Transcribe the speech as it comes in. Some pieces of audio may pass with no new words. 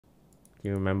Do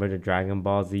you remember the Dragon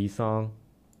Ball Z song?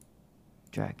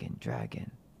 Dragon, Dragon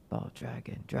Ball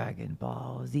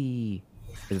Z.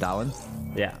 Is that one?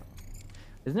 Yeah.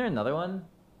 Isn't there another one?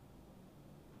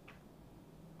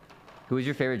 Who is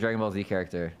your favorite Dragon Ball Z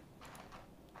character?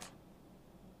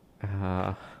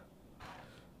 There's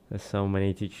so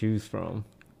many to choose from.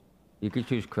 You could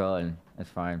choose Krillin. That's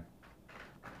fine.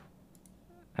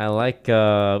 I like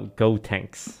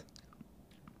Gotenks.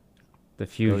 The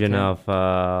fusion of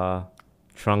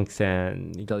Trunks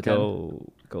and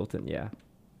Goten, yeah.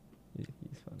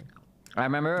 He's funny. I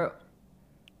remember...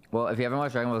 Well, if you haven't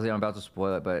watched Dragon Ball Z, I'm about to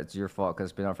spoil it, but it's your fault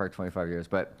because it's been out for like 25 years.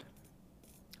 But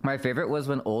my favorite was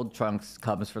when old Trunks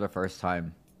comes for the first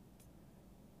time.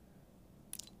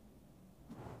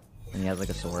 And he has like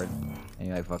a sword. And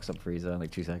he like fucks up Frieza in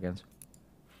like 2 seconds.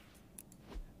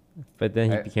 But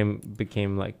then he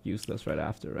became like useless right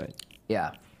after, right?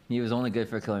 Yeah. He was only good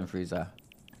for killing Frieza.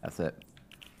 That's it.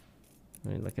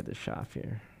 Let me look at the shop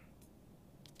here.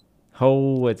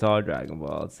 Oh, it's all Dragon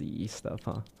Ball Z stuff,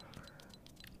 huh?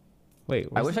 Wait,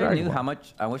 I wish I knew how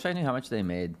much. I wish I knew how much they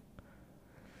made.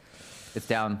 It's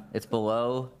down. It's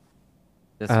below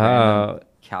this random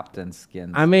captain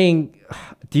skins. I mean,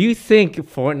 do you think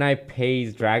Fortnite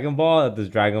pays Dragon Ball, or does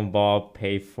Dragon Ball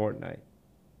pay Fortnite?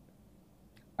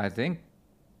 I think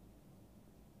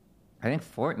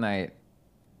Fortnite.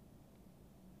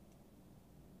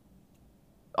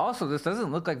 Also, this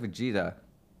doesn't look like Vegeta.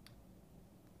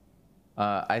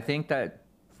 I think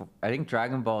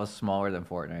Dragon Ball is smaller than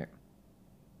Fortnite.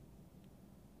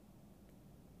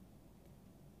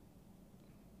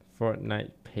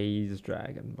 Fortnite pays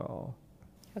Dragon Ball.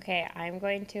 Okay, I'm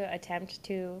going to attempt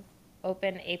to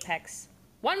open Apex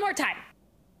one more time.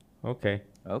 Okay.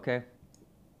 Okay.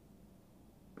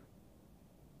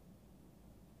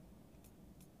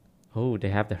 Oh, they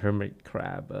have the hermit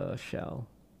crab shell.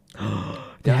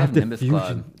 They have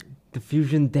the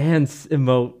fusion dance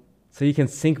emote, so you can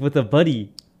sync with a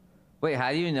buddy. Wait,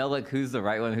 how do you know like who's the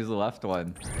right one, who's the left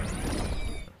one?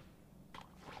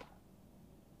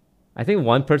 I think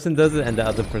one person does it and the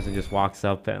other person just walks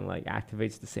up and like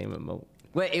activates the same emote.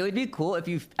 Wait, it would be cool if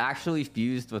you actually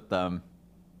fused with them.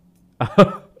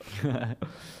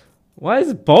 Why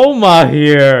is Bulma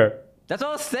here? That's what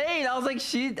I was saying. I was like,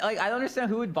 I don't understand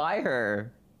who would buy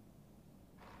her.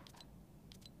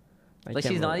 Like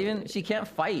she's not even, she can't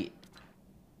fight.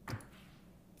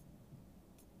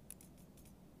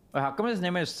 Well, how come his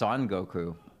name is Son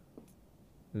Goku?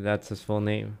 That's his full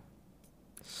name.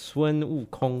 Sun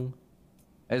Wukong.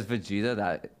 Is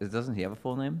Vegeta doesn't he have a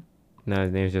full name? No,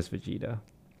 his name is just Vegeta.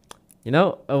 You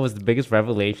know, it was the biggest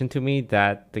revelation to me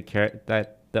that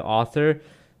the author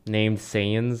named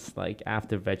Saiyans like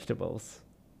after vegetables.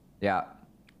 Yeah.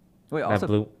 Wait,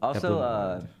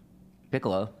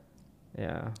 Piccolo.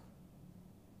 Yeah.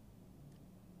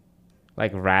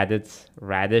 Like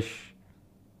radish,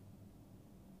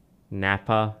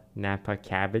 Napa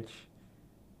cabbage,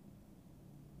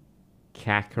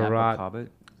 Kakarot,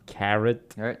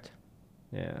 carrot.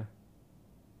 Yeah.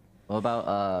 What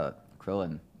about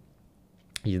Krillin?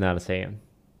 He's not a Saiyan.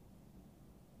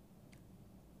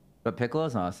 But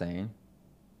Piccolo's not a Saiyan.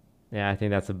 Yeah, I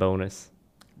think that's a bonus.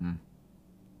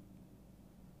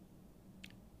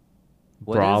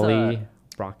 Broccoli.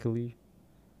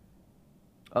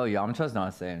 Oh, Yamcha's not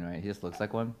a Saiyan, right? He just looks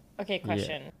like one. Okay,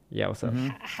 question. Yeah, what's up?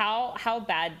 How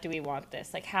bad do we want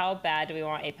this? Like, how bad do we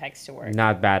want Apex to work?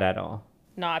 Not bad at all.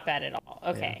 Not bad at all.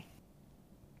 Okay.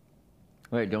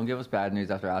 Yeah. Wait, don't give us bad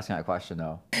news after asking that question,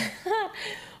 though.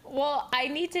 Well, I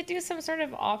need to do some sort of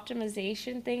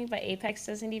optimization thing, but Apex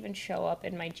doesn't even show up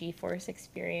in my GeForce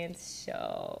experience,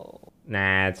 so...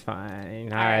 Nah, it's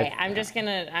fine. All right, I'm just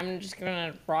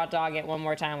gonna raw dog it one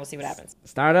more time. We'll see what happens.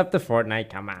 Start up the Fortnite,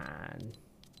 come on.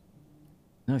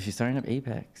 No, she's starting up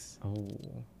Apex. Oh.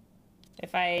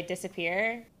 If I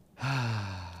disappear,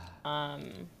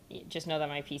 just know that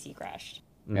my PC crashed.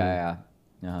 Yeah.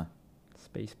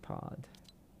 Space pod.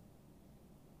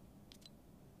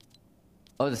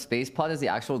 Oh, the space pod is the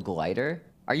actual glider?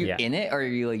 Are you in it, or are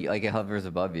you like it hovers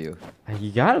above you?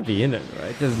 You gotta be in it,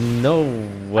 right? There's no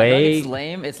way. It's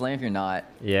lame. It's lame if you're not.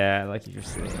 Yeah, like you're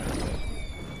sitting.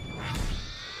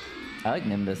 I like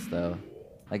Nimbus though.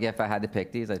 Like if I had to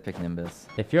pick these, I'd pick Nimbus.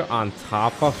 If you're on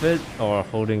top of it or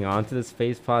holding on to the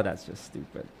space pod, that's just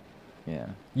stupid. Yeah.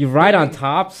 You ride on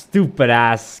top, stupid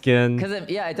ass skin. Because it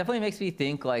definitely makes me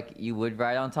think like you would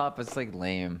ride on top, but it's like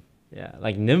lame. Yeah,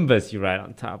 like Nimbus, you ride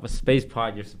on top. A space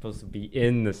pod, you're supposed to be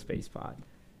in the space pod.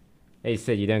 Hey,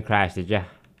 Sid, you didn't crash, did ya?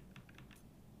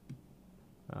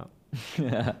 Oh.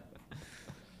 Yeah.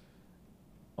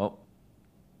 Oh.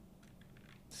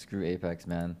 Screw Apex,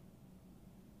 man.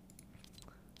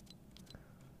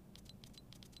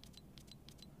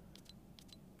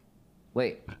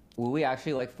 Wait, will we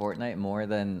actually like Fortnite more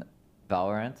than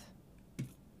Valorant?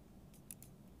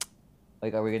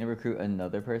 Like, are we gonna recruit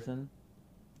another person?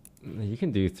 You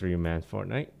can do 3-man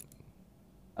Fortnite.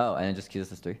 Oh, and it just queues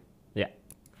us as 3. Yeah.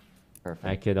 Perfect.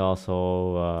 I could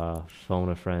also phone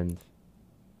a friend.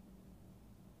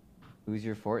 Who's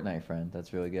your Fortnite friend?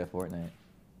 That's really good at Fortnite.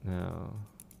 No.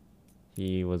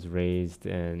 He was raised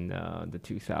in the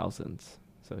 2000s.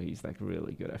 So he's like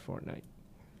really good at Fortnite.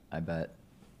 I bet.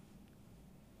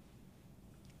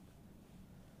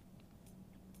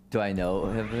 Do I know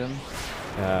of him?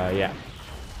 Yeah.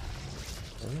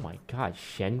 Oh my god,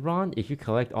 Shenron? If you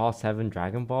collect all 7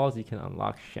 Dragon Balls, you can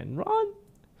unlock Shenron?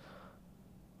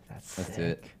 That's sick. Let's do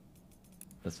it.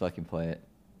 Let's fucking play it.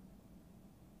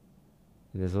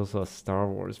 There's also a Star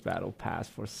Wars Battle Pass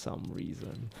for some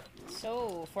reason.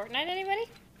 So, Fortnite, anybody?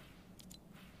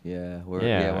 Yeah, we're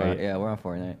we're on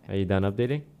Fortnite. Are you done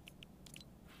updating?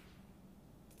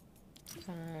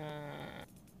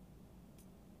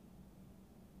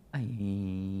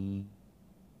 Aye.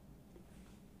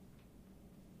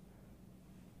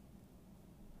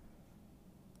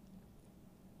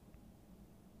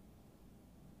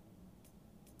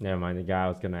 Never mind, the guy I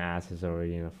was gonna ask is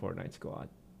already in a Fortnite squad.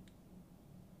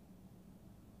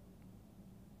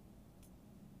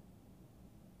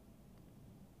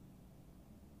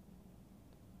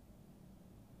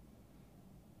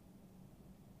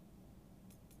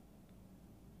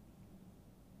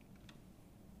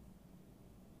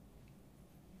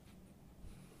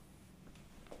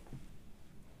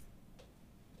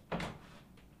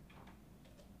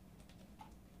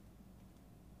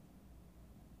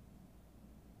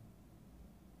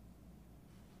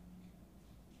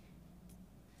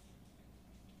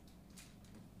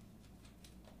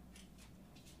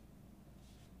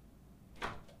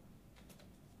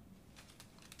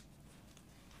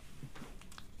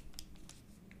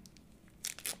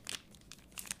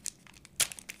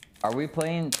 Are we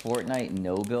playing Fortnite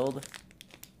no build?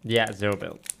 Yeah, 0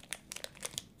 build.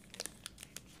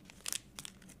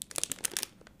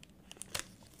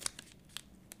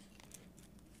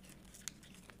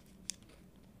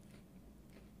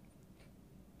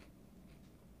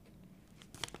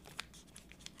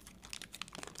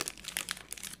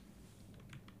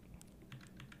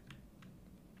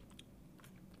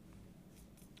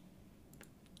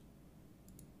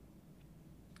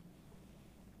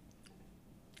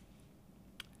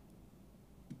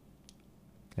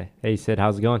 Hey Sid,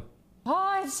 how's it going?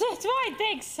 Oh, it's fine,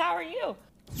 thanks. How are you?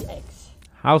 Thanks.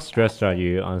 How stressed are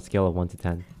you on a scale of 1 to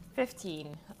 10?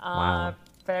 15. Wow.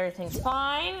 But everything's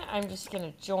fine. I'm just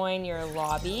gonna join your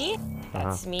lobby.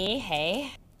 That's me,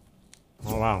 hey.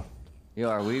 Oh wow. Yo,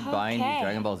 are we buying these Okay.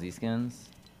 Dragon Ball Z skins?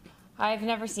 I've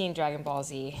never seen Dragon Ball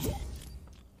Z.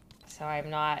 So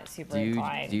I'm not super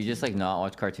inclined. Do you just like not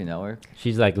watch Cartoon Network?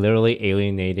 She's like literally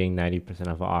alienating 90%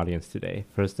 of our audience today.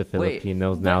 First the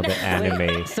Filipinos, now the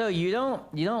anime. So you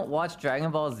don't watch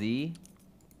Dragon Ball Z,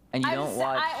 and you don't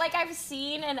watch. I've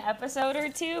seen an episode or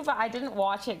two, but I didn't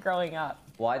watch it growing up.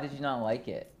 Why did you not like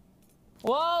it?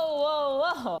 Whoa,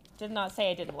 whoa, whoa! Did not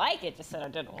say I didn't like it. Just said I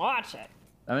didn't watch it.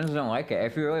 I mean, just don't like it.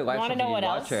 If you really like You want to something, know what you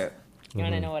else? watch it. You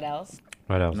want to know what else?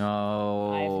 What else?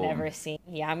 No. I've never seen.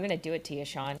 Yeah, I'm gonna do it to you,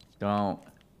 Sean. Don't.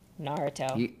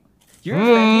 Naruto. You're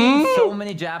offending so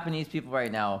many Japanese people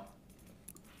right now.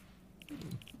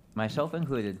 Myself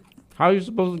included. How are you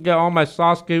supposed to get all my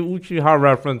Sasuke Uchiha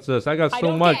references? I got I so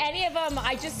don't much. get any of them.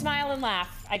 I just smile and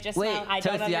laugh. I just Wait, smile. I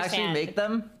don't Toast, you understand. actually make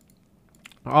them?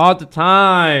 All the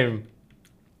time.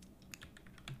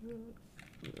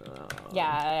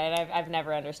 Yeah, and I've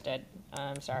never understood.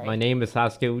 I'm sorry. My name is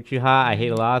Sasuke Uchiha. I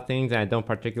hate a lot of things and I don't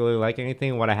particularly like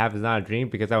anything. What I have is not a dream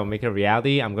because I will make it a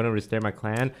reality. I'm going to restore my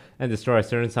clan and destroy a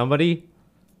certain somebody.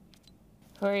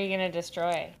 Who are you gonna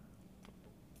destroy?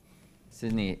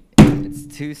 Sydney, it's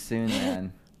too soon,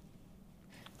 man.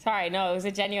 Sorry, no, it was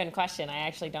a genuine question.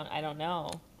 I don't know.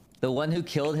 The one who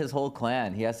killed his whole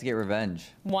clan, he has to get revenge.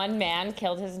 One man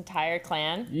killed his entire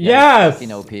clan. Yes!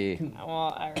 Fucking OP.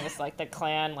 Well, I was like the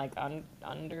clan, like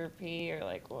under P or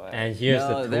like what? And here's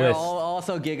No, the they're twist. all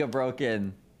also Giga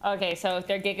broken. Okay, so if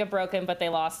they're Giga broken, but they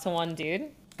lost to one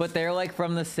dude. But they're like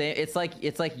from the same. It's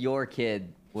like your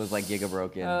kid was like Giga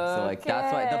broken. So like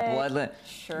that's why the Okay. bloodline.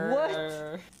 Sure.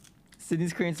 What?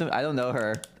 Sydney's creating some. I don't know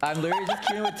her. I'm literally just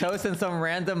queuing with Toast in some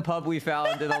random pub we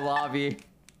found in a lobby.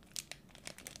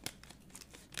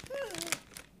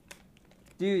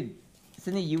 Dude,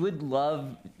 Sydney, you would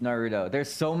love Naruto.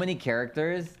 There's so many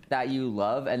characters that you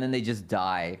love, and then they just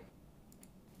die.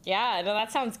 Yeah, no,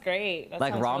 that sounds great. That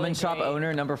Like sounds ramen really shop great.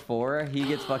 owner number 4, he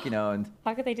gets fucking owned.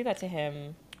 How could they do that to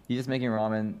him? He's just making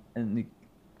ramen, and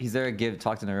he's there to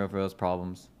talk to Naruto for those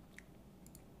problems.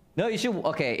 No, you should.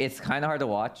 Okay, it's kind of hard to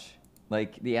watch.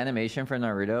 Like the animation for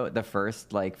Naruto, the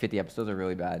first like 50 episodes are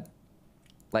really bad.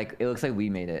 Like it looks like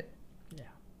we made it.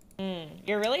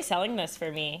 You're really selling this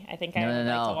for me. I think I would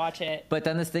like to watch it. But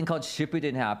then this thing called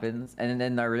Shippuden happens, and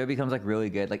then Naruto becomes like really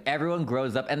good. Like everyone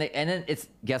grows up, and then it's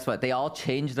guess what? They all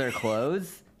change their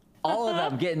clothes. All of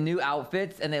them get new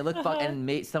outfits, and they look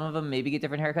and some of them maybe get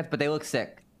different haircuts, but they look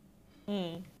sick.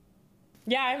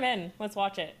 Yeah, I'm in. Let's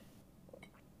watch it.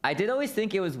 I did always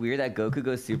think it was weird that Goku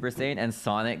goes Super Saiyan and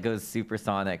Sonic goes Super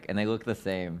Sonic, and they look the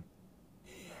same.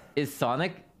 Is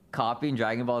Sonic copying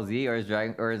Dragon Ball Z, or is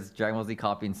Dragon Ball Z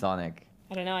copying Sonic?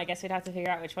 I don't know. I guess we'd have to figure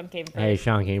out which one came first. Hey,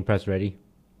 Sean, can you press ready?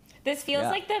 This feels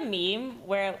like the meme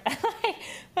where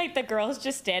like the girl's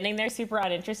just standing there super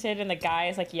uninterested and the guy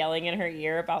is like yelling in her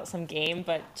ear about some game,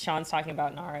 but Sean's talking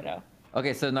about Naruto.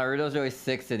 Okay, so Naruto's really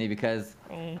sick, Sydney, because...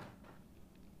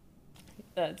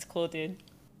 That's cool, dude.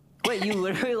 Wait, you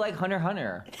literally like Hunter x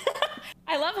Hunter.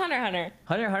 I love Hunter x Hunter.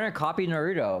 Hunter x Hunter copied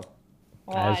Naruto.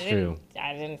 Well, That's true.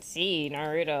 I didn't see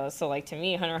Naruto, so like to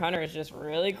me, Hunter x Hunter is just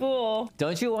really cool.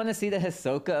 Don't you want to see the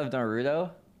Hisoka of Naruto?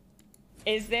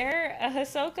 Is there a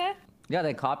Hisoka? Yeah,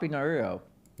 they copied Naruto.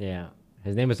 Yeah.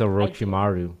 His name is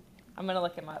Orochimaru. I'm gonna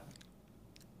look him up.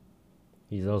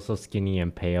 He's also skinny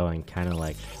and pale and kind of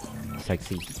like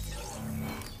sexy.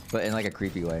 But in like a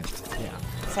creepy way. Yeah.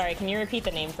 Sorry, can you repeat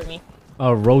the name for me?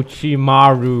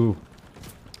 Orochimaru.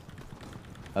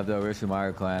 Of the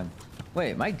Orochimaru clan.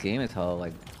 Wait, my game is hella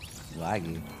like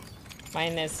laggy.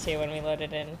 Mine is too when we load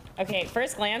it in. Okay,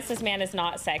 first glance, this man is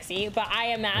not sexy, but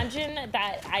I imagine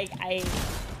that I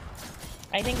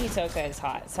think Hisoka is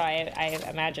hot, so I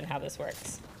imagine how this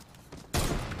works.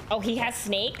 Oh, he has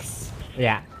snakes?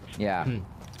 Yeah. Yeah.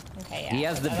 Okay, yeah. He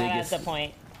has the biggest. That's the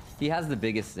point. He has the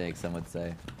biggest snake, some would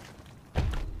say.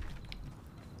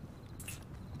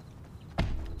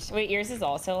 Wait, yours is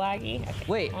also laggy? Okay.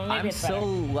 Wait, Well, maybe I'm it's so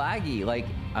better. laggy. Like,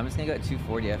 I'm just gonna go at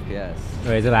 240 FPS.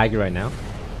 Wait, is it laggy right now?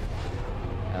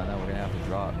 I don't know, we're gonna have to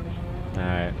drop.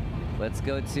 Alright. Let's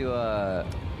go to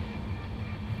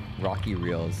Rocky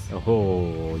Reels.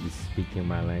 Oh, you're speaking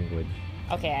my language.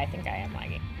 Okay, I think I am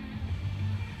laggy.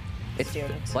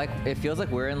 It's like, it feels like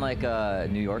we're in like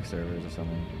New York servers or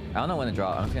something. I don't know when to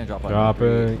drop. I'm just gonna drop on Drop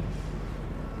it.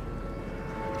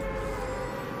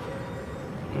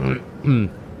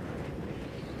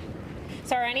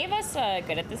 So are any of us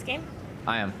good at this game?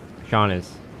 I am. Sean is.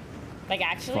 Like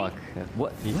actually? Fuck.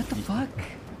 What the fuck?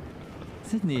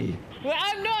 Sydney. Well,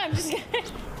 I'm just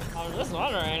I'm just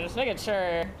wondering, just making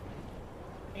sure.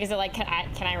 Is it like can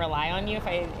I rely on you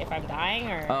if I'm dying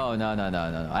or? Oh no.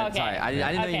 I'm Okay. sorry. I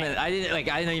didn't know you Okay. meant. I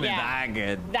didn't know you meant Yeah. that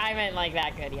good. I meant like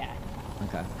that good, yeah.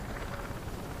 Okay.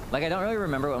 Like I don't really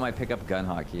remember what my pickup gun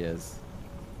hotkey is.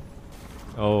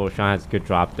 Oh, Sean has good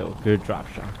drop though. Good drop,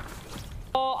 Sean.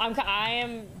 Oh, I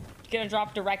am gonna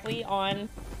drop directly on.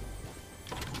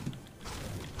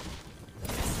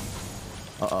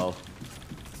 Uh-oh.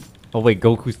 Oh wait,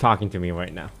 Goku's talking to me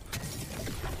right now.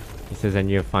 He says I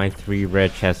need to find 3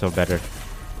 red chests or better.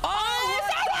 Oh,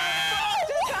 what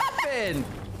just happened?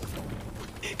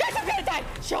 Guys, I'm gonna die,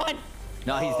 Sean.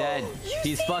 No, he's dead.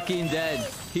 He's fucking dead.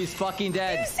 He's fucking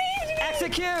dead. You saved me.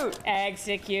 Execute!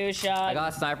 Execution. I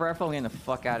got a sniper rifle. I'm getting the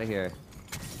fuck out of here.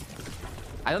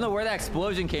 I don't know where that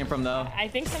explosion came from though. I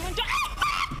think someone.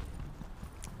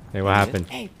 Hey, what happened?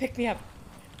 Hey, pick me up.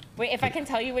 Wait, if I can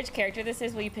tell you which character this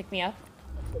is, will you pick me up?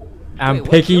 I'm Wait,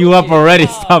 what picking killed you up you? already.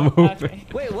 Oh, Stop moving. okay.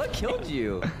 Wait, what killed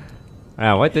you?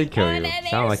 Ah, what did kill An you? airstrike,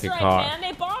 Sound like a car. man.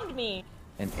 They bombed me.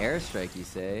 An airstrike, you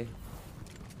say?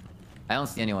 I don't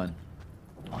see anyone.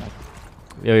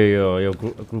 Yo,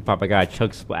 group up. I got a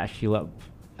chug splash. Heal up.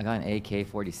 I got an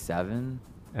AK-47.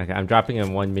 Okay, I'm dropping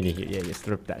in 1 minute here. Yeah,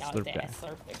 slurp that, Oh, slurp damn, that.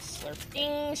 slurp.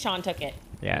 Ding, Sean took it.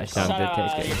 Yeah, Sean Shut did up,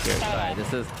 take it. shut Good. up. Alright,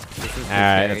 this is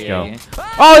Alright, let's go.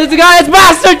 scary. Oh, there's a guy. It's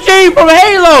Master Chief from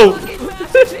Halo.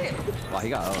 Wow, he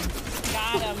got owned.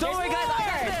 Got him. Don't worry, guys, I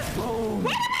got this.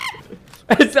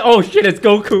 Boom. Oh shit, it's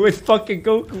Goku. It's fucking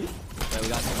Goku. Right, we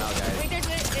got some now, guys. Wait,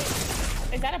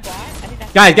 is that a bot? I think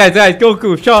that's. Guys,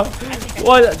 Goku, Sean.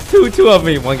 Two of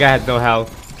me. One guy has no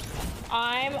health.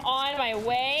 I'm on my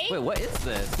way. Wait, what is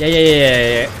this?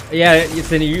 Yeah,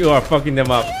 Cindy, you are fucking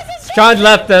them up. Sean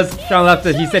left us.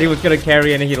 He said he was gonna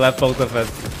carry and he left both of us.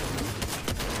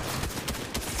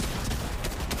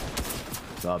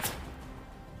 What's up?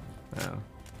 Oh.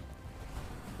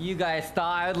 You guys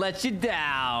thought I would let you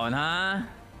down, huh?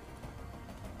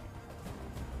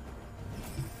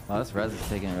 Wow, this res is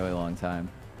taking a really long time.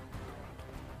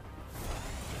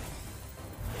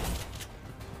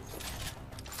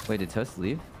 Wait, did Toast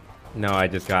leave? No, I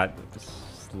just got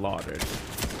slaughtered.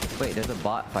 Wait, there's a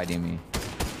bot fighting me.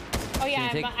 Oh yeah,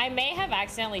 Can you I may have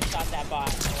accidentally shot that bot.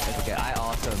 A while Okay, ago. I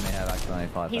also may have accidentally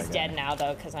fought He's that dead guy. now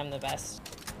though, because I'm the best.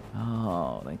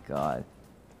 Oh, thank God.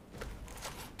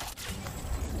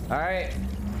 All right.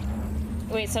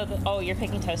 Wait, so oh, you're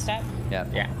picking Toast up? Yep.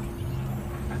 Yeah.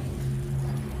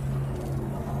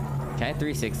 Can I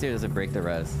 360 or does it break the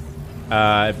res?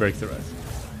 It breaks the rest.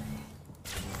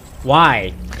 Why?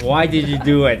 Why did you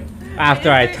do it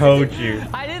after I told you?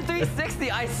 I didn't 360.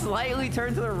 I slightly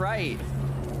turned to the right.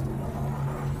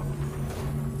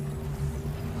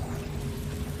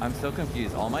 I'm so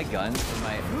confused. All my guns and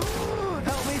my.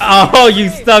 Help me! Oh, you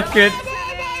stuck it.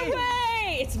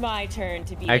 It's my turn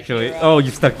to be Actually, the hero oh, you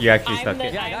stuck. You actually I'm stuck the-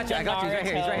 it. Yeah, I got you. I got you. He's right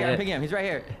here. He's right here. I'm picking him. He's right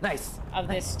here. Nice. of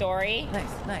this story. Nice.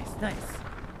 Nice. Nice.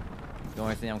 Don't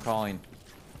worry, I'm crawling. I'm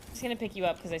just gonna pick you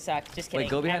up because I suck. Just kidding.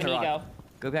 Wait, go behind I'm the an rock. ego.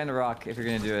 Go behind the rock if you're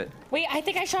gonna do it. Wait, I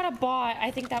think I shot a bot. I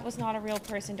think that was not a real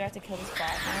person. Do I have to kill this bot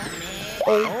now?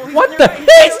 Oh, What the?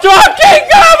 He's talking!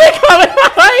 Coming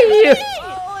behind you!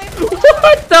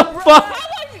 What the fuck?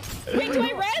 Wait, do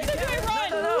I res or do I run?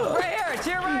 No, right here. To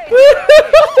your right.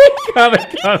 Coming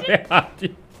behind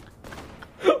you.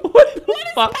 What the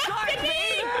fuck?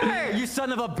 You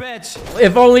son of a bitch.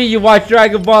 If only you watched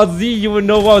Dragon Ball Z, you would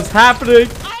know what was happening.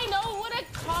 I know what a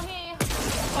Kame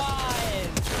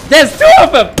was. There's two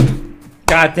of them!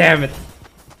 God damn it.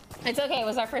 It's okay. It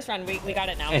was our first run. We got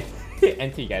it now.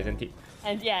 NT, guys, NT.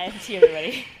 And yeah, see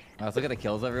everybody. Let's look at the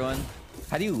kills, everyone.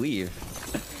 How do you leave?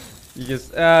 You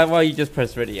just, well, you just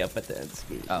press ready up at the end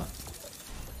screen. Oh.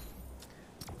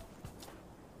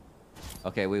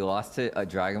 Okay, we lost to a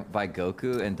dragon by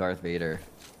Goku and Darth Vader.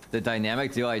 The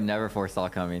dynamic duo I never foresaw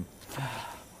coming.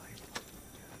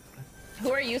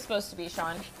 Who are you supposed to be,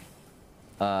 Sean?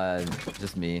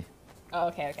 Just me. Oh,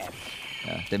 okay, okay.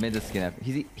 Yeah, they made the skin up.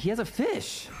 He has a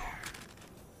fish.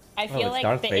 I feel it's like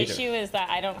Darth the Vader. issue is that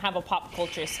I don't have a pop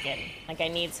culture skin. Like I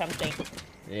need something.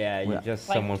 Yeah, you're just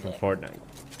Like someone from the- Fortnite.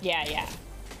 Yeah, yeah.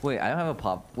 Wait, I don't have a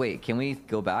pop. Wait, can we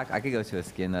go back? I could go to a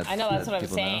skin that's. I know that's that what I'm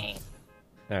people know. saying.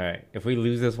 Alright, if we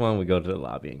lose this one, we go to the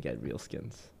lobby and get real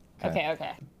skins. Okay,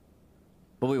 okay.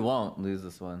 But we won't lose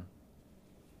this one.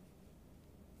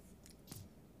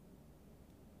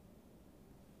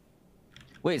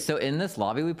 Wait, so in this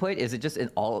lobby we played, is it just in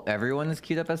everyone is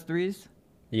queued up as threes?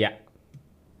 Yeah.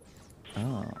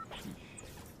 Oh.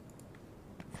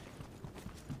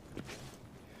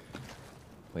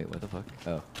 Wait, what the fuck?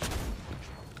 Oh.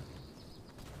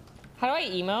 How do I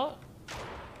emote?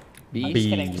 B. I'm just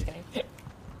kidding, I'm just kidding.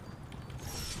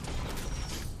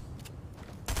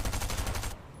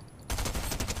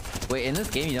 Wait, in this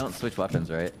game you don't switch weapons,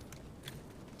 right?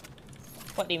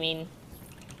 What do you mean?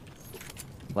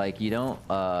 Like you don't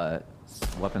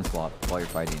weapon swap while you're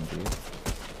fighting, do you?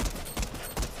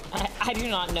 I do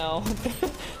not know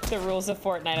the rules of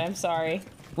Fortnite. I'm sorry.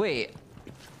 Wait,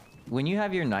 when you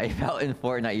have your knife out in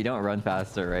Fortnite, you don't run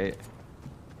faster, right?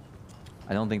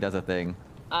 I don't think that's a thing.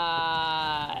 No,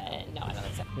 I don't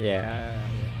think so. Yeah.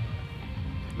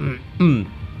 You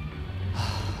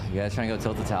guys trying to go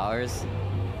tilt the towers?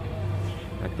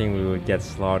 I think we would get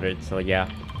slaughtered, so yeah.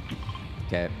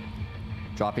 Okay.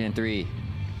 Dropping in 3,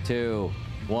 2,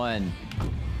 1.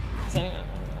 Is anyone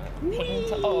paying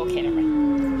oh, okay, never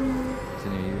mind. It's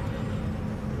near you.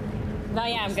 No,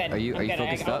 yeah, I'm good. Are you I'm good.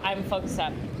 focused up? I'm focused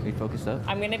up. Are you focused up?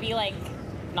 I'm gonna be like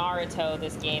Naruto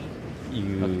this game.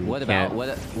 You What can't-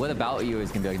 about what about you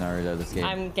is gonna be like Naruto this game?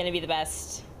 I'm gonna be the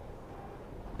best.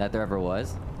 That there ever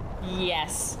was?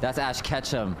 Yes. That's Ash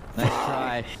Ketchum. Nice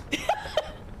try.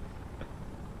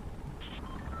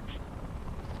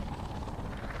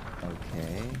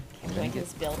 Okay. Can I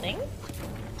this building?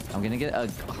 I'm gonna get a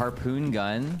harpoon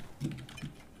gun.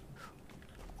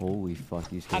 Holy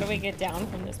fuck, you How do we scared me. get down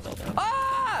from this building?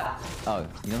 Ah! Oh,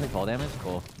 you don't take fall damage?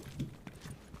 Cool.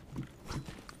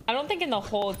 I don't think in the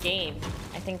whole game.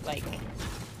 I think like,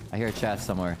 I hear a chest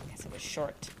somewhere. I guess it was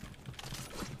short.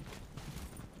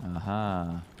 Uh-huh.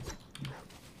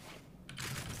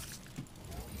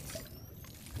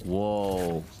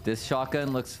 Whoa. This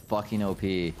shotgun looks fucking OP.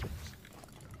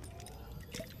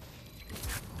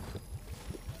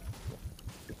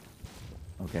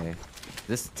 Okay.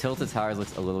 This tilted towers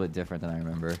looks a little bit different than I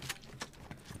remember.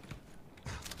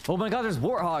 Oh my god, there's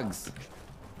warthogs!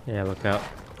 Yeah, look out.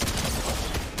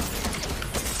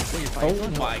 Wait, you're fighting Oh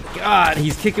someone? my god,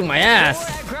 he's kicking my ass!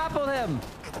 Oh, I grappled him!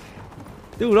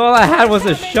 Dude, all I had was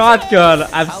a shotgun.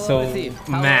 I'm How low so is he?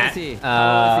 How low mad. is he?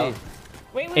 How low is he?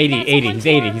 Wait, 80, that's 80, someone he's to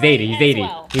 80, our he's 80, right he's as 80.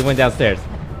 well. He went downstairs.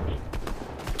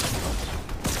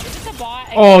 Is this a bot?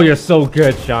 Oh, you're so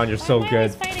good, Sean. You're Why so am I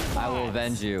always good. fighting I will bots?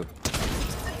 avenge you.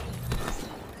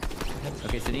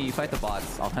 Okay, Sydney, you fight the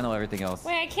bots. I'll handle everything else.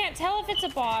 Wait, I can't tell if it's a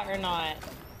bot or not.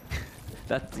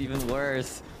 That's even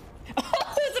worse.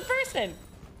 Oh, it's a person.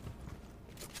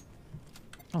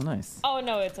 Oh, nice. Oh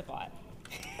no, it's a bot.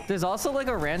 There's also like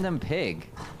a random pig.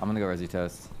 I'm gonna go Resi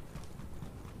Toast.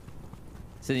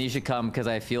 So you should come because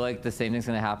I feel like the same thing's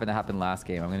gonna happen that happened last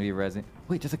game. I'm gonna be Resi.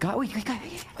 Wait, there's a guy. Wait, guy.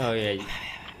 Oh yeah.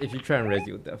 If you try and res,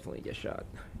 you'll definitely get shot.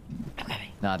 Okay.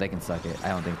 Nah, they can suck it. I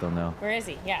don't think they'll know. Where is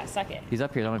he? Yeah, suck it. He's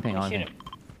up here. Don't ping on Shoot him. him.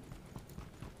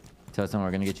 Toast,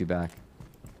 we're gonna get you back.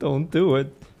 Don't do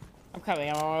it. I'm coming.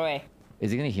 I'm on my way.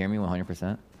 Is he gonna hear me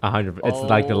 100%? 100. It's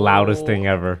like the loudest thing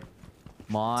ever.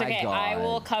 My It's okay. God. I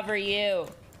will cover you.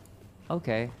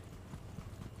 Okay.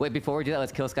 Wait, before we do that,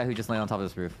 let's kill this guy who just landed on top of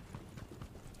this roof.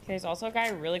 There's also a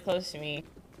guy really close to me.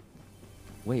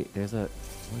 Wait, there's a... What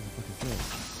the fuck is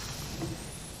this?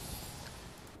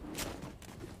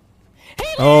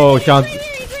 Hey, Oh, he's Sean. right here,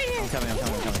 he's right here. I'm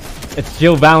coming. It's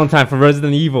Jill Valentine from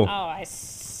Resident Evil. Oh, Ah!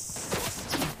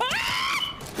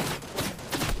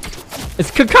 It's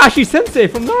Kakashi Sensei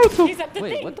from Naruto. He's up the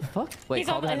Wait, thing. what the fuck? Wait, He's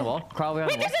crawl on behind the wall. Crawl behind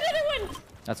Wait, the wall. there's another one.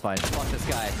 That's fine. Fuck this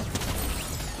guy.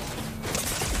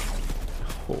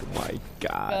 Oh my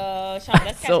god. Oh, Sean,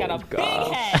 this guy's So got a big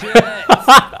God. head.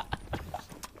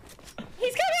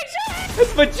 He's coming, Sean.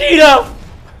 It's Vegeta.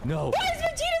 No. Why is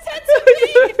Vegeta's head so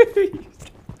big?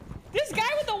 This guy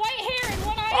with the white hair and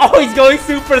one eye. Oh, he's going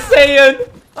Super Saiyan.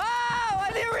 Oh,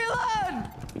 I didn't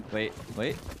reload.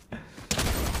 Wait.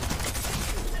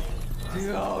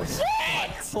 Dude, oh,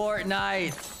 Shit!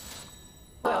 Fortnite.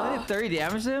 Wait, I did 30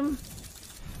 damage to him?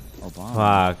 Oh, bomb.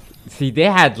 Fuck. See, they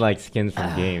had like skins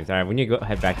from games. All right, when you go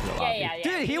head back to the lobby. Yeah.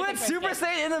 Dude, he went Super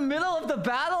Saiyan in the middle of the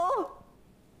battle?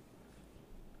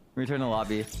 Return to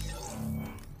lobby.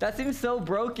 That seems so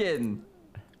broken.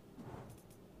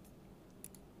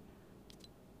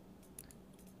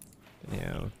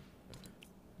 Yeah.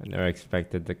 I never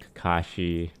expected the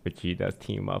Kakashi Vegeta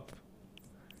team up.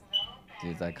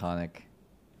 Dude, it's iconic.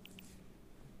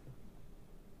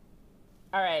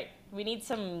 All right, we need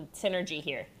some synergy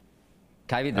here.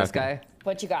 Can I be this Okay. guy?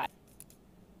 What you got?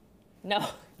 No.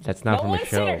 That's not No from one a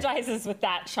show. synergizes with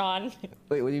that, Sean.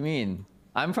 Wait, what do you mean?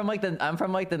 I'm from like the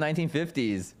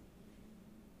 1950s.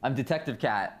 I'm Detective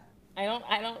Cat. I don't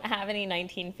have any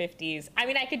 1950s. I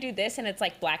mean, I could do this and it's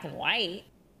like black and white.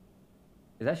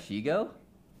 Is that Shigo?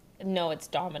 No, it's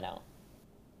Domino.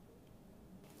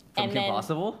 From And Kim then-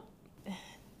 Possible?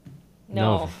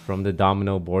 No. From the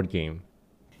Domino board game.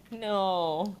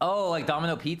 No. Oh, like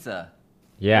Domino Pizza.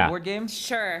 Yeah. Board game?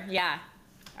 Sure, yeah.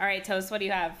 All right, Toast, what do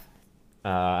you have?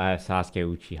 I have Sasuke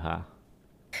Uchiha.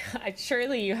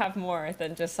 Surely you have more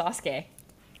than just Sasuke.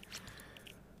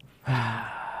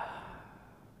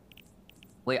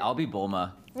 Wait, I'll be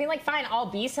Bulma. I mean, like, fine, I'll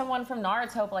be someone from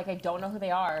Naruto, but like, I don't know who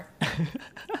they are.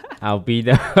 I'll be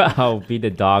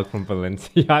the dog from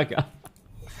Balenciaga.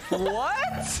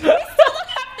 What?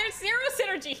 There's zero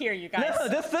synergy here, you guys. No,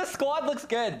 this squad looks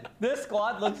good. This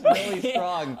squad looks really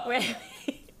strong. Wait.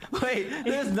 Wait,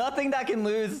 there's nothing that can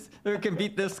lose or can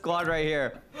beat this squad right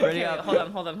here. Ready Okay, up.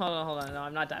 hold on. No,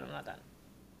 I'm not done.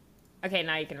 Okay,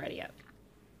 now you can ready up.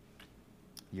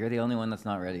 You're the only one that's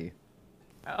not ready.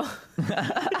 Oh.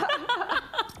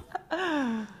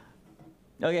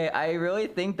 Okay, I really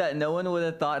think that no one would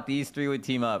have thought these three would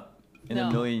team up in No.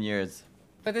 a million years.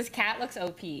 But this cat looks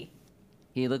OP.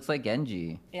 He looks like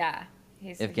Genji. Yeah.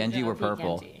 If he's Genji an were OP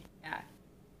purple. Genji. Yeah.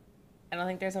 I don't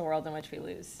think there's a world in which we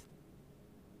lose.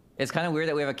 It's kind of weird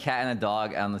that we have a cat and a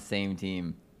dog on the same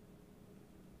team.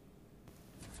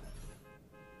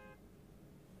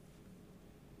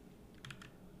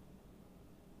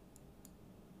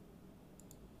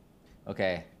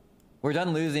 Okay. We're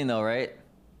done losing though, right?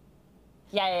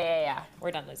 Yeah.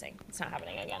 We're done losing. It's not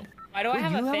happening again. Why do I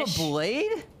have you a fish? have a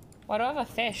blade? Why do I have a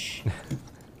fish?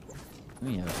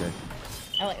 Me have a fish.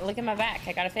 Look at my back.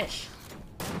 I got a fish.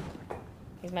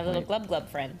 He's my little Wait. glub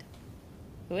friend.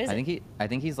 Who is it? I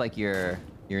think he's like your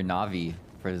Navi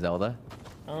for Zelda.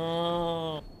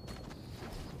 Oh.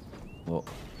 Well,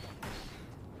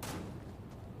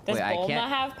 Does Wait, I Bulma can't-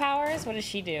 have powers? What does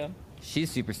she do? she's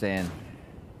Super Saiyan.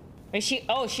 Wait, she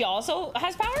also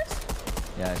has powers?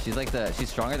 Yeah, she's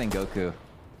stronger than Goku.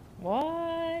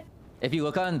 What? If you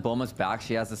look on Bulma's back,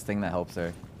 she has this thing that helps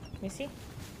her. Let me see.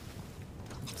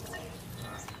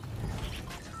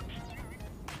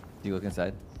 Do you look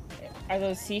inside? Are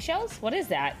those seashells? What is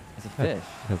that? It's a fish.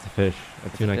 That's a fish. A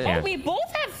tuna fish. Oh, can. we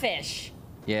both have fish.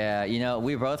 Yeah, you know,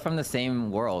 we're both from the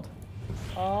same world.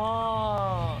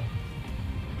 Oh.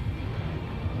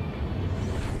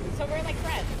 So we're like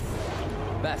friends.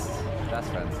 Best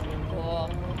friends. Cool.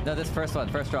 No, this first drop.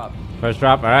 First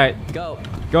drop. All right. Go.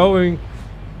 Going.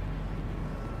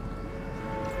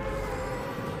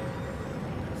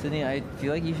 Sydney, I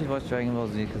feel like you should watch Dragon Ball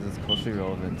Z because it's culturally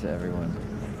relevant to everyone.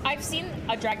 I've seen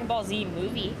a Dragon Ball Z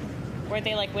movie where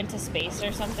they like went to space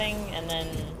or something, and then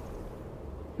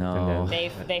No.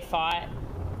 they fought.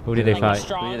 Who did they Like fight?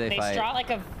 strong, Who did they fight? fought like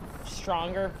a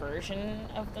stronger version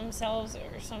of themselves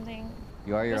or something.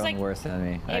 You are your own like- worst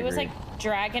enemy. I It was agree. like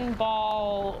Dragon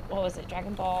Ball. What was it?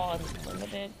 Dragon Ball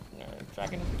Unlimited? No,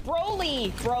 Dragon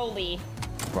Broly. Brawly?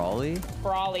 Brawly.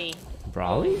 Brawly?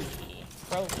 Broly.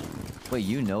 Wait,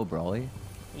 you know Brawly?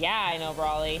 Yeah, I know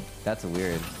Brawly. That's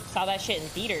weird. Saw that shit in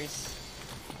theaters.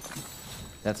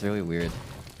 That's really weird.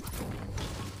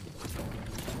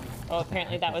 Oh,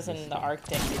 apparently that was in the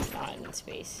Arctic, not in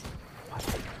space.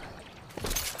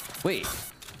 Wait.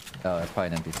 Oh, that's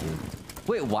probably an NPC.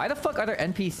 Wait, why the fuck are there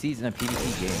NPCs in a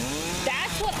PvP game?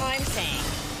 That's what I'm saying.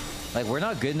 Like, we're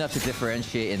not good enough to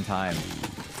differentiate in time.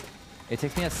 It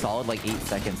takes me a solid, like, 8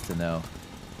 seconds to know.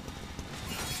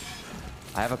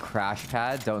 I have a crash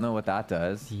pad. Don't know what that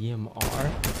does.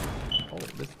 DMR? Oh,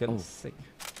 this gun is sick.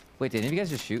 Wait, did any of you guys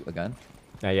just shoot a gun?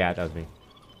 Yeah, that was me.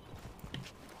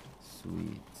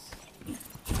 Sweet.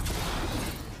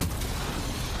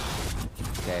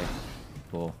 Okay.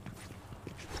 Cool.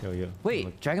 Yo.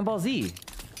 Wait, Dragon Ball Z.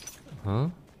 Huh?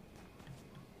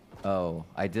 Oh,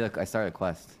 I started a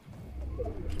quest.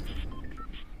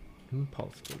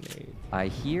 Impulse grenade. I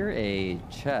hear a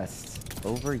chest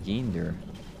over yonder.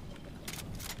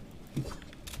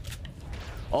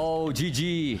 Oh,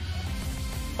 GG.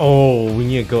 Oh, we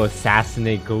need to go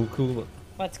assassinate Goku.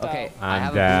 Let's go. Okay, I I'm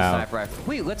have down. a blue sniper rifle.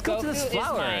 Wait, let's go Goku to this is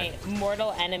flower. my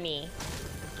mortal enemy.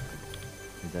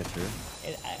 Is that true?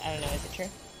 I don't know. Is it true?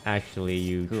 Actually,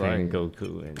 you Who are train you?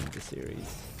 Goku in the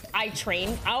series. I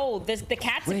train. Oh, the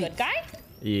cat's Wait. a good guy.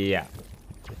 Yeah.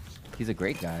 He's a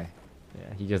great guy.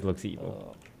 Yeah, he just looks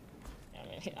evil. I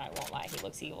mean, I won't lie. He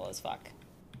looks evil as fuck.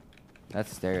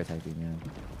 That's stereotyping, man.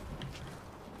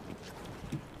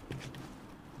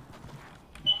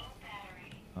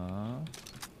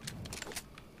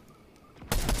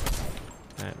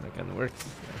 Alright, my gun works.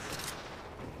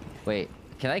 Wait,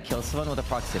 can I kill someone with a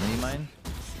proximity mine?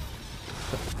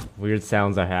 Weird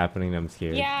sounds are happening. I'm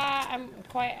scared. Yeah, I'm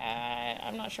quite.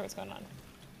 I'm not sure what's going on.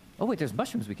 Oh wait, there's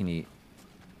mushrooms we can eat.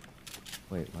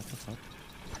 Wait, what the fuck?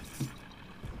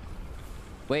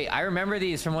 Wait, I remember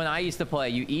these from when I used to play.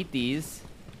 You eat these,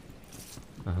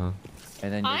 Uh-huh.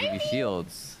 and then they give you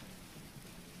shields.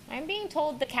 I'm being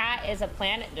told the cat is a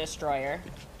planet destroyer.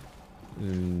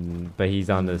 But he's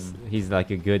on this. He's like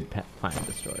a good planet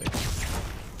destroyer.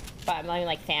 But I mean,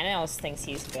 like Thanos thinks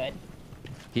he's good.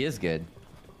 He is good.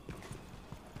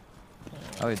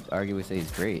 I would argue we say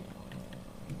he's great.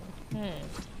 Wait,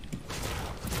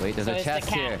 there's So a is the chest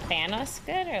cat here. Thanos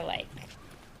good or like?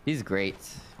 He's great.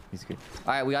 He's good.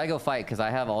 All right, we gotta go fight because I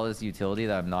have all this utility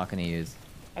that I'm not gonna use.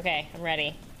 Okay, I'm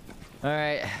ready. All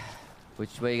right,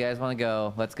 which way you guys want to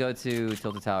go? Let's go to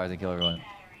Tilted Towers and kill everyone.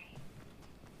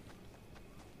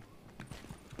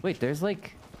 Wait, there's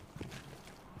like...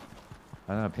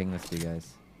 I don't know how to ping this to you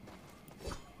guys.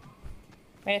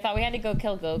 Wait, I thought we had to go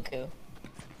kill Goku.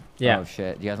 Yeah. Oh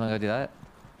shit, you guys want to go do that?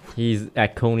 He's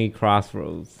at Coney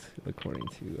Crossroads, according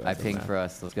to. I the pinged map. for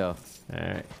us. Let's go. All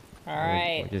right. All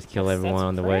right. We'll just kill everyone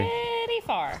on the way. Pretty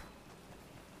far.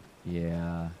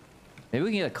 Yeah. Maybe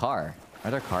we can get a car.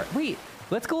 Are there cars? Wait,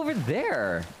 let's go over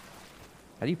there.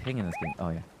 How do you ping in this game? Oh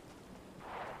yeah.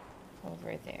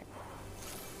 Over there.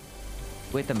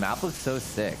 Wait, the map looks so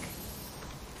sick.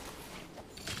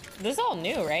 This is all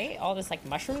new, right? All this like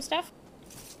mushroom stuff.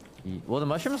 Well, the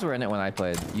mushrooms were in it when I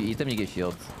played. You eat them, you get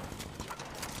shields.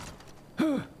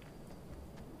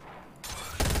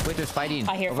 Wait, there's fighting.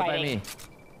 I hear Over fighting. by me.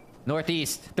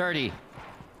 Northeast, 30.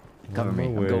 Cover me.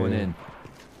 I'm away. going in.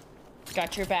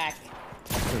 Got your back.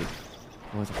 Wait.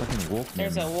 Oh, there's a fucking wolf near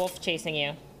There's me. a wolf chasing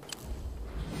you.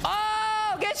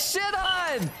 Oh, get shit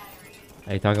on!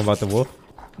 Are you talking about the wolf?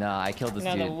 Nah, I killed this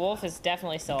No, dude. the wolf is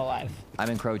definitely still alive I'm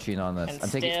encroaching on this. and I'm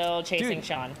taking... still chasing Dude,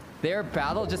 Sean. their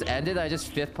battle just ended. I just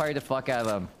fifth partied the fuck out of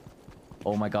them.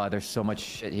 Oh my god, there's so much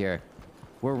shit here.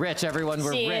 We're rich, everyone.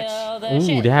 We're rich. Steal the Ooh,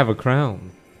 shit. they have a crown.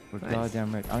 We're Nice.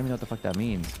 goddamn rich. I don't even know what the fuck that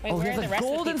means. Wait, oh, where here's are the a rest of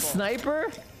the golden people? sniper?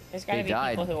 There's gotta They be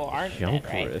died. people who aren't Jump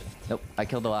dead, right? rift. Nope, I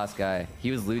killed the last guy.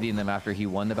 He was looting them after he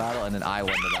won the battle, and then I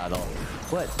won the battle.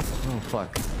 What? Oh,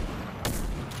 fuck.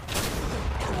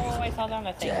 Oh, I fell down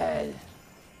a thing. Dead.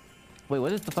 Wait,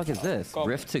 what the fuck is this? Go.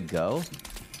 Rift to go?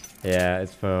 Yeah,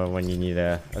 it's for when you need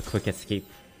a quick escape.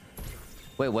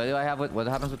 Wait, what do I have? What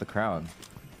happens with the crown?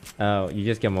 Oh, you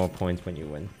just get more points when you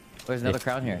win. There's another If-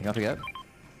 crown here. You want to get it?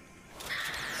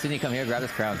 Sydney, come here. Grab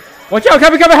this crown. Watch out!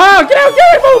 Coming! How? Get out!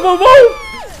 Get out! Move!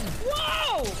 Move!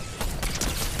 Whoa!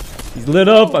 He's lit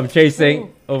up. I'm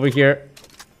chasing over here.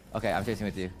 Okay, I'm chasing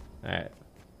with you. All right.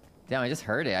 Damn, I just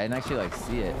heard it. I didn't actually like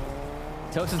see it.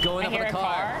 Toast is going I up with hear a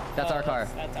car. That's Oh, our car.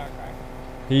 That's our car.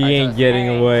 He Alright, ain't Toast. getting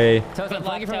Alright. away. Toast, Good I'm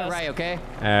flanking luck, from the Toast. right, okay?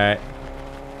 All right.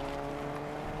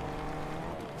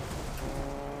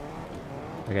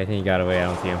 Okay, I think he got away. I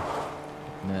don't see him.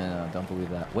 No, don't believe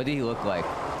that. What did he look like?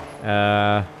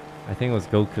 I think it was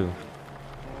Goku.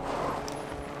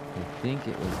 I think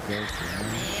it was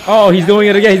Goku. Oh, he's doing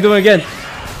it again. He's doing it again. I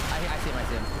see him, I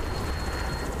see him.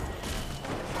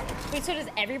 Wait, so does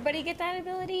everybody get that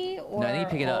ability, or I need to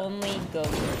pick it up. only Goku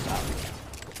or something?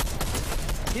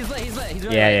 He's lit, he's lit. He's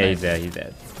really Yeah, lit. yeah, he's dead. He's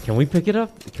dead. Can we pick it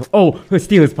up? Oh, let's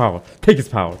steal his power. Take his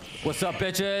power. What's up,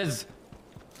 bitches?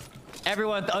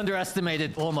 Everyone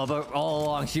underestimated Bulma, but all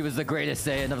along she was the greatest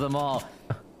Saiyan of them all.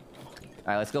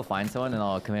 Alright, let's go find someone and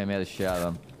I'll Kamehameha the shit out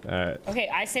of them. All right. Okay,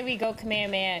 I say we go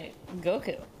Kamehameha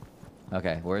Goku.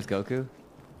 Okay, where's Goku?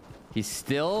 He's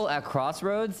still at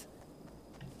Crossroads?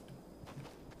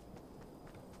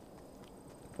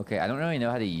 Okay, I don't really know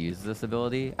how to use this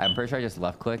ability. I'm pretty sure I just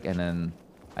left click and then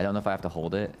I don't know if I have to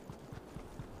hold it.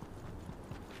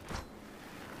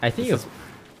 I think it was,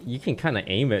 you can kind of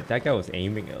aim it. That guy was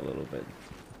aiming it a little bit.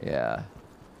 Yeah.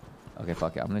 Okay,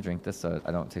 fuck it. I'm gonna drink this so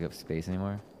I don't take up space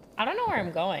anymore. I don't know where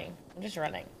I'm going. I'm just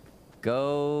running.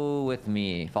 Go with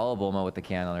me. Follow Bulma with the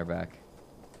can on her back.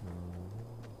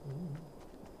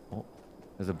 Oh,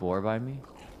 there's a boar by me.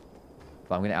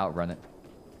 But I'm gonna outrun it.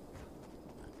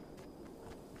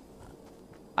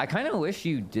 I kind of wish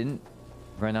you didn't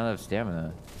run out of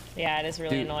stamina. Yeah, it is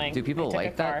really Do- annoying. do people I took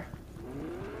like a that? car.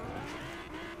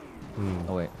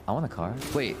 Oh wait, I want a car.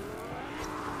 Wait.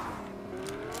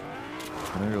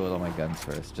 Let me reload all my guns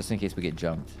first, just in case we get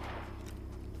jumped.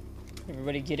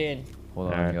 Everybody get in.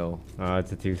 Hold on, Alright. yo. Oh,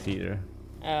 it's a two-seater.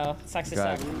 Oh, sucks to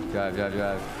Drive, suck.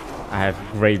 drive. I have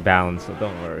great balance, so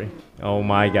don't worry. Oh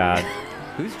my God.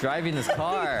 Who's driving this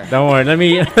car? Don't worry. Let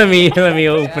me open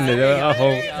it. Oh,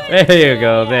 there you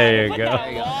go. There you Put go.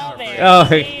 that wall there. Oh.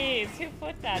 Jeez, who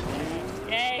put that there?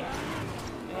 Yay.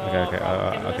 Okay, okay,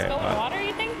 Can this okay, go in water,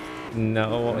 you think?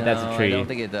 No, that's a No, tree. I don't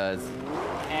think it does.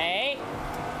 Hey.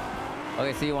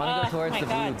 Okay, so you want to go towards my the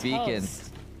God, blue beacon.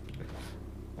 toast.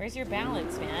 Where's your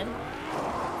balance, man?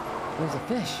 There's a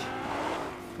fish.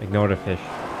 Ignore the fish.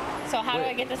 So how do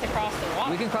I get this across the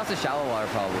water? We can cross the shallow water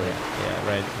probably. Yeah,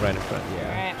 right in front. Yeah.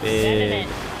 Alright, we're sending Big.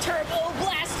 it. Turbo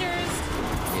blasters!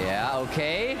 Yeah,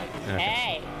 okay. Okay.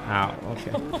 Hey. Ow.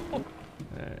 Okay.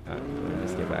 Alright,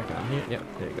 let's get back on here. Yep.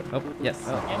 There you go. Oh, yes.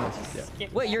 Oh, Yep, nice, just yeah.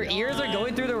 get Wait, your back ears are on.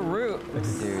 going through the roof.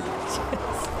 Dude.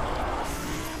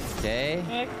 Okay.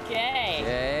 Okay.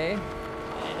 Okay.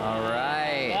 All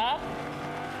right. Up.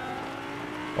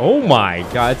 Oh my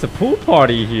God! It's a pool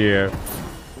party here.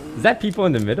 Is that people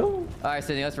in the middle? All right,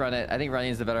 Sydney, let's run it. I think running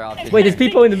is the better option. Wait, there's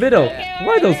people in the middle. Yeah.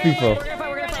 Where are those people? We're gonna fight.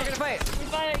 We're gonna fight. We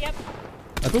got it, yep.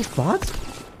 Are those bots?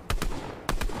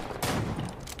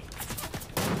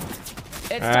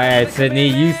 It's All time right, for the Sydney,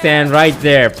 you Kamehameha. stand right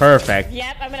there. Perfect.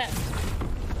 Yep, I'm gonna.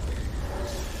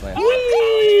 Wait.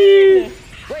 Whee!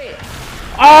 Wait.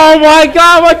 Oh my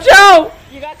God! Watch out!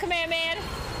 You got command, man.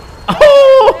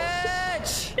 Oh!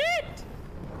 Bitch. Shit.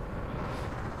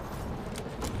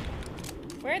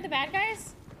 Where are the bad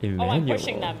guys? Oh, I'm Emmanuel.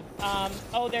 pushing them.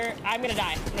 Oh, they're. I'm gonna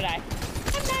die. I'm gonna die.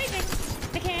 I'm diving.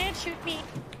 They can't shoot me.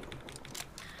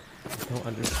 I don't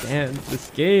understand this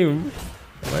game.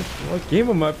 What game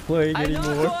am I playing I knocked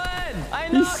anymore? one. I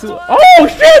He's knocked so. one. Oh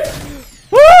shit!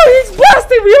 Oh, he's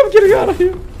blasting me! I'm getting out of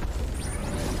here.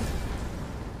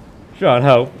 Sean,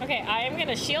 help. Okay, I am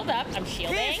gonna shield up. I'm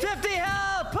shielding. He's 50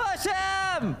 health. Push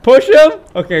him. Push him.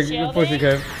 Okay, you're Shielding. pushing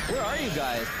him. Where are you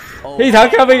guys? Oh, He's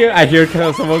coming. I hear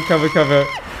someone coming. I got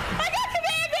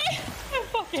command, man. I'm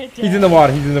fucking dead. He's in the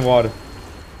water. He's in the water.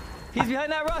 He's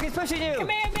behind that rock. He's pushing you.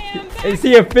 Command, man. Back. Is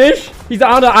he a fish? He's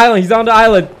on the island. He's on the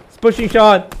island. He's pushing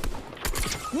Sean.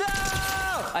 No.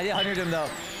 I 100 him though.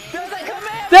 There's a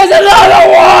command. There's another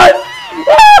one!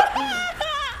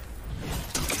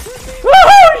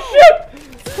 Oh shit!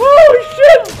 Oh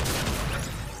shit!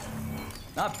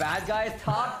 Not bad guys.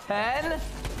 Top 10.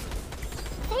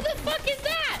 Who the fuck is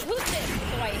that? Who's this?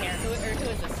 The white hair. Who is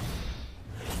this?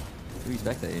 Who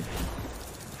expected?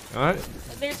 Alright.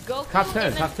 There's Goku. Top 10,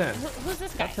 and then- top 10. Who's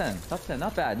this guy? Top 10. Top 10.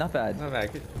 Not bad. Not bad. Not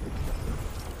bad.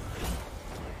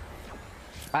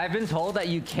 I've been told that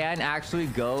you can actually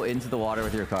go into the water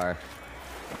with your car.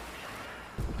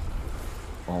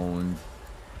 Owned.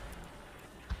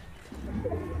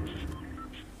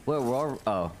 Wait, we're all...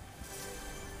 Oh.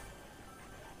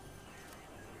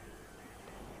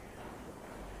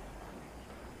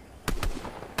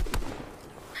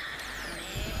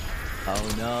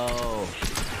 Oh no.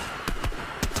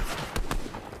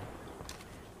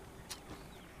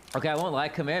 Okay, I won't lie.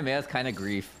 Kamehameha's kind of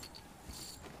grief.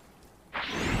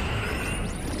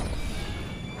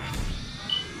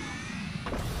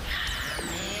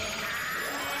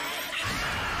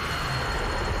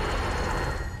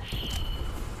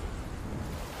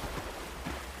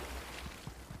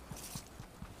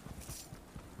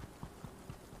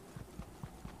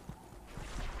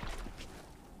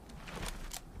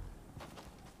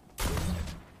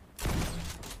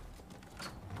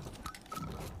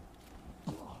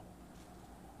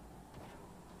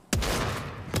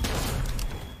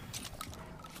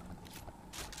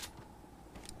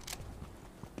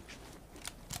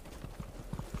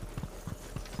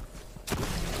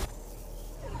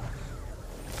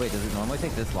 Wait, does it normally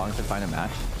take this long to find a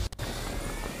match?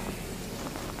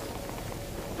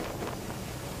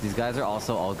 These guys are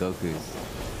also all Gokus.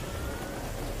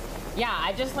 Yeah,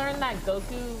 I just learned that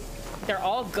Goku, they're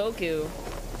all Goku,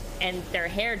 and their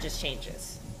hair just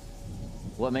changes.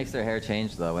 What makes their hair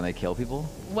change though when they kill people?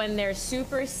 When they're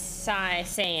Super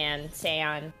Saiyan.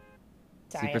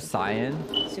 Super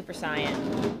Saiyan? Super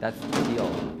Saiyan. That's teal.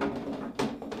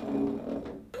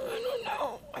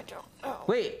 I don't know.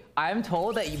 Wait, I'm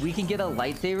told that we can get a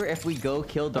lightsaber if we go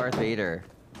kill Darth Vader.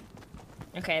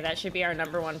 Okay, that should be our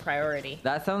 #1 priority.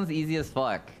 That sounds easy as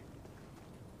fuck.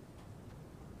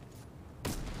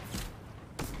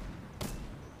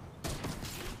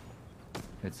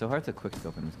 It's so hard to quick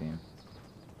scope in this game.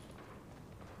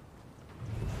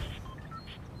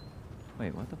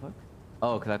 Wait, what the fuck?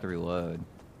 Oh, because I have to reload.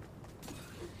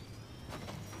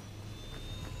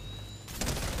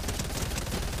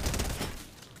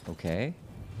 Okay.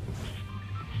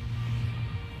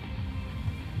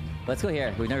 Let's go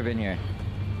here. We've never been here.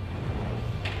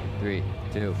 3,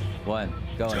 2, 1,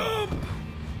 going. Jump!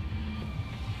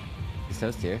 Is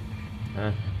Toast here?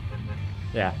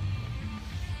 Yeah.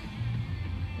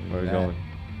 Where are we going?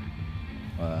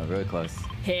 Really close.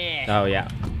 Here. Oh, yeah.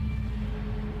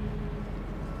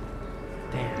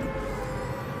 Damn.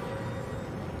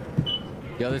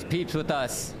 Yo, there's peeps with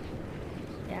us.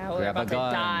 Yeah, we're Grab a about to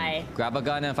gun. die. Grab a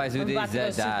gun and fight We're about to go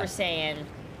Sydeon. Super Saiyan.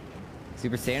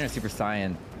 Super Saiyan or Super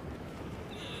Saiyan?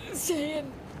 Saiyan.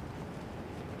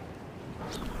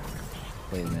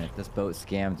 Wait a minute, this boat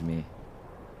scammed me.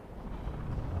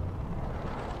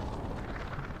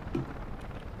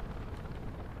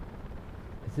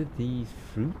 Is it these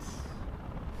fruits?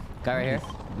 Guy right here.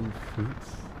 These fruits?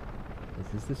 Is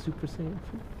this the Super Saiyan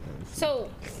fruit? So,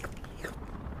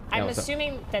 I'm what's up?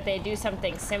 assuming that they do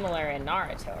something similar in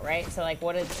Naruto, right? So, like,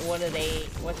 what's it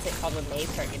called when they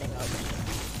start getting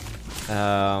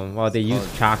open? Well, they use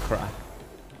chakra.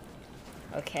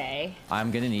 Okay.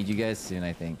 I'm gonna need you guys soon,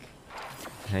 I think.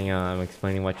 Hang on, I'm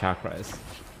explaining what chakra is.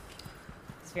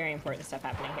 It's very important stuff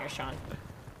happening here, Sean.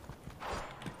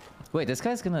 Wait, this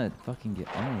guy's gonna fucking get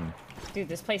owned. Dude,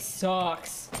 this place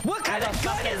sucks. What kind of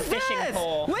gun fucking is fishing this?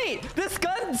 pole. Wait, this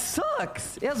gun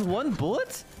sucks. It has 1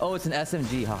 bullet? Oh, it's an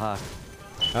SMG, haha.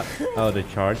 Oh, the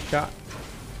charge shot?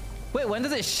 Wait, when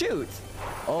does it shoot?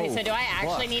 Oh, Wait, so do I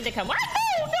actually fuck. need to come?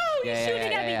 Oh, no! He's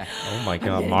shooting at me! Oh my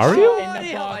god, getting Mario? shot in I the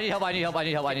need help, butt. I need help, I need help, I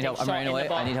need help, I need help, I need help. I'm Shot running in the away,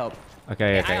 butt. I need help.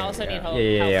 Okay, Yeah, okay. I also need help.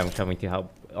 Yeah, I'm coming to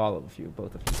help all of you,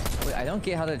 both of you. Wait, I don't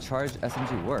get how the charge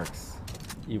SMG works.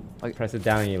 You Like- press it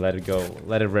down and you let it go.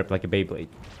 Let it rip like a Beyblade.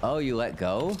 Oh, you let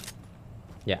go?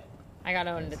 Yeah. I got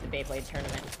owned at the Beyblade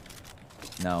tournament.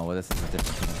 No, well, this is a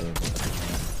different kind of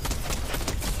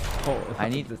Beyblade. Oh, I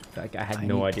need- this. Like, I had I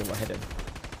no need- idea what hit it.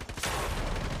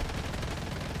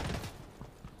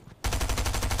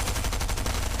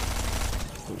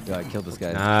 Yo, I killed this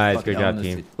guy. Nice, Fucking good job, own this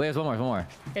team. dude. Wait, there's one more.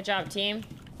 Good job, team.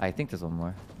 I think there's one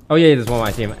more. Oh yeah, there's one.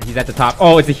 I see him. He's at the top.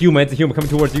 Oh, it's a human. It's a human coming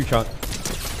towards you, Sean.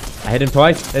 I hit him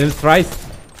twice. Hit him thrice.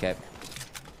 Okay.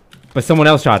 But someone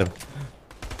else shot him.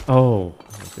 Oh.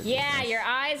 Yeah, your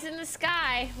eyes in the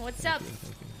sky. What's up?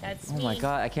 That's Oh me. my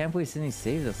god, I can't believe Sydney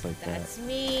saved us like that. That's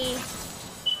me.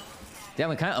 Damn,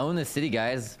 we kind of own this city,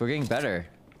 guys. We're getting better.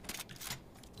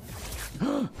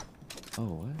 Oh,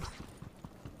 what?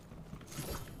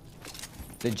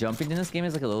 The jumping in this game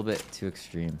is like a little bit too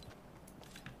extreme.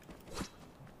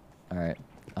 Alright,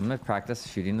 I'm gonna practice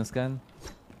shooting this gun.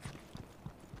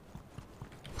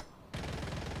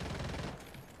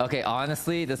 Okay,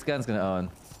 honestly, this gun's gonna own.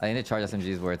 I need to charge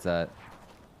SMGs where it's at.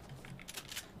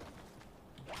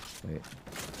 Wait.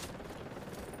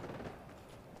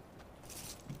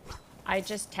 I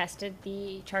just tested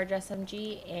the charge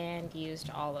SMG and used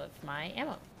all of my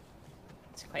ammo.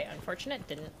 It's quite unfortunate.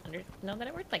 Didn't know that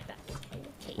it worked like that.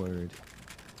 Okay. Word.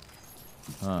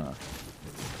 Huh.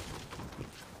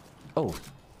 Oh.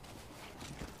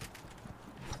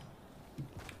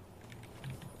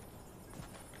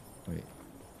 Wait.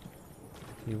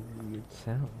 Weird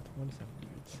sound? What is that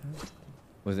weird sound?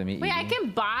 Was it me? Wait, I eating? can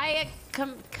buy a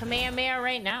Kamehameha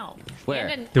right now. Where?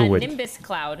 And a Do it. Nimbus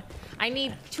Cloud. I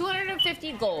need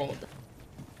 250 gold.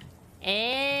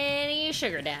 Any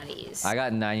sugar daddies? I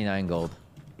got 99 gold.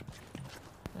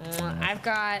 I've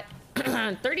got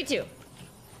 32.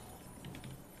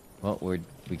 Well,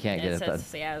 we can't get it done.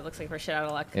 Yeah, it looks like we're shit out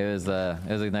of luck. It was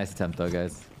a nice attempt though,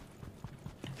 guys.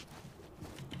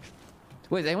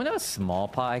 Wait, does anyone have a small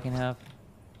pot I can have?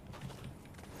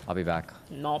 I'll be back.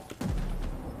 Nope.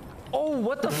 Oh,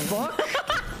 what the fuck?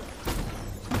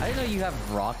 I didn't know you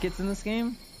have rockets in this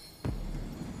game.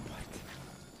 What?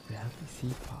 They have the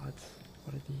seed pods.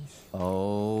 What are these?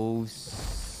 Oh,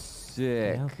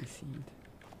 sick. Healthy seed.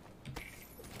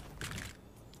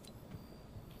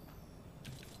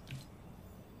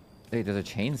 Wait, there's a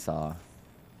chainsaw.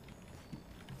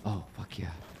 Oh, fuck yeah.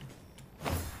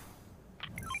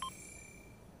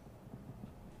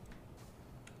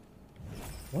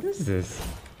 What is this?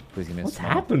 Please give me a What's small.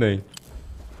 happening?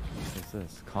 What's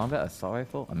this? Combat assault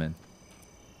rifle? I'm in.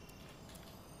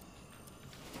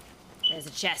 There's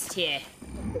a chest here.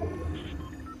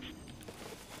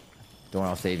 Don't worry,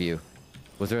 I'll save you.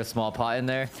 Was there a small pot in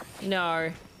there?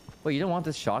 No. Wait, you don't want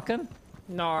this shotgun?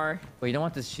 No. Wait, you don't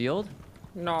want this shield?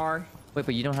 No. Wait,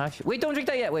 but you don't have wait, don't drink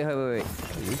that yet. Wait. Oh,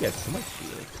 you get so much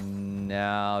shield.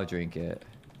 Now drink it.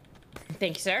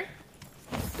 Thank you, sir.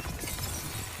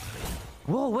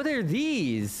 Whoa, what are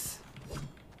these?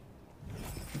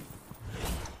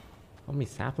 How many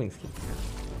saplings can you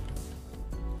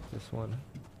have? This one.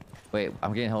 Wait,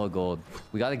 I'm getting hella gold.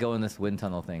 We gotta go in this wind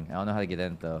tunnel thing. I don't know how to get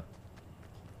in it though.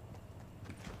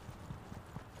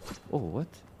 Oh, what?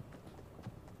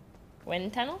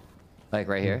 Wind tunnel? Like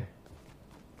right here?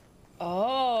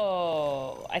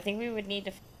 Oh, I think we would need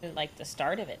to find, like the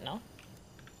start of it, no?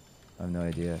 I have no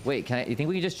idea. Wait, you think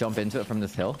we can just jump into it from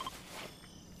this hill?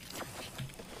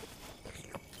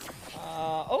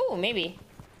 Oh, maybe.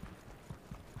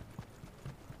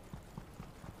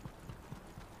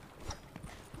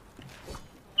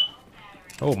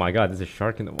 Oh my god, there's a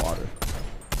shark in the water.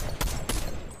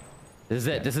 This is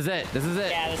it. This is it. This is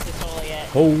it. Yeah, this is totally it.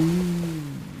 Oh.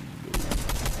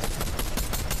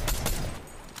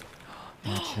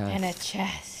 And a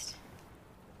chest.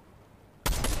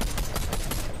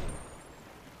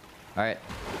 All right.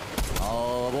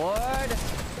 All aboard.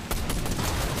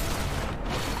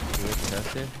 Do we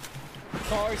test it? Of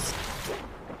course.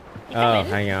 Oh,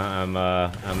 hang on.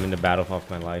 I'm in the battle of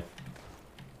my life.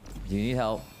 Do you need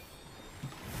help?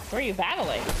 Who are you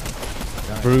battling?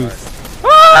 Bruce.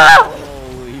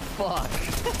 Holy fuck.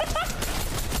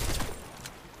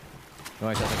 Don't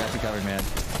worry, Seth, I got you covered, man.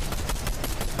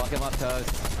 Fuck him up, Toes.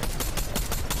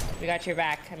 We got your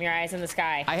back. I'm your eyes in the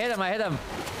sky. I hit him.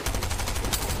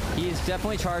 He is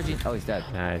definitely charging. Oh, he's dead.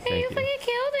 Nice, Hey, thank you you. fucking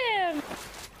killed him.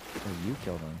 Oh, you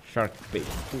killed him. Shark bait.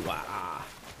 Wow.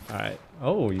 Alright.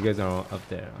 Oh, you guys are up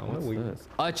there. I What's wonder this?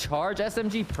 A charge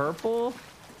SMG purple?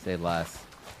 Say less.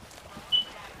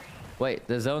 Wait,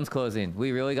 the zone's closing.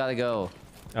 We really gotta go.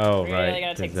 Oh, We right. really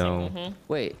gotta the take zone. some.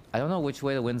 Wait, I don't know which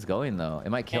way the wind's going though. It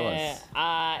might kill us.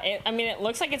 I mean, it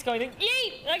looks like it's going to...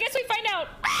 Yeet! I guess we find out.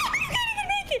 Ah, you can't even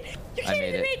make it. You can't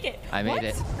even make it. I made What?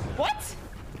 it. What?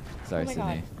 Sorry, Oh my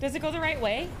Sydney. god. Does it go the right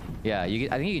way? Yeah, I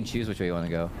think you can choose which way you want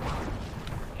to go.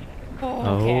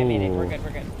 Oh, okay, I made it. We're Oh. good, we're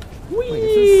good. Wait,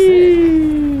 this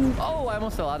is sick. Oh, I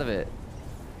almost fell out of it.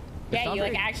 It's Yeah, not you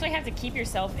like very- actually have to keep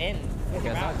yourself in with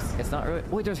your Yeah, mouse. it's not really.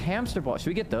 Wait, there's hamster balls. Should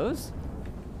we get those?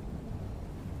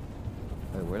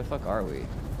 Wait, where the fuck are we?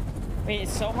 Wait,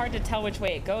 it's so hard to tell which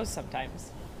way it goes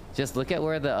sometimes. Just look at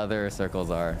where the other circles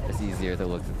are. It's easier to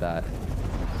look at that.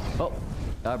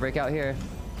 Oh, break out here.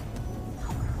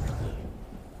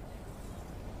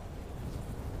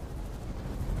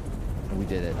 We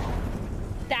did it.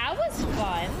 That was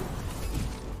fun.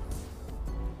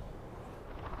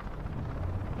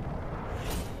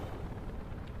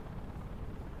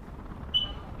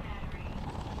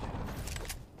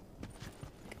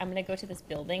 I'm gonna go to this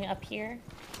building up here.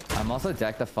 I'm also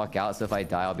decked the fuck out, so if I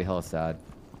die, I'll be hella sad.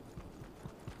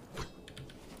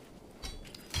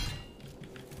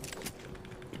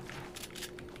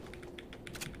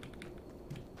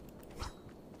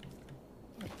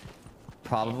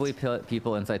 Probably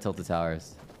people inside Tilted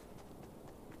Towers.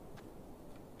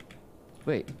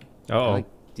 Wait. I Uh-oh. like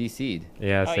DC'd.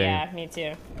 Yeah, Oh same. yeah, me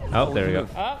too. Oh, there we go.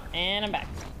 Oh, and I'm back.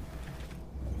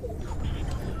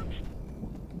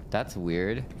 That's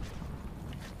weird.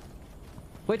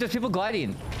 Wait, there's people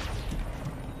gliding.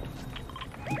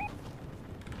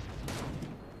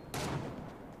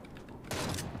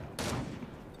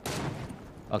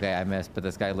 Okay, I missed, but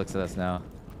this guy looks at us now.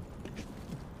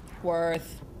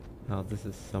 Worth. Oh, this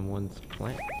is someone's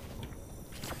plant.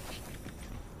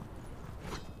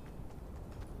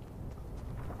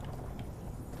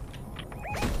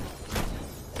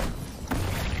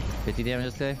 $50 damage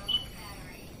this day?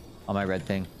 On my red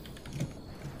thing.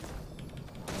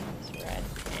 It's red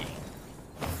thing.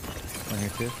 One here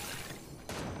too.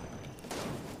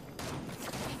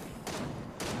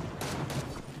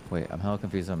 Wait, I'm hella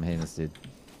confused. I'm hitting this dude.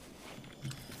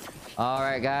 All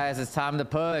right, guys, it's time to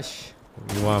push.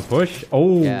 You want to push?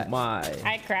 Oh Yeah. my!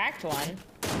 I cracked one.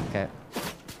 Okay.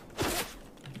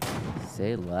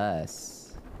 Say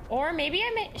less. Or maybe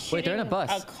I'm shooting Wait, they're in a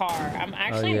bus. a car. I'm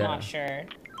actually yeah. not sure.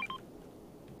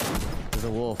 There's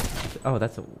a wolf. Oh,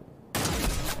 that's a.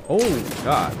 Oh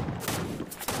god!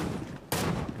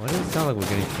 Why does it sound like we're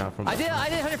getting shot from? I did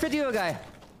 150 to a guy.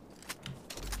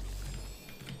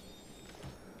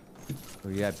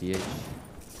 Where you at, BH?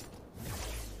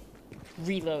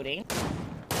 Reloading.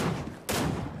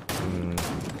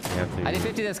 You have to. I did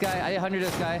 50 to this guy. I did 100 to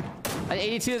this guy. I did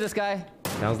 82 to this guy.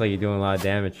 Sounds like you're doing a lot of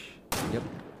damage. Yep.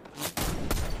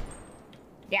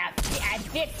 Yeah, at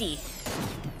 50.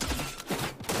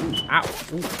 Ow!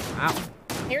 Ooh, ow!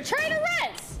 You're trying to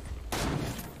res.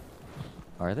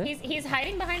 Are they? He's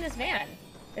hiding behind this van.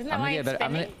 Isn't that I'm why gonna, it's get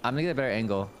better, spinning? I'm gonna get a better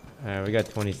angle. Alright, we got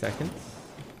 20 seconds.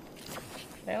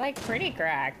 They're like pretty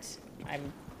cracked.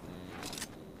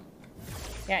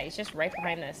 Yeah, he's just right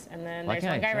behind this. And then Why there's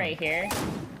can't one I guy right jump? here.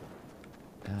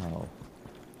 Ow.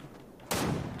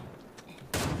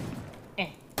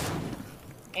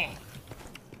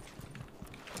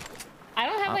 I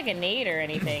don't have like a nade or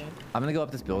anything. I'm gonna go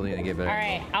up this building and get better. All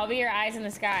right, I'll be your eyes in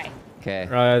the sky. Okay.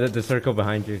 The circle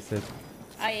behind you, Sid.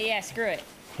 Yeah, screw it.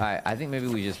 All right. I think maybe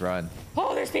we just run.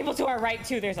 Oh, there's people to our right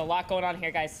too. There's a lot going on here,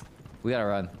 guys. We gotta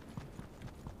run.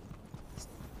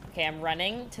 Okay, I'm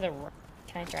running to the.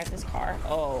 Can I drive this car?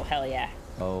 Oh, hell yeah.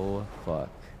 Oh fuck.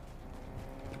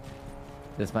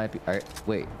 This might be.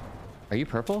 Wait. Are you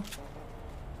purple?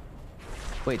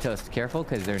 Wait, Toast. Careful,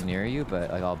 cause they're near you. But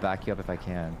like, I'll back you up if I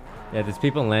can. Yeah, there's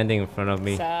people landing in front of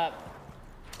me. What's up?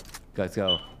 Let's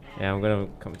go. Yeah, I'm gonna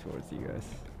come towards you guys.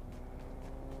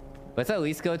 Let's at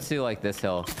least go to like this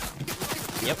hill.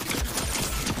 Yep.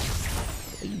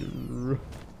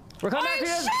 We're coming Oh, after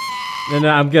shit! you. No,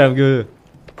 I'm good. I'm good.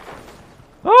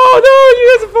 Oh no!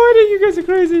 You guys are fighting. You guys are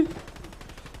crazy.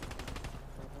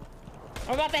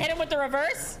 I'm about to hit him with the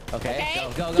reverse. Okay. Go,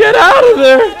 go, go. Get out of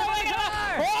there! Oh my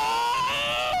God.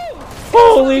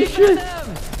 Whoa! Holy He's shit!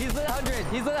 Venom. He's lit 100.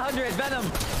 He's lit 100. Venom.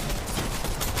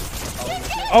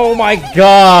 Oh my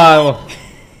god!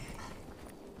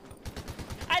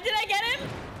 Did I get him?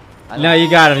 No, you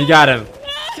got him. You got him.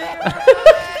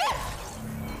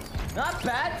 Not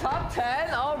bad. Top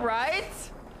 10. All right.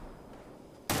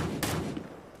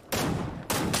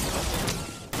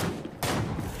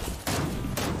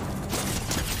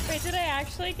 Wait, did I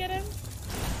actually get him?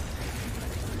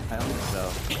 I don't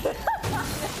think so.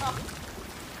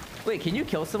 Wait, can you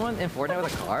kill someone in Fortnite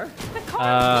with a car? The car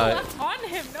was left on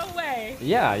him. No way.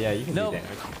 Yeah, you can No. do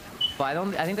damage. But I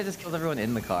don't. I think that just kills everyone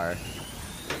in the car.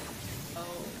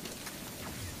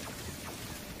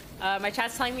 My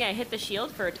chat's telling me I hit the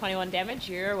shield for 21 damage.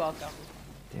 You're welcome.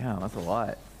 Damn, that's a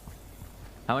lot.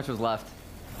 How much was left?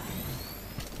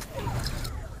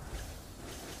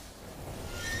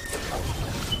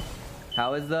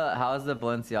 How is the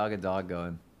Balenciaga dog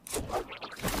going?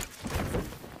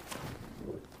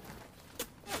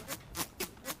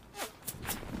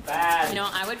 You know,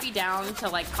 I would be down to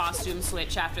like costume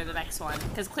switch after the next one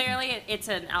because clearly it's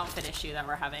an outfit issue that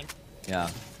we're having. Yeah.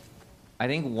 I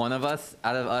think one of us,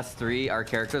 out of us three, our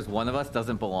characters, one of us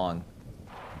doesn't belong.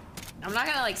 I'm not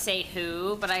gonna like say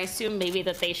who, but I assume maybe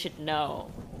that they should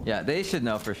know. Yeah, they should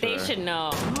know for sure. They should know.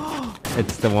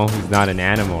 It's the one who's not an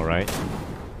animal, right?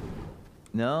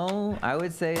 No, I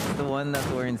would say it's the one that's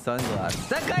wearing sunglasses.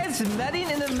 That guy is netting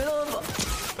in the middle of...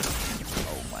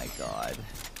 Oh my god.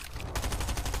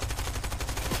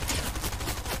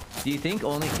 Do you think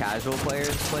only casual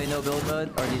players play no build mode?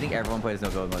 Or do you think everyone plays no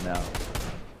build mode now?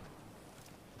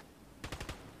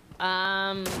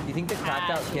 Do you think the cracked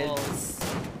out kids... Casuals.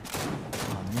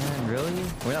 Oh man, really?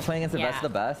 We're not playing against the best of the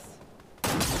best?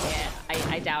 Yeah,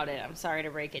 I doubt it. I'm sorry to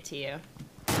break it to you.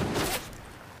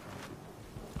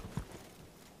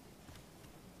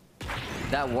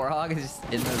 That warhog is just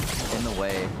in the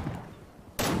way.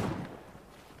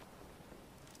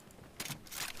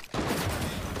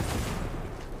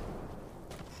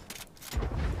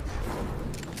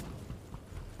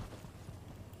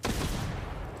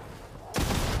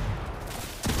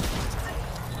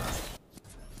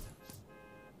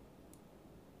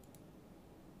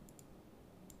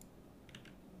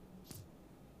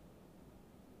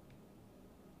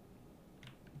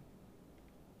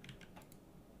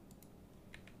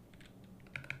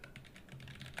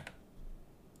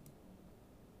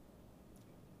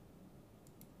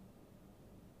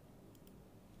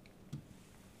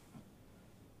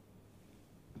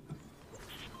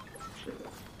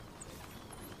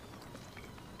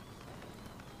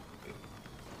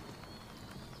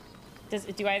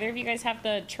 Do either of you guys have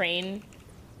the train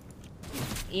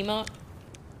emote?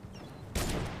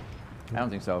 I don't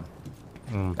think so.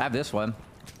 I have this one.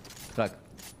 Look.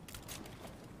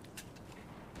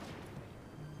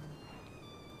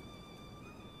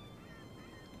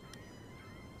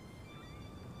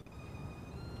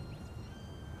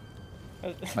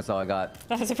 That's all I got.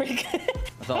 That was a pretty good.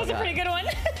 That was a pretty good one.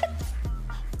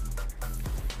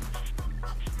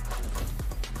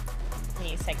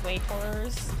 Any Segway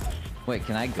tours? Wait,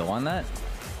 can I go on that?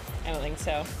 I don't think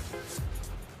so.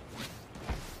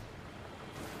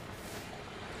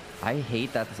 I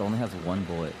hate that this only has one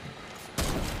bullet.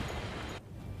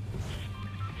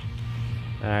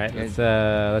 All right,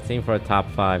 let's aim for a top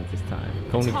 5 this time.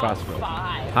 Coney Top Crossroads.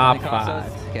 5. Top Coney 5.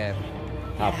 Crossroads? Okay.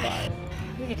 Top 5.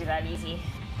 We could do that easy.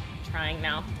 Trying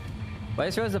now. Why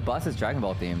is the bus is Dragon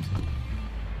Ball themed?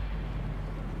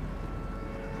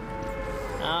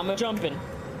 I'm jumping.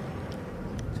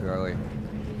 Too early.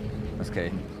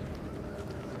 Okay.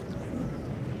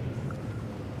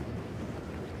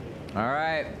 All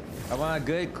right. I want a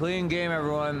good, clean game,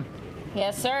 everyone.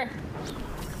 Yes, sir.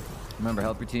 Remember,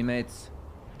 help your teammates.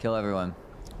 Kill everyone.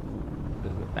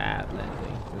 This is a bad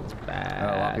landing. This is bad. There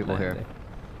are a lot of people landing. here.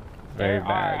 Very There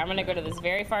bad. are. I'm gonna go to this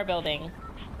very far building.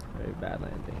 Very bad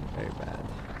landing. Very bad.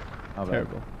 How bad?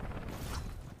 Terrible.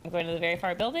 I'm going to the very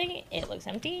far building. It looks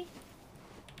empty.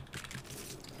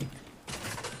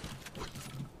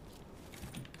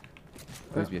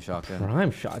 Please be a shotgun. Prime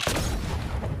shotgun.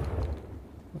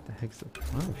 What the heck's a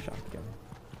prime shotgun?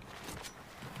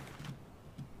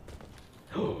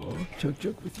 Oh,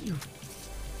 Chug with you.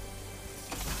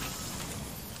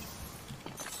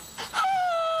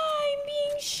 I'm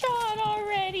being shot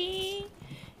already.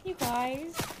 You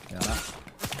guys. Yeah.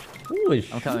 Who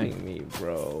is I'm shooting coming. me,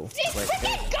 bro? It's Wait,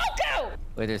 freaking Goku!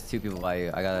 Wait, there's 2 people by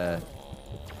you. I gotta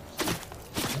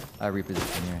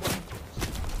reposition here.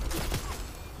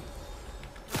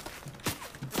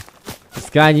 This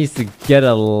guy needs to get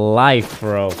a life,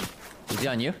 bro. Is he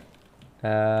on you?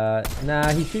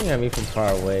 Nah, he's shooting at me from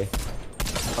far away.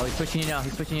 Oh, he's pushing you now.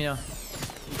 He's pushing you now.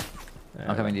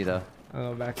 I'm coming to you though. I'm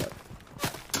going back up.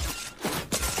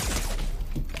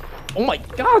 Oh my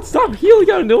god, stop healing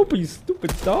out in the open, you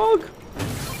stupid dog.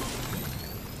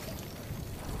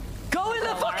 Go in the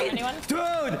Alarm, fucking... anyone?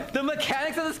 Dude, the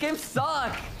mechanics of this game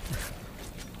suck.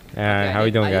 Alright, how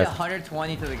we doing, I did guys?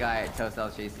 120 to the guy at Toast I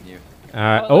was chasing you.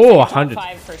 Alright, Well, it looks oh, like top 100.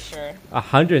 5 for sure.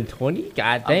 120? God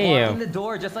I'm blocking damn. the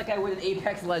door just like I would in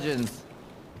Apex Legends.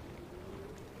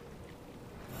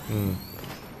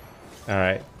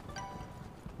 Alright.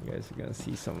 You guys are gonna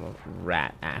see some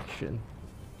rat action.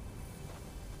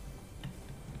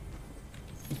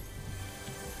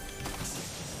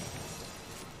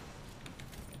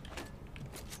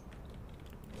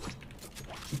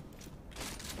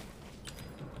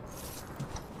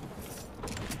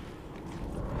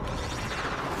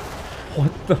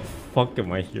 What the fuck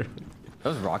am I here?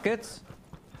 Those rockets?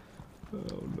 Oh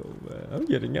no, man. I'm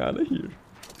getting out of here.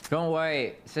 Don't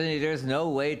worry, Sydney, there's no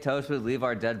way Toast would leave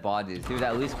our dead bodies. He would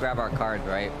at least grab our cards,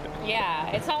 right? Yeah,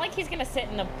 it's not like he's gonna sit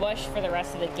in a bush for the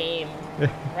rest of the game,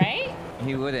 right?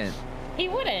 He wouldn't. He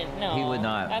wouldn't. No. He would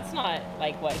not. That's not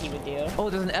like what he would do. Oh,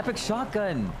 there's an epic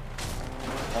shotgun.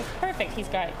 That's perfect. He's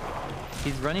got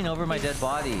He's running over my dead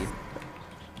body.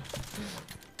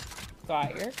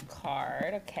 your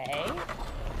card. Okay.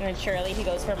 And then surely he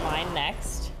goes for mine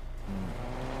next.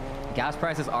 Gas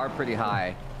prices are pretty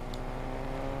high.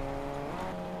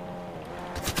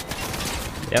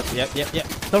 Yep.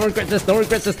 Don't regret this, don't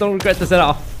regret this, don't regret this at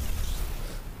all.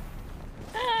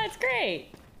 Ah, it's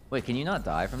great. Wait, can you not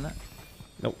die from that?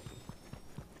 Nope.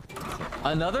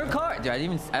 Another car? Dude, I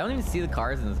don't even see the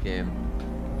cars in this game.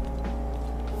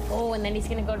 Oh, and then he's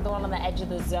gonna go to the one on the edge of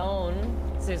the zone,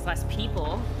 so there's less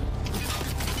people.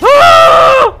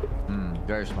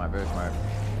 Very smart, very smart.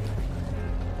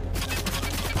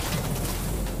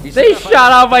 They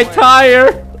shot out my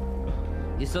tire!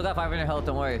 You still got 500 health,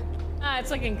 don't worry. Ah,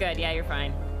 it's looking good. Yeah, you're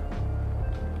fine.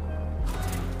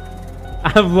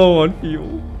 I'm low on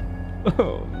fuel.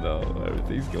 Oh no,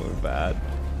 everything's going bad.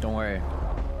 Don't worry.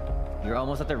 You're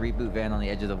almost at the reboot van on the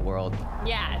edge of the world.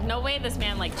 Yeah, no way this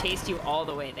man like chased you all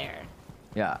the way there.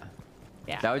 Yeah.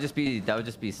 Yeah. That would just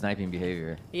be sniping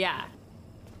behavior. Yeah.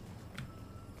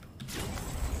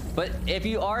 But if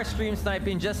you are stream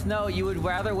sniping, just know you would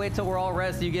rather wait till we're all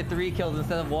res so you get 3 kills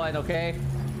instead of 1, okay?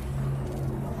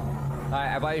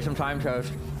 Alright, I buy you some time,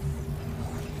 Toast.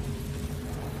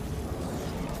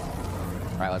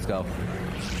 Alright, let's go.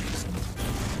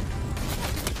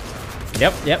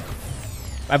 Yep.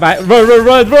 Bye.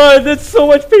 Run! There's so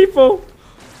much people!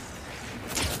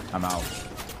 I'm out.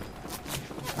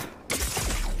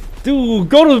 Dude,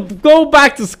 go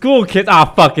back to school, kids. Ah,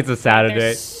 fuck, it's a Saturday.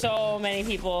 There's so many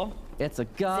people. It's a and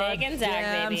Zag,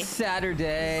 goddamn baby.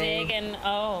 Saturday. Zig and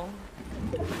oh.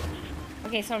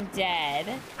 Okay, so I'm dead.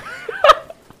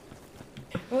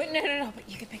 Wait, no, but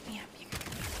you can pick me up. You can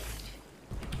pick me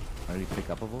up. Are you pick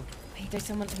upable? Wait, there's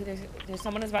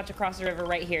someone who's about to cross the river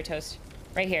right here, Toast.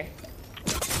 Right here.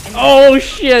 Oh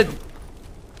shit!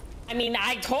 I mean,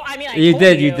 I told You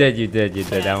did. Yes,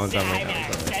 That one's on yeah, my I mean, I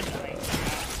console. intentionally.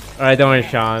 All right, don't worry,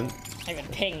 Sean. I've been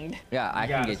pinged. Yeah, I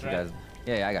can got get us, you right? guys.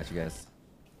 Yeah, I got you guys.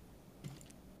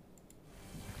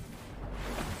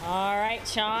 All right,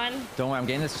 Sean. Don't worry, I'm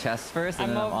getting this chest first,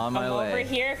 and then I'm on my way. over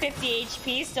here, 50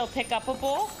 HP, still pick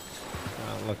upable.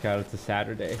 Look out, it's a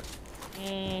Saturday.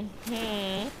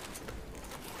 Mm-hmm.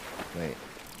 Wait.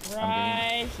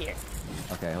 Right here.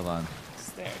 Okay, hold on.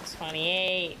 There's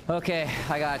 28. Okay,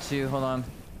 I got you. Hold on.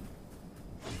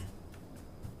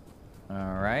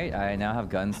 All right, I now have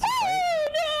guns to fight. Oh,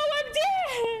 no, I'm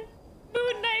dead!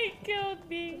 Moon Knight killed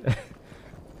me.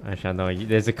 I shall know.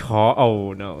 There's a car.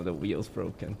 Oh no, the wheel's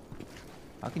broken.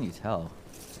 How can you tell?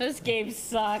 This game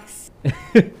sucks.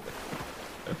 Is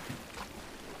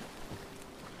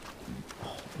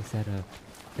that a?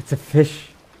 It's a fish.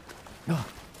 What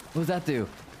does that do?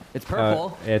 It's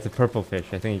purple. Yeah, it's a purple fish.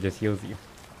 I think it just heals you.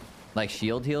 Like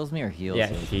shield heals me or heals? Yeah,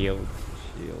 heals me?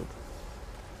 shield.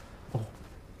 Oh,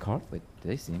 car. Wait,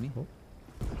 did they see me? Oh.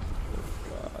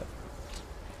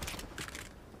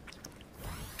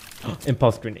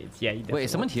 Impulse grenades. Yeah, you Wait,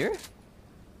 is someone here?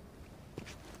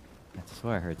 I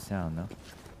swear I heard sound, no?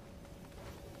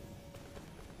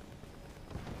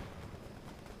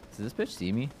 Does this bitch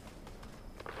see me?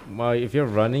 Well, if you're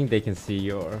running, they can see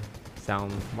your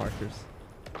sound markers.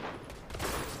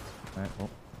 Alright, well.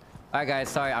 Alright guys,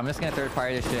 sorry, I'm just gonna third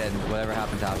party this shit and whatever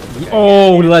happens happens. Okay?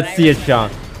 Oh, let's see it, Sean.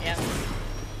 Yep.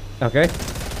 Okay.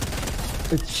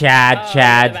 Chad, Oh,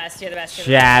 Chad. You're the best. You're the best.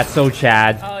 Chad, so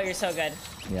Chad. Oh, you're so good.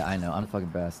 Yeah, I know, I'm fucking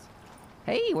best.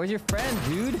 Hey, where's your friend,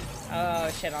 dude? Oh,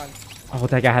 shit on. Oh,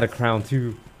 that guy had a crown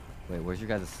too. Wait, where's your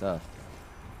guys' stuff?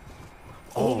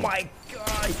 Oh my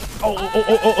god.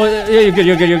 Oh, yeah, you're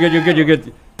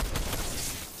good.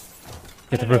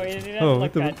 Get the rip. Oh,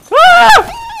 look get the bad.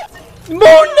 Ah! Moon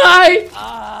Knight!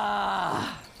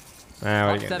 Ah! What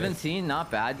are Top you gonna do? 17, not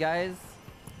bad, guys.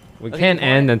 We Okay, can't point.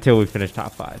 end until we finish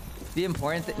top 5. The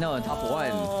important thing, no, in top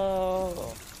 1.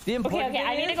 Oh. The important Okay, I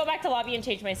thing need to is- go back to lobby and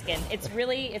change my skin. It's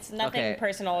nothing Okay.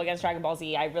 personal against Dragon Ball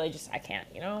Z. I can't,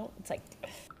 you know? It's like,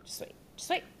 just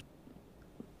wait.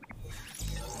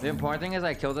 The important thing is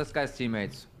I killed this guy's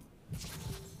teammates.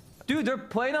 Dude, they're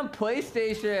playing on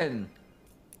PlayStation.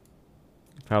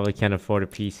 Probably can't afford a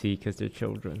PC because they're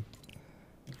children.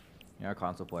 Yeah,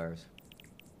 console players.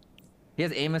 He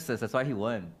has aim assist, that's why he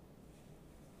won.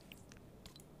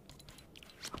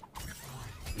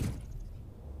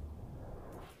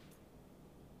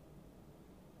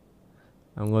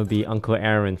 I'm gonna be Uncle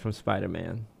Aaron from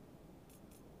Spider-Man.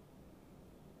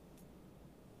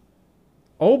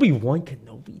 Obi-Wan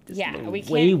Kenobi. There's Yeah, no we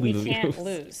way can't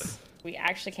lose. We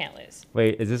actually can't lose.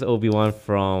 Wait, is this Obi-Wan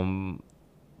from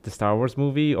the Star Wars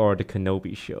movie or the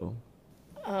Kenobi show?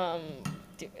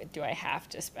 Do I have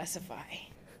to specify?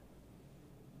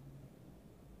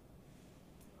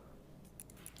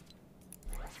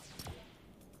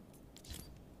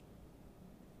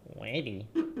 Waiting.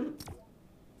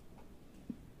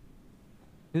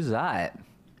 Who's that?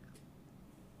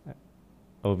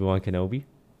 Obi-Wan Kenobi?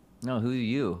 No, who are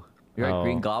you? You're like Oh.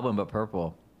 Green Goblin, but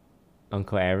purple.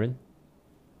 Uncle Aaron?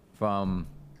 From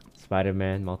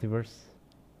Spider-Man Multiverse?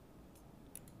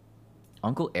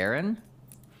 Uncle Aaron?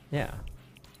 Yeah.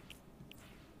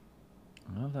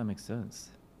 I don't know if that makes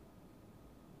sense.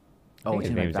 I Oh, think it's his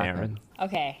in my name's backpack. Aaron.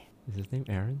 Okay, Is his name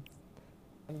Aaron?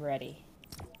 I'm ready.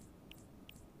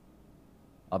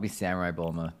 I'll be Samurai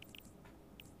Bulma.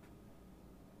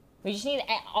 We just need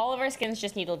all of our skins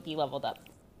just need to be leveled up.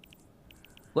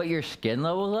 What, your skin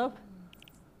levels up?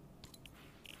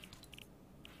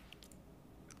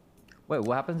 Wait,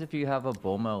 what happens if you have a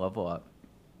Bulma level up?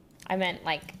 I meant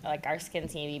like our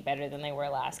skins need to be better than they were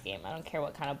last game. I don't care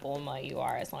what kind of Bulma you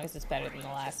are, as long as it's better than the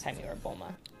last time you were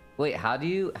Bulma. Wait,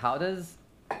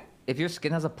 if your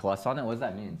skin has a plus on it, what does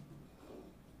that mean?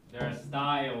 There are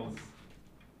styles.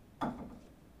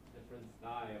 Different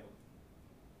styles.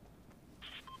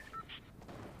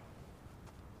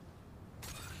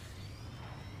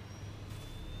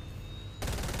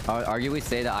 I would arguably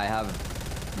say that I have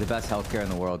the best healthcare in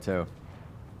the world too.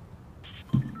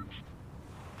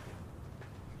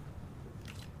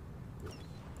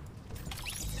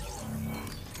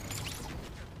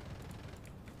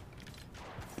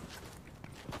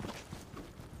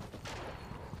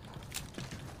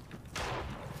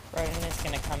 Brodin is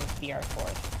gonna come be our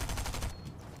fourth.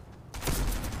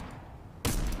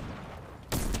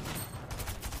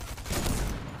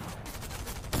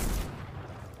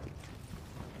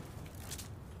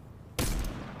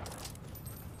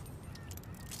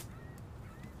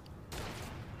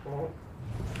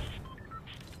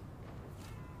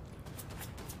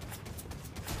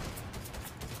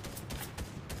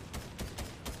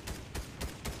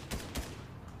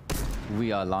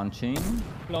 We are launching.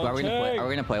 Are we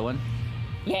gonna play one?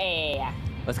 Yeah.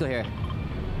 Let's go here.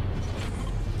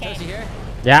 Okay. Toshi here.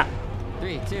 Yeah.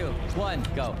 3, 2, 1,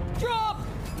 go. Drop!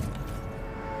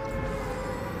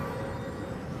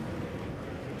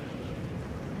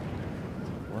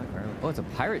 What? Oh, it's a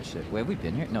pirate ship. Wait, have we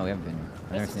been here? No, we haven't been here.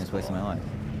 I've never seen this place in my life.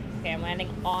 Okay, I'm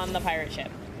landing on the pirate ship.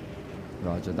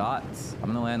 Roger that. I'm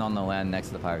gonna land on the land next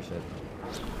to the pirate ship.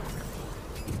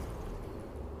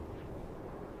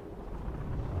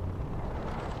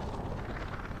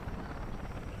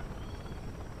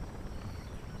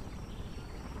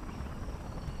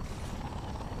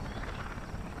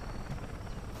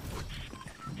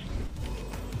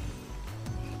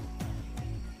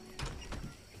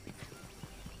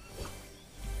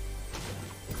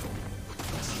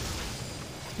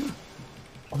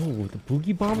 Oh, the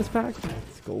boogie bomb is back.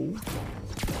 Let's go.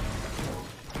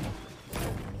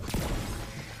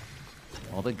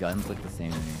 All the guns look the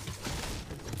same to me.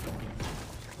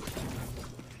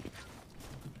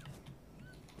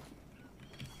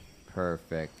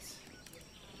 Perfect.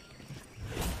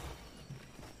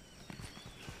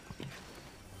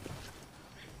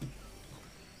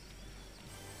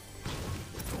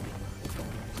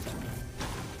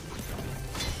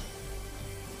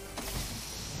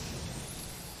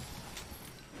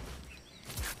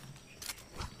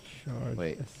 Charge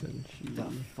Wait. SMG. The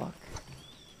fuck?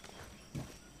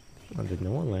 Oh, did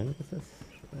no one land with this?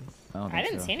 Nice. I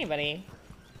didn't see anybody.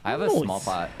 I have a Nice. small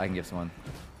pot. I can give someone.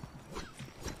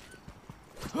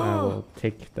 I will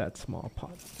take that small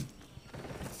pot.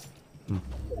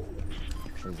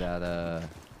 Is that a...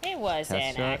 It was Test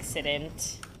an shot?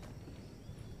 accident.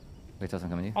 Wait, doesn't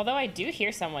come to you? Although I do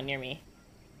hear someone near me.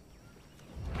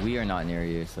 We are not near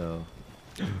you, so...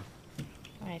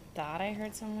 I thought I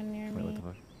heard someone near Wait, what me. the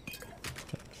fuck?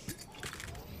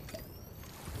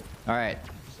 Alright.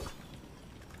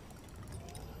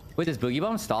 Wait, does Boogie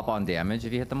Bomb stop on damage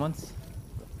if you hit them once?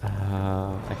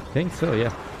 I think so,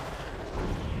 yeah.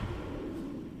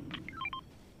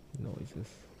 Noises.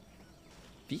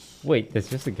 Fish? Wait, there's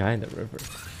just a guy in the river.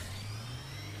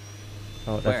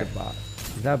 Oh, that's Where? a bot.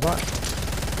 Is that a bot?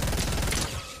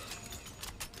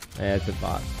 Yeah, it's a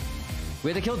bot.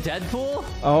 We had to kill Deadpool?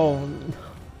 Oh, no.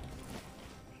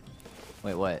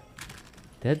 Wait, what?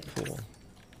 Deadpool.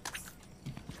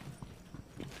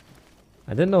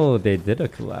 I didn't know they did a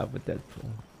collab with Deadpool.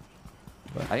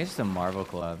 I think it's just a Marvel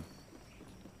collab.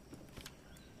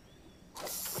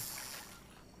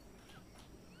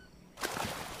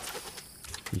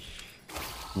 Yeesh.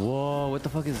 Whoa, what the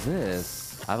fuck is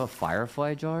this? I have a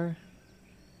Firefly jar?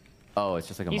 Oh, it's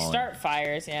just like a You mullet. start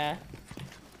fires, yeah.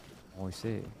 Oh, I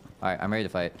see. Alright, I'm ready to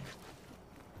fight.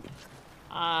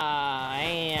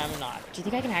 I am not. Do you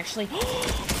think I can actually?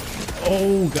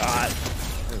 Oh god.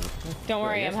 Don't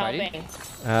worry, you I'm guys fighting? helping.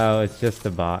 Oh, it's just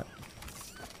a bot.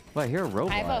 Wait, I hear a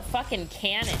robot. I have a fucking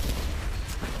cannon.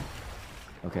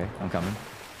 Okay, I'm coming.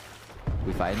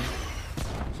 We fighting?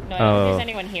 No, I don't Oh. think there's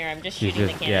anyone here. I'm just She's shooting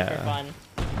the just- cannon for yeah. fun.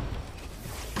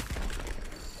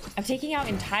 I'm taking out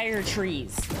entire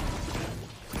trees.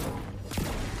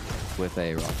 With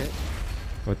a rocket?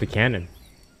 With the cannon.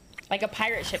 Like a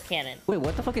pirate ship cannon. Wait,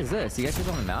 what the fuck is this? You guys just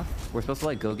on the map? We're supposed to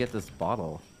like go get this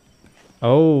bottle.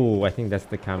 Oh, I think that's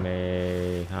the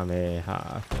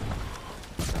Kamehameha.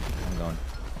 I'm going.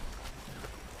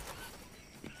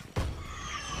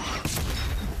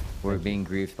 We're being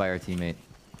griefed by our teammate.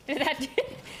 Did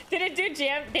it do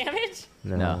damage?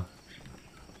 No.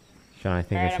 Sean, I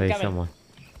think Alright, I I'm say coming. someone.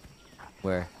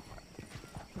 Where?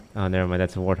 Oh, never mind.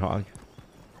 That's a warthog.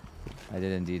 I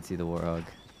did indeed see the warhog.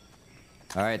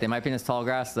 Alright, they might be in this tall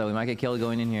grass though. We might get killed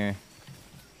going in here.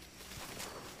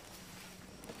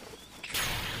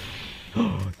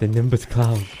 The Nimbus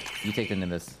cloud. You take the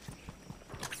Nimbus.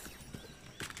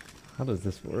 How does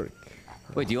this work?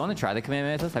 Wait, do you want to try the command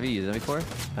methods? Have you used them before?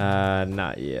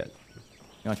 Not yet.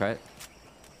 You want to try it?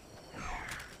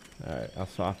 Alright, I'll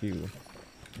swap you.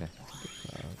 Okay.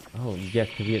 Oh, you get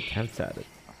 3 attempts at it.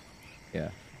 Yeah.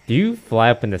 Do you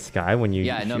fly up in the sky when you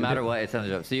Yeah, no shoot matter it? what, it's on the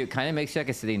job. So you kind of makes you like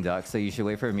a sitting duck, so you should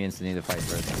wait for me and Sydney to fight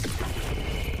first.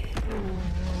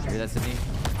 You hear that, Sydney?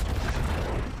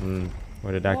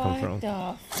 Where did that come from? What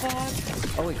the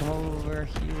fuck? Oh, wait, come over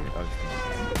here.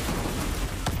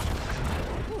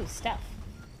 Oh, Ooh, stuff.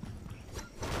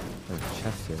 There's a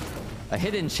chest here. A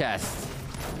hidden chest.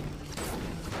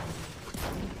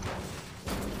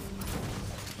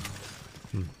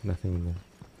 Nothing in there.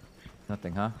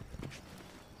 Nothing, huh?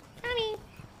 Honey.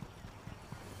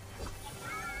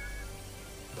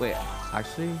 Wait,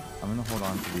 actually, I'm gonna hold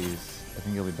on to these. I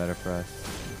think it'll be better for us.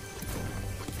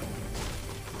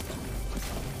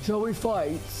 Shall we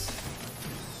fight?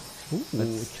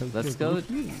 Let's go.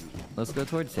 Let's go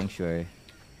towards Sanctuary.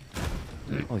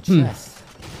 Oh, chest.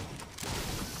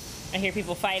 I hear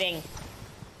people fighting.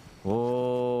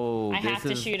 Whoa. I have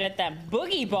to shoot at them.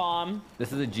 Boogie bomb.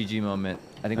 This is a GG moment.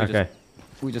 I think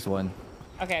we just won.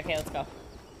 Okay, let's go.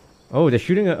 Oh, they're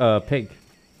shooting a pig.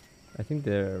 I think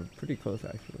they're pretty close,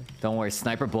 actually. Don't worry,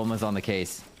 Sniper Bulma's on the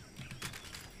case.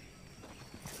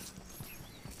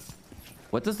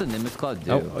 What does the Nimbus Cloud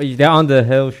do? Oh, they're on the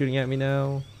hill shooting at me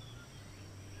now.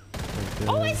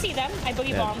 Oh, I see them. I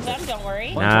boogie bombed them. Don't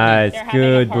worry. Nice, They're having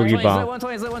good a party. boogie bomb.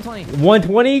 120.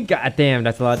 120? God damn,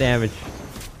 that's a lot of damage.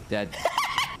 Dead.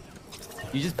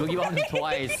 You just boogie bombed them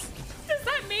twice. Does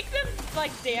that make them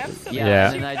like dance?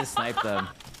 Yeah, and then I just sniped them.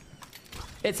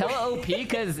 It's hella OP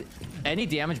because any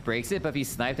damage breaks it, but if you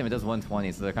snipe them, it does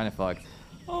 120, so they're kind of fucked.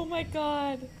 Oh my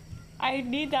god. I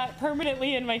need that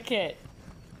permanently in my kit.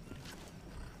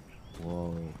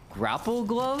 Whoa. Grapple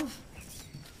glove?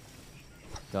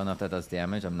 Don't know if that does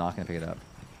damage. I'm not going to pick it up.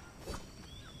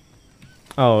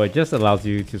 Oh, it just allows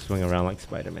you to swing around like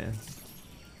Spider-Man.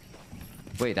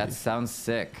 Wait, that sounds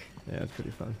sick. Yeah, it's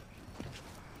pretty fun.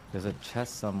 There's a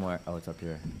chest somewhere. Oh, it's up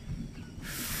here.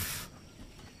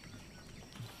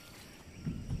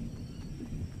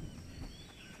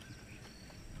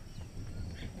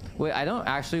 Wait, I don't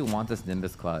actually want this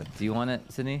Nimbus Cloud. Do you want it,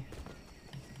 Sydney?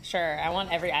 Sure, I want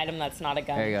every item that's not a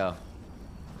gun. There you go.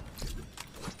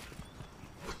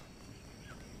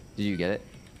 Did you get it?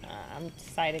 I'm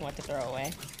deciding what to throw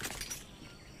away.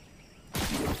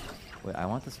 Wait, I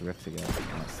want this rift to go.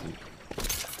 Let's see.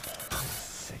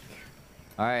 Sick.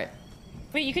 Alright.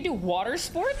 Wait, you could do water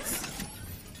sports?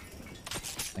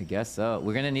 I guess so.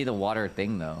 We're gonna need a water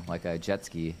thing though, like a jet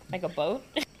ski. Like a boat?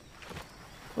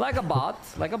 Like a bot.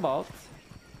 Like a boat.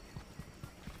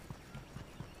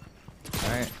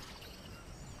 Alright.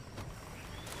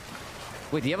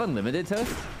 Wait, do you have unlimited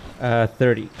toast?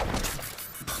 30.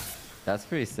 That's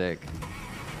pretty sick.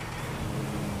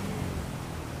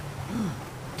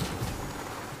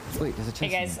 Wait, there's a chest. Hey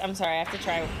guys, I'm sorry, I have to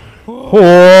try.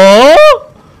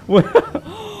 Oh!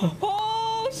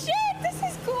 Oh shit, this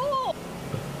is cool!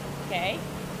 Okay.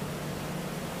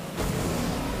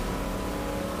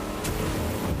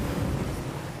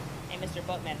 Hey, Mr.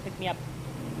 Boatman, pick me up.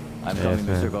 I'm coming,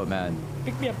 Mr. man. Boatman.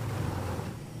 Pick me up.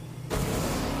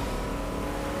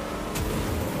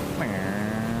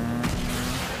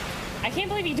 I can't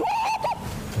believe you.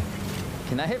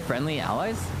 Can I hit friendly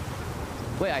allies?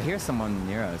 Wait, I hear someone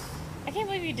near us. I can't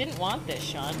believe you didn't want this,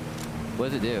 Sean.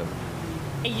 What does it do?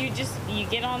 You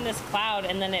get on this cloud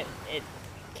and then it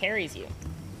carries you.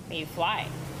 And you fly.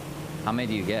 How many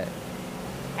do you get?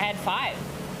 I had 5.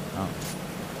 Oh.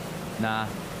 Nah.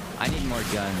 I need more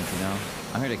guns, you know?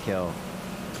 I'm here to kill.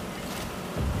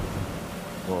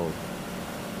 Whoa.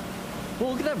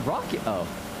 Whoa, look at that rocket. Oh.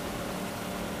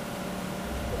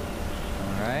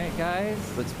 Alright, guys.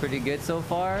 Looks pretty good so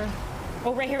far.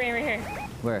 Oh, right here, right here.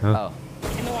 Where? Huh? Oh.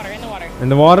 In the water, in the water. In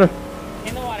the water?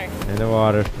 In the water. In the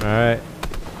water. Alright.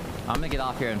 I'm gonna get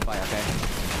off here and fight, okay?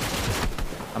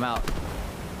 I'm out.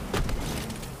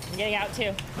 I'm getting out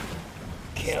too.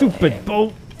 Stupid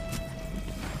boat.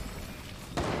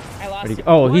 I lost you.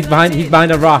 Oh, he's behind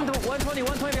a rock. 120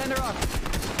 behind the rock.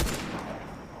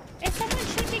 Is someone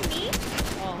shooting me?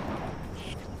 Oh.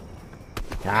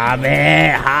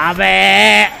 Have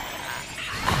it.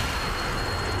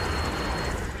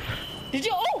 Did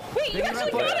you? Oh, wait, you They can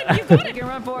actually run for got it. him. You got They him. can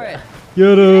run for it.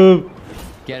 Get him.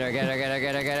 Get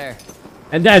her.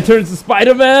 And then it turns to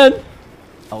Spider-Man.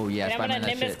 Oh yeah, And I'm Spider-Man, gonna that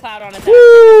Nimbus shit. cloud on his ass.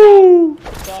 Woo!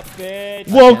 What's up, bitch?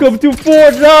 Welcome to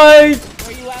Fortnite.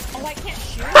 Where you at? Oh, I can't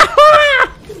shoot.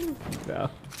 No.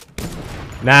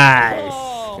 Nice.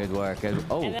 Oh. Good work. Good.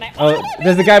 Oh. And then I. Oh,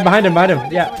 there's a guy behind him.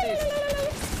 Yeah.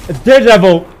 Northeast. It's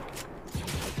Daredevil.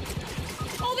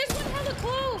 Oh, there's one hella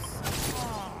close.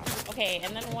 Oh. Okay,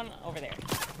 and then one over there.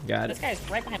 Got This it. guy's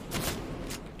right behind.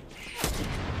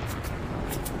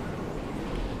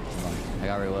 I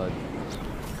got reload.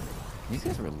 These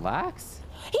guys relax.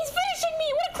 He's finishing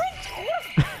me. What a cringe.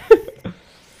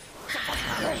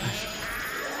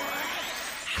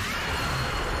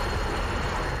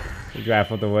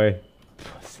 Drive out the way.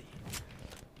 Pussy.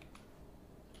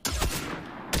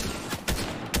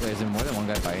 Wait, is there more than one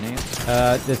guy fighting you?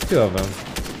 There's 2 of them.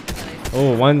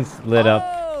 Oh, one's lit up.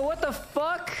 Oh, what the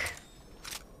fuck?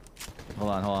 Hold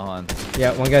on.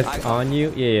 Yeah, one guy's on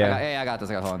you. Yeah. I got this.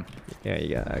 Hold on. Yeah,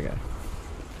 you got. I got.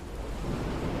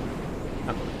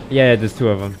 Yeah, there's 2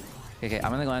 of them. Okay,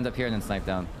 I'm gonna land up here and then snipe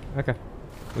down. Okay.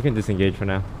 We can disengage for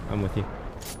now. I'm with you.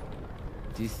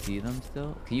 Do you see them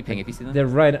still? Can you ping if you see them? They're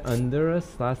right under us.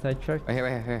 Last I checked. Right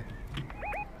here.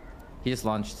 He just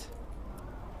launched.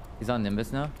 He's on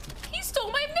Nimbus now. He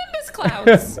stole my Nimbus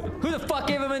clouds. Who the fuck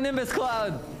gave him a Nimbus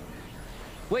cloud?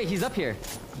 Wait, he's up here.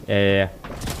 Yeah.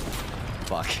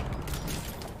 Fuck.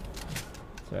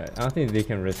 Sorry. I don't think they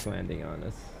can risk landing on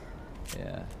us.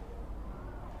 Yeah.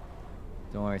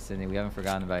 Don't worry, Sydney. We haven't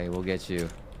forgotten about you. We'll get you.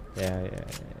 Yeah.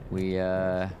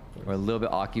 We're a little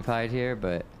bit occupied here,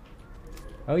 but.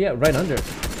 Oh yeah, right under.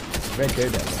 Right there.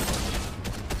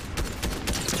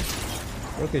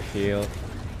 Broke a shield.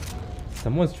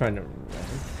 Someone's trying to run.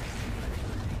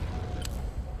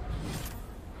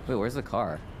 Wait, where's the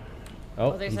car?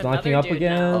 Oh, there's he's launching another up dude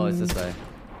again. now. Oh, it's this way.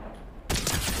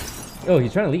 Oh,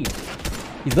 he's trying to leave.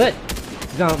 He's lit.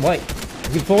 He's on white.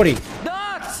 He's 40.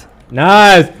 Knocked!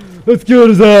 Nice. Let's kill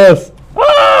his ass.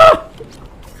 Ah!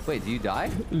 Wait, do you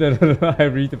die? No. I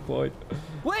redeployed.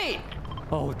 Wait!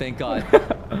 Oh, thank God.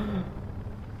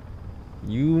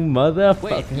 You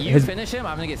motherfucker. Wait, you finish him?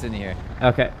 I'm gonna get Sydney here.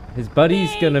 Okay, his buddy's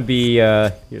gonna be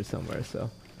here somewhere, so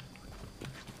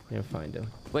you'll find him.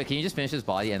 Wait, can you just finish his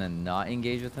body and then not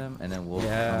engage with him, and then we'll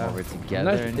come over I'm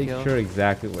together not and kill? sure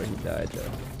exactly where he died though.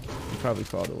 He probably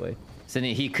crawled away.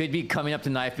 Sydney, he could be coming up to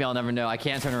knife me. I'll never know. I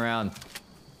can't turn around.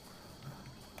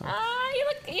 You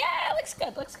look. Yeah, looks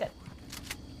good. Looks good.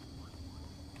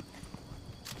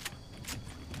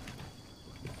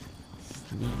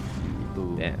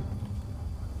 Ooh, Damn.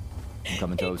 I'm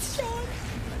coming toast.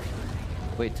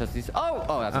 Wait, touch these.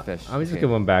 Oh, that's a fish. I'm just Okay.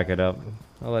 gonna back it up.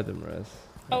 I'll let them rest.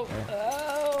 Oh.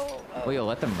 Wait, you'll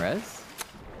let them res?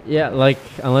 Yeah, like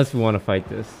unless we want to fight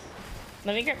this.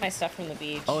 Let me grab my stuff from the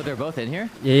beach. Oh, they're both in here?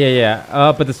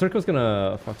 Yeah. But the circle's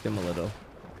gonna fuck them a little.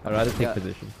 I'd rather take Yeah.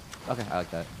 position. Okay, I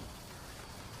like that.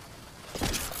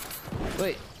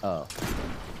 Wait. Oh.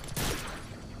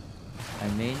 I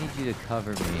may need you to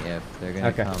cover me if they're gonna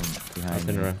Okay. come I'll behind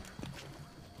turn me. around.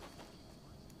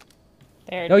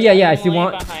 They're Oh, yeah, I see definitely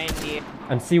one. behind you.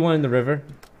 I'm C1 in the river.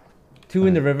 2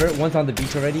 in the river. One's on the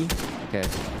beach already. Okay.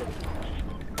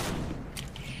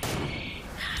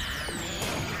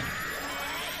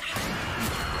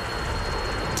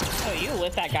 Oh, you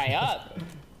lit that guy up.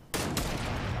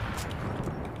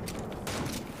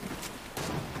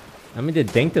 I mean, they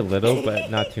dinked a little, but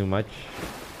not too much.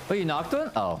 Oh, you knocked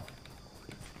one? Oh.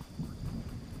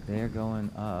 They're going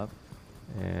up.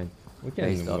 And we Yeah,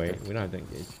 he's can still up wait. there. We don't have to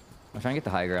engage. I'm trying to get the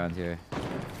high ground here.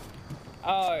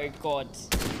 Oh God.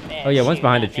 Oh yeah, one's Shoot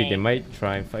behind the at tree. me. They might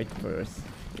try and fight first.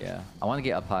 Yeah. I want to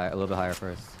get up high, a little bit higher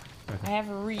first. I have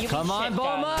really Come on, shit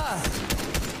Boma! guns.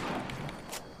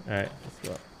 All right, let's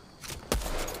go. Up.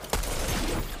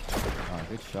 Oh,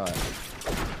 good shot.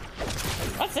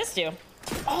 What's this do?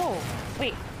 Oh,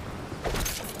 wait.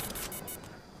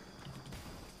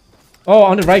 Oh,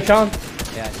 on the right, Sean.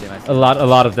 Yeah, I see him. I see A him.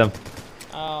 lot of them.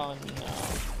 Oh no.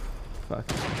 Fuck.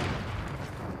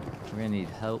 We're gonna need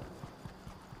help.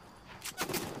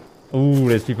 Ooh,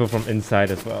 there's people from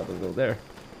inside as well. They'll go there.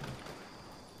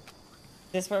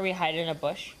 This where we hide in a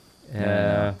bush?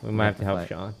 Yeah, no. we might have to help Fight.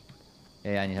 Sean.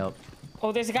 Yeah, I need help.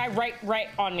 Oh, there's a guy right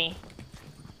on me.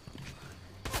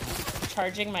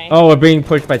 Charging my. Oh, we're being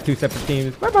pushed by 2 separate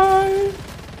teams. Bye bye.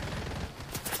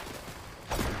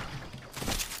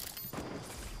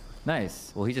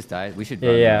 Nice. Well, he just died. We should Yeah,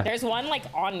 run. yeah. There's one like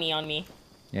on me.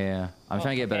 Yeah. I'm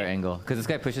trying to get a better Okay. angle. Because this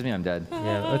guy pushes me, I'm dead.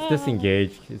 Yeah, let's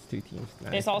disengage. It's 2 teams.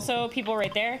 Nice. There's also people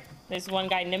right there. There's one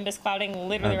guy Nimbus clouding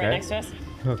literally right Okay. next to us.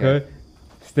 Okay.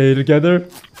 Stay together.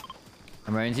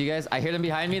 I'm running to you guys. I hear them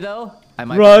behind me though. I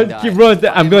might Run, die. keep running.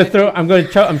 I'm gonna might throw. be-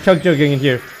 I'm chug jugging in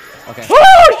here. Okay.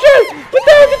 Oh shit! Get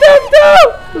down! Get down!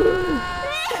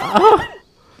 Ah,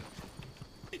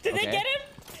 Did they Okay. get him?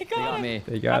 They They got him. me.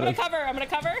 they I'm got gonna it. cover. I'm gonna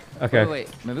cover. Okay. Wait.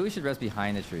 Maybe we should rest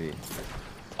behind the tree.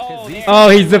 Oh, these- there. Oh,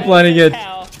 he's ziplining it.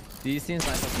 Hell. These teams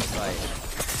might fucking fight.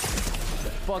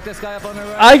 Fuck this guy up on the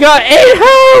right. I got 8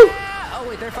 health. Oh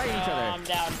wait, they're fighting each Oh, other. I'm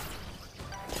down.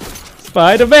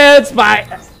 Spider-Man,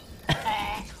 Spider.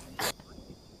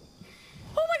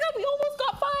 Oh my god, we almost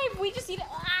got 5. We just need to.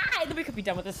 Then we could be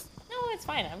done with this. No, it's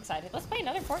fine. I'm excited. Let's play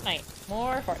another Fortnite.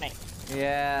 More Fortnite.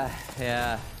 Yeah.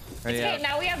 Ready Okay, up.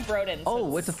 now we have Brodin.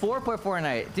 Oh, it's a 4-player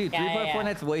Fortnite. Dude, Yeah, 3-player yeah.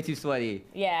 Fortnite's way too sweaty.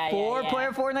 Yeah, yeah,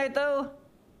 4-player Fortnite though?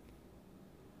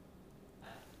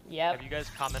 Yep. Have you guys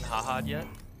come and haha yet?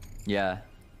 Yeah.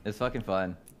 It's fucking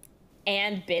fun.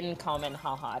 and been common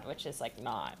haha, which is like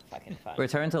not fucking fun.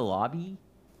 Return to lobby?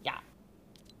 Yeah.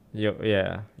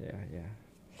 Yeah.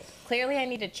 Clearly, I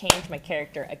need to change my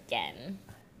character again.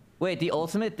 Wait, the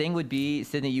ultimate thing would be,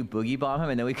 Sydney, you boogie bomb him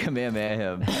and then we Kamehameha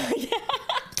him. Yeah.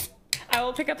 I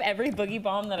will pick up every boogie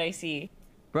bomb that I see.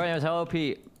 Bro, I was how OP.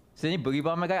 Sydney boogie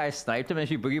bomb my guy, I sniped him and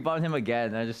she boogie bombed him again,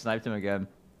 and I just sniped him again.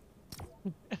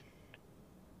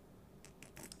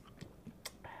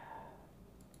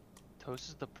 Toast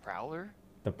is the Prowler?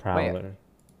 The Prowler.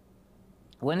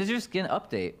 When does your skin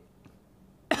update?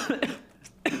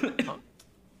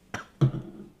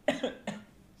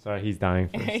 Sorry, he's dying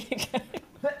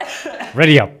first.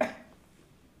 Ready up.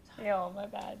 Yo, my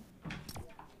bad.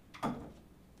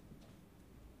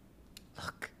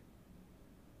 Look.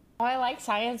 Oh, I like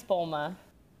Science Bulma.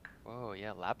 Whoa,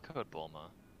 yeah, lab coat Bulma.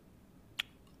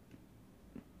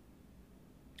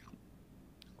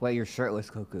 Wait, you're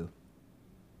shirtless, Goku.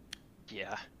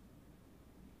 Yeah.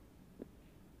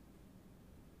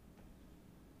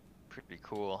 Pretty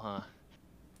cool, huh?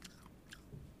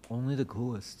 Only the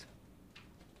coolest.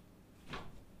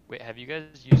 Wait, have you guys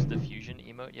used the fusion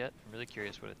emote yet? I'm really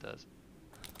curious what it does.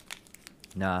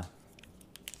 Nah.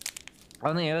 I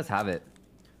don't think any of us have it.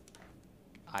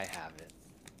 I have it.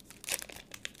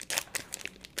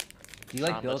 Do you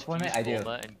like Sean, build let's Fortnite? fuse I do.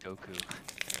 Bulma and Goku.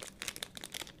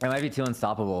 It might be too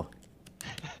unstoppable.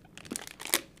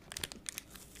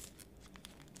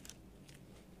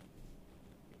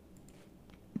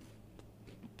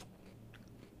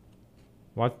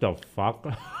 What the fuck?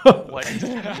 What is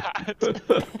that?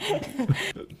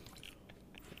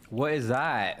 What is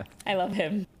that? I love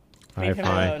him. High Leave him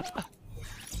five. alone.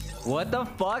 What the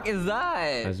fuck is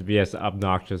that? Let's be as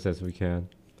obnoxious as we can.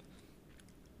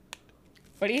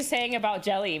 What are you saying about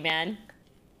Jelly, man?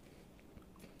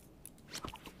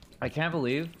 I can't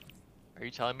believe. Are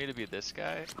you telling me to be this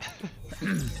guy?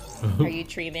 Are you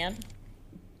Tree Man?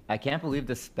 I can't believe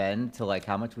the spend to like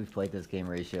how much we've played this game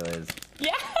ratio is.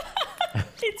 Yeah.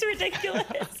 It's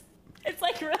ridiculous. It's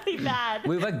like really bad.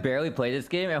 We've like barely played this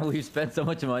game and we've spent so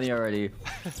much money already.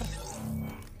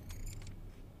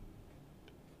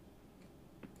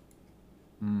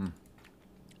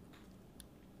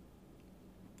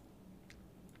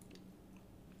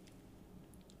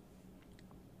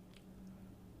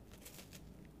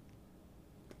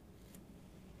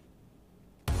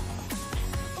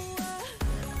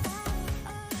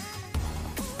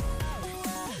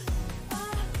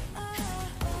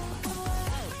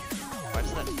 Why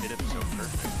does that fit him so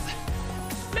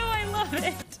perfect? No, I love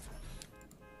it.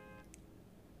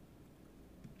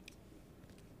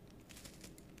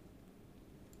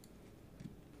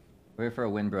 Wait for a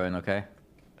win, Brodin, okay?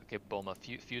 Okay, Bulma,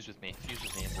 fuse with me. Fuse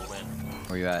with me and we'll win.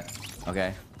 Where you at?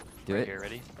 Okay. Do Right it. here,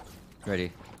 ready?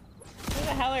 Ready. Who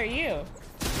the hell are you?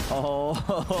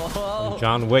 Oh.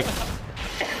 John Wick. Is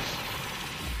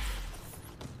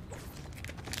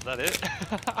that it?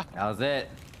 That was it.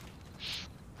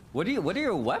 What are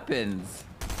your weapons?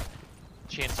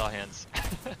 Chainsaw hands.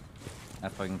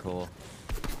 That's fucking cool.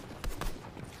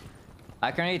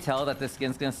 I can already tell that this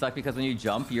skin's gonna suck because when you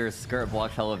jump, your skirt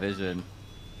blocks television.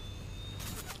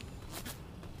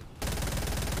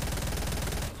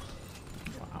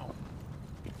 Wow.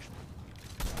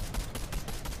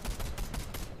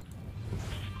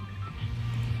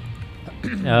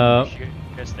 You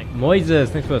guys think? Moises,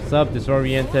 thanks for the sub.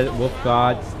 Disoriented, Wolf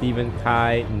God, Stephen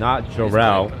Kai, Not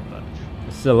Jorel,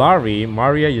 Silari,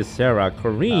 Maria Yasera,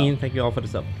 Corrine, thank you all for the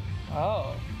sub.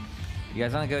 Oh, You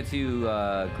guys wanna go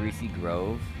to Greasy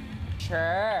Grove?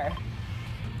 sure.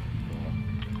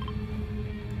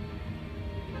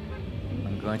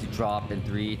 I'm going to drop in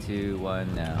 3, 2,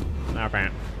 1 now. Okay.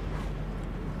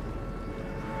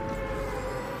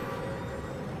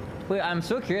 Wait, I'm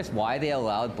so curious why they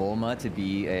allowed Bulma to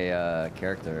be a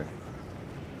character.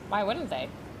 Why wouldn't they?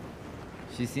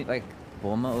 She seemed like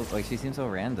Bulma, like she seems so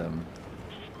random.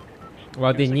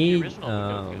 Well, they It's like the need original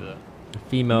Goku, though.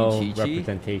 female You mean Chi-Chi?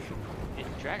 representation. In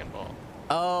Dragon Ball.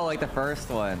 Oh, like the first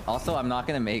one. Also, I'm not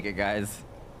gonna make it, guys.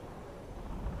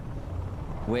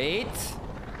 Wait.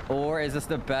 Or is this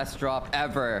the best drop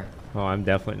ever? Oh, I'm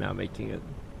definitely not making it.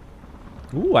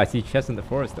 Ooh, I see chests in the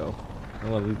forest though. I'm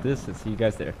gonna loot this and see you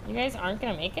guys there. You guys aren't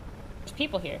gonna make it? There's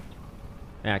people here.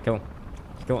 Yeah, kill him.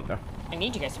 Kill him, bro. I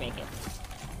need you guys to make it.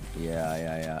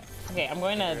 Yeah. Okay, I'm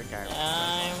going to.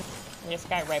 This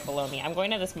guy right below me. I'm going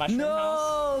to this mushroom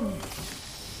house. No!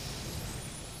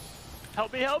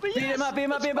 Help me, help me! Beat him up, beat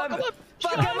him up, beat him up!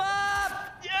 Fuck him up!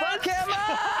 Fuck him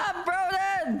up,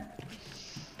 Brodin!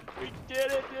 We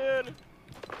did it, dude!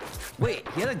 Wait,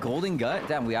 he had a golden gut?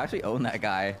 Damn, we actually own that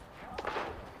guy.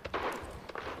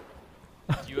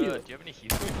 Do you have any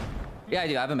heals? Yeah, I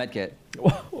do. I have a med kit.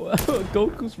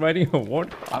 Goku's riding a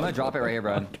warthog. I'm gonna drop it right here,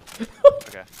 bro.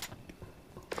 Okay.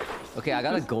 Okay, I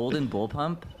got a golden bull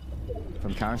pump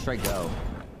from Counter-Strike Go.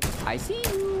 I see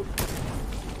you.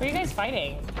 Who are you guys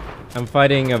fighting? I'm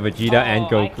fighting a Vegeta and I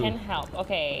Goku. can help.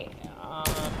 Okay.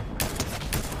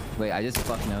 Wait, I just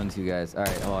fuck known you guys. All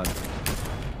right, hold on.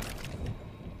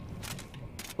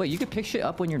 Wait, you can pick shit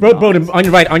up when you're Bro, knocked? Brodin, on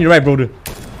your right, Brodin.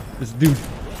 This dude,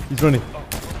 he's running.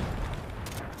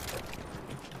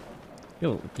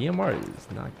 Yo, DMR is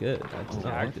not good. I just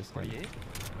don't like this thing. 48?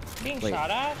 Being Wait. shot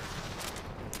at?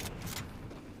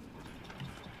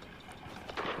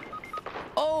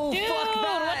 Oh, Dude, fuck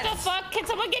that! what the fuck? Can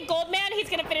someone get Goldman? He's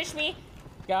gonna finish me.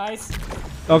 Guys.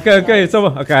 Okay, it's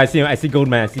over. Okay, I see him. I see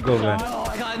Goldman. I see Goldman. Oh,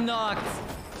 I got knocked.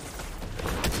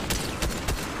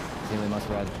 Really must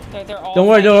red. They're all Don't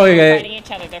worry, they're okay. fighting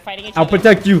each other. They're fighting each I'll other.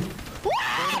 protect you. They're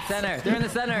in the center. They're in the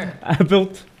center. I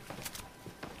built.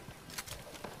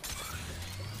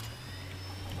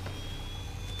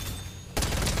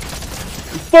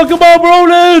 Fuck him up,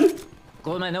 Brodin!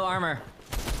 Goldman, no armor.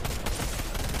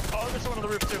 Oh, there's someone on the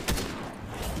roof too.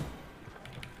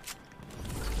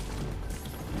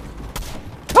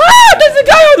 Ah, there's a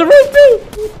guy on the roof too.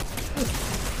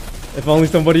 If only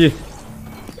somebody.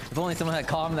 If only someone had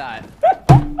calmed that.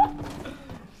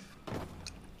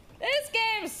 This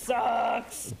game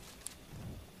sucks.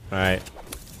 All right,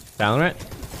 Valorant.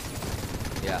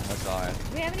 Yeah, that's alright.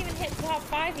 We haven't even hit top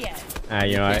 5 yet.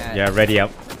 You know what? Yeah. Yeah, ready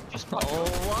up. Oh,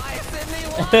 why, Sydney?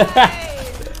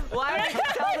 Why? Why did you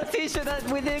tell the teacher that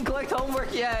we didn't collect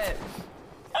homework yet?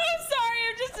 I'm sorry.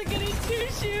 I'm just getting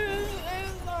 2 shoes.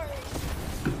 I'm sorry.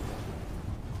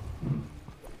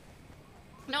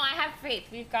 No, I have faith.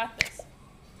 We've got this.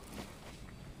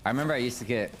 I remember I used to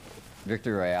get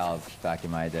Victory Royales back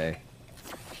in my day.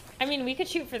 I mean, we could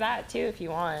shoot for that too if you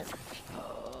want.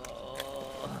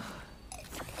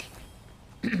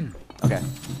 Okay,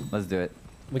 let's do it.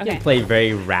 We Okay. can play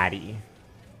very ratty.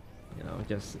 You know,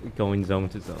 just going zone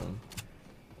to zone.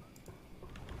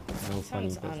 No funny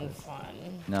Sounds business.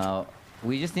 unfun. No,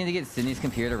 we just need to get Sydney's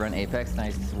computer to run Apex, and I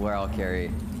swear I'll carry.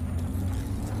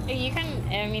 You can,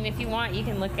 I mean, if you want, you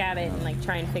can look at it and like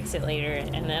try and fix it later,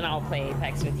 and then I'll play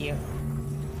Apex with you.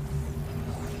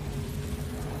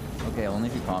 Okay, only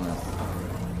if you promise.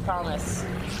 Promise.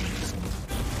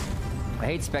 I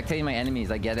hate spectating my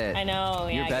enemies, I get it. I know.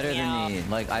 You're yeah, better get than out. me.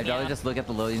 Like, I'd rather Yeah. just look at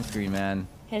the loading screen, man.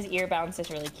 His ear bounce is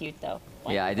really cute though.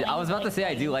 Bling, Yeah, I was about to bling, say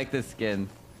I do bling. like this skin.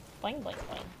 Bling, bling,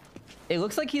 bling. It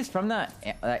looks like he's from that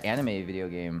anime video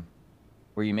game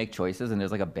where you make choices and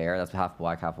there's like a bear that's half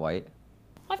black, half white.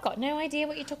 I've got no idea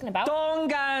what you're talking about.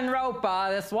 Danganronpa,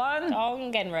 this one.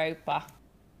 Danganronpa.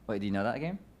 Wait, do you know that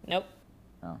game? Nope.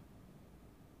 Oh.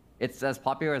 It's as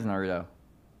popular as Naruto.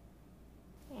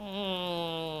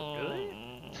 Really?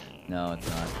 No, it's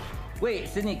not. Wait,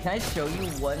 Sydney, can I show you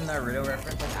one Naruto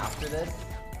reference like after this?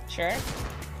 Sure.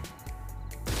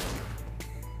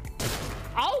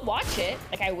 I'll watch it.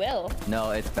 Like, I will.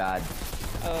 No, it's bad.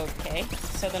 Okay.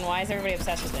 So then why is everybody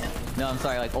obsessed with it? No, I'm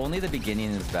sorry, like only the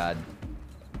beginning is bad.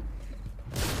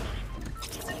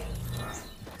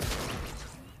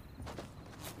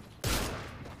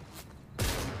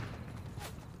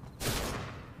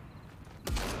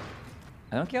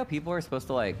 I don't get how people are supposed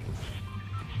to like...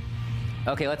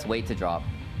 Okay, let's wait to drop.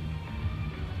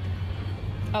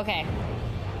 Okay.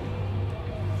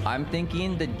 I'm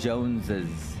thinking the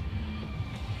Joneses.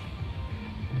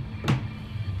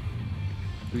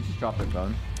 Who just dropped their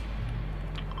phone?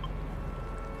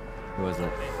 Who was it?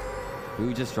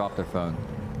 Who just dropped their phone?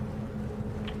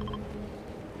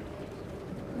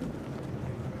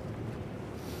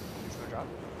 It's gonna drop.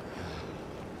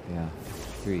 Yeah.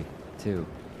 3, 2,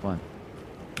 1.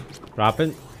 Drop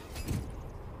it.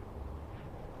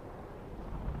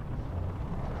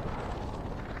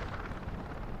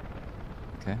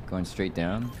 Okay, going straight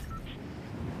down.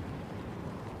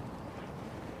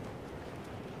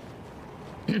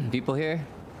 People here?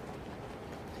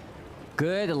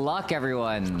 Good luck,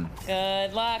 everyone.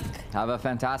 Good luck. Have a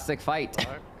fantastic fight.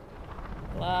 Alright.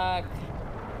 Luck.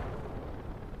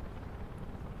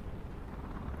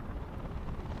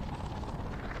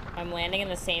 I'm landing in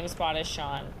the same spot as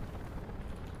Sean.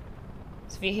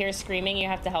 So if you hear screaming, you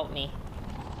have to help me.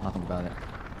 Nothing about it.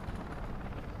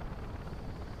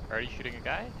 Are you shooting a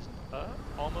guy?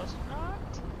 Almost not.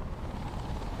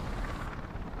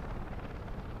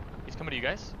 He's coming to you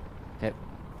guys. Okay.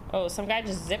 Oh, some guy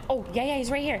just zipped. Oh, yeah,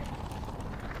 he's right here.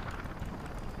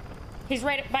 He's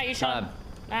right by you, Sean.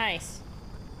 Nice.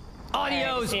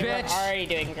 Adios, Alright, see, bitch! We're already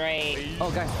doing great.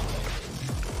 Oh, guys.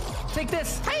 Take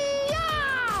this!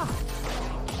 Hi-ya!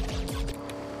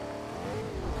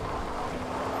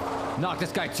 Knock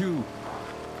this guy too.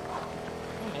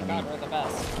 Oh my god, we're the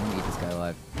best. I'm gonna eat this guy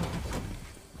alive.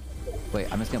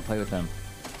 Wait, I'm just gonna play with him.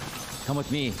 Come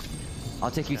with me. I'll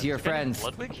take you to your friends.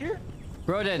 Ludwig here?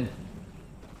 Brodin,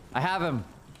 I have him.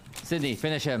 Sydney,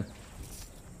 finish him.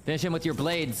 Finish him with your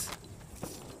blades.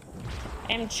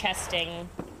 I'm chesting.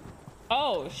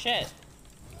 Oh shit.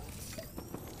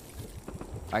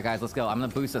 All right, guys, let's go. I'm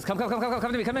gonna boost us. Come to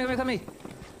me. Come to me.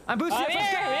 I'm boosting us.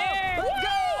 Let's go. Here. Let's go.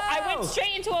 I went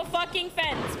straight into a fucking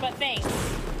fence, but thanks.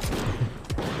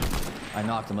 I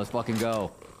knocked him. Let's fucking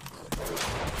go.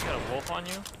 You got a wolf on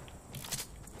you?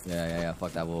 Yeah.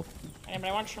 Fuck that wolf.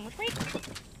 Anybody want some meat?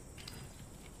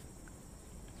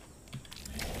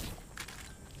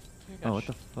 Oh, what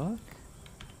the fuck?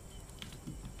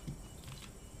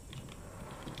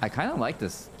 I kind of like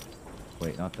this.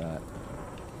 Wait, not that.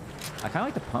 I kind of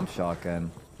like the pump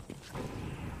shotgun.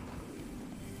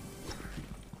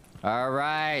 All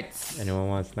right. Anyone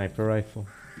want a sniper rifle?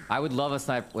 I would love a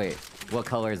sniper. Wait, what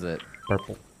color is it?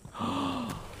 Purple.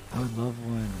 I would love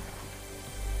one.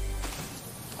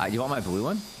 You want my blue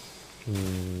one?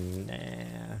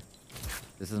 Nah.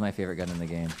 This is my favorite gun in the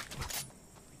game.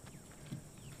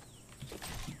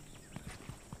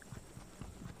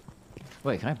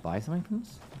 Wait, can I buy something from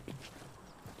this?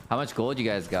 How much gold you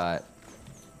guys got?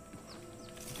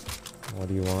 What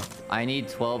do you want? I need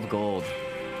 12 gold.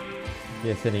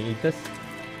 Yeah, Sydney, eat this.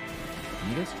 Can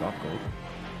you guys drop gold?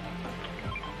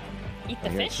 Eat the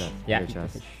Here, fish? chest. Yeah, Here, eat the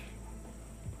chest. fish.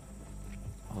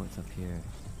 Oh, it's up here.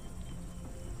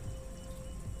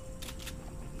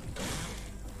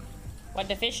 What'd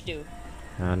the fish do?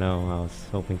 I don't know. I was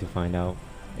hoping to find out.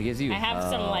 It gives you. I have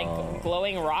some like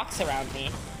glowing rocks around me.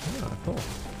 Oh, cool.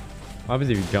 What happens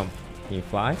if you jump? Can you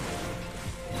fly?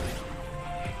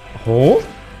 Oh?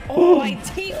 Oh, my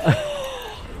teeth!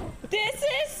 This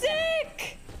is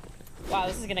sick! Wow,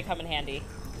 this is gonna come in handy.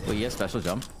 Wait, you have special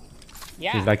jump?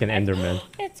 Yeah. He's like an Enderman.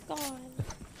 It's gone.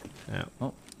 Yeah.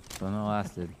 Oh, don't know what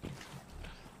lasted.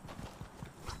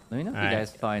 Let me know if Alright. you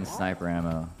guys find sniper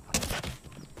ammo.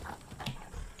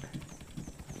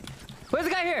 Where's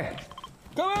the guy here?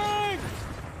 Coming!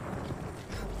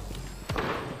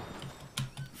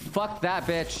 Fuck that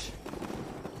bitch.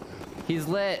 He's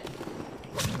lit.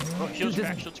 Oh, shield's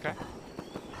cracked, shield's cracked.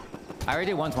 I already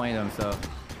did 120 to him, so.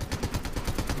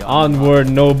 Yo, Onward,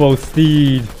 noble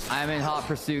steed. I'm in hot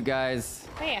pursuit, guys.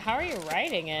 Wait, how are you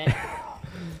riding it?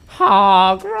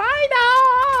 Hog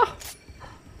rider.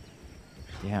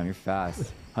 Damn, you're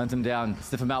fast. Hunt him down.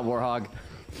 Sniff him out, Warhog.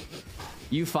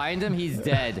 You find him, he's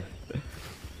dead.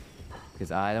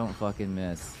 Because I don't fucking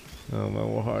miss. Oh, my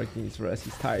warhog needs rest.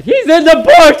 He's tired. He's in the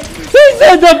bush. He's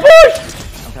in the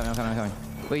bush. I'm coming.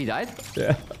 Wait, he died?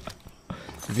 Yeah.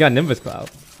 He's got Nimbus Cloud.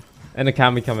 And a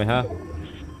Kami coming, huh?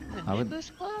 I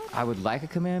would like a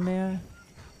Kamehameha.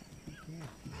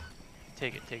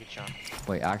 Take it, Sean.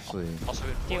 Wait, actually. Also,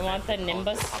 in Do you Fortnite, want the they call it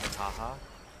Nimbus? Kamehameha.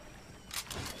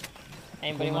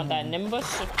 Anybody want that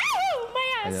Nimbus? Ow,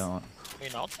 my I ass! don't. I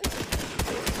mean, I'll take it.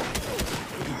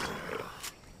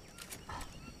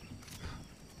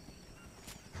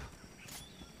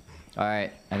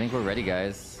 Alright, I think we're ready,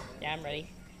 guys. Yeah, I'm ready.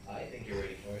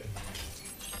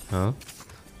 Huh?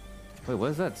 Wait,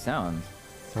 what is that sound?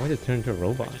 Somebody just turned into a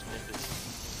robot. Just Nimbus.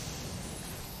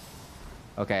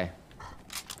 Okay,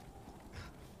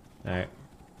 Alright.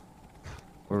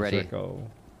 we're ready.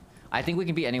 Circle. I think we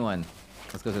can beat anyone.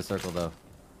 Let's go to the circle, though.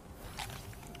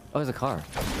 Oh, there's a car.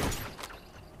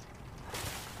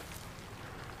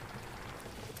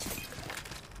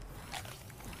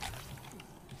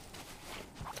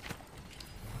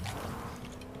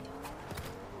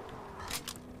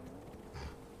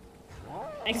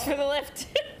 Thanks for the lift.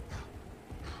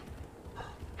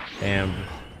 Damn.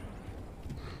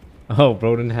 Oh,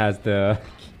 Brodin has the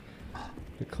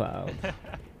cloud.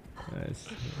 Nice.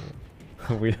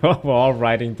 We're all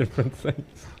writing different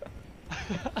things.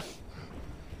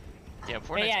 Yeah, Fortnite's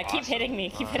But yeah, keep awesome. hitting me.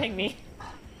 Keep hitting me.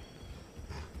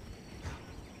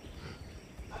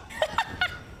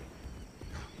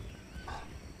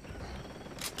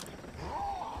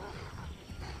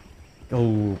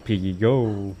 Go, piggy,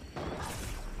 go.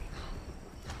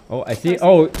 Oh, I see.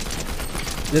 Oh,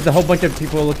 there's a whole bunch of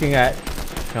people looking at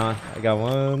Sean. I got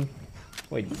one.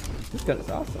 Wait, this gun is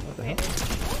awesome. What the hell?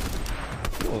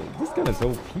 Oh, this gun is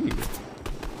OP.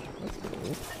 That's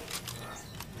cool.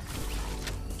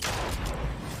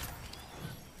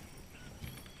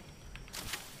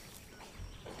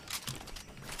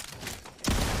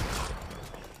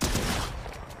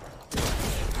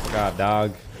 God,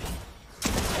 dog.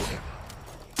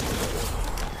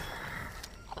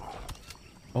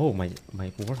 Oh, my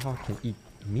warthog can eat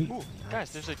meat. Ooh,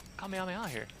 guys, there's a Kamehameha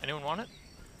here. Anyone want it?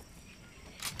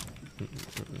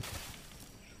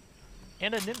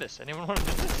 And a Nimbus. Anyone want a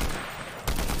Nimbus?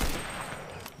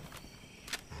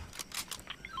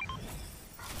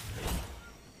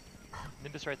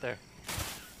 Nimbus right there.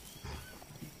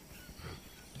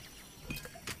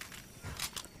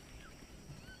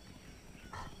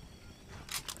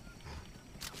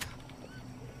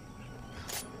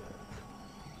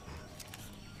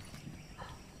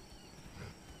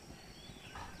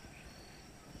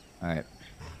 All right.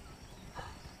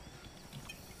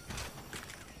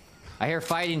 I hear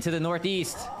fighting to the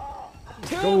northeast.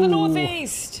 To the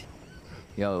northeast.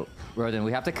 Yo, Brodin,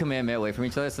 we have to commit away from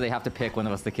each other, so they have to pick one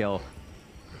of us to kill.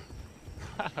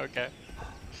 Okay.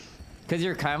 Because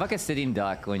you're kind of like a sitting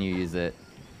duck when you use it.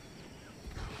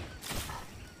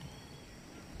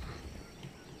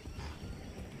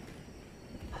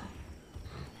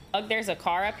 Look, there's a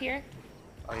car up here.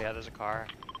 Oh yeah, there's a car.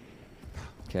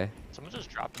 Okay. Someone just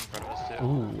dropped in front of us too.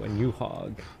 Ooh, a new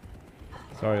hog.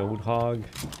 Sorry, old hog.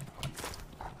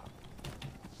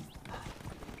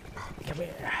 Come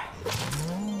here.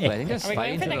 Wait, I think there's Are we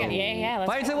going fighting for to the... the... Yeah, let's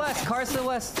Fighting to go. the west. Cars to the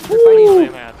west. They're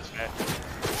fighting. This way.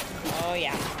 Oh,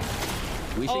 yeah.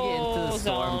 We should get into the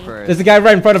storm zone. first. There's a guy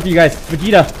right in front of you guys.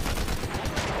 Vegeta.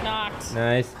 Knocked.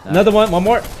 Nice. Another one. One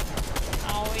more.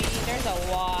 Oh, there's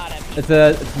a lot of It's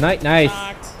a nice.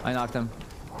 knocked. I knocked him.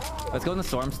 Let's go in the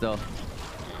storm still.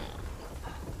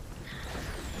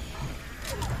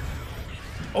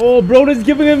 Oh, Brodin's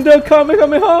giving him the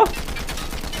Kamehameha.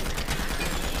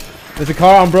 There's a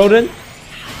car on Brodin.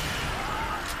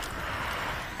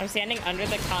 I'm standing under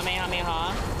the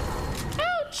Kamehameha.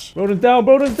 Ouch! Brodin's down.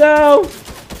 Brodin's down.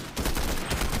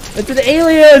 It's an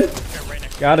alien.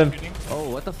 Got him. Oh,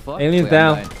 what the fuck? Alien's Wait,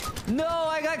 I'm down. dying. No,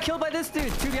 I got killed by this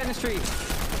dude. Two behind the tree.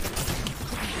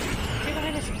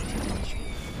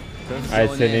 Toast is Alright,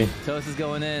 going Sydney. in. Toast is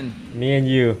going in. Me and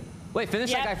you. Wait, finish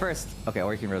Yep. that guy first. Okay,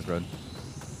 or you can Rose Road.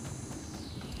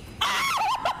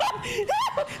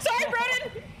 Sorry,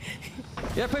 Brodin!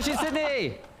 Yeah, pushing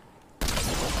Sydney!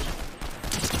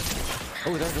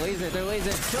 Oh, there's laser, they're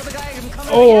laser. Kill the guy, I'm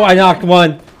coming. Oh, I knocked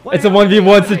one. It's a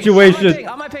 1v1 situation.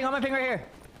 On my ping right here.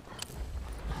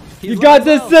 You got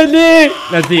this, Sydney!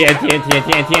 That's the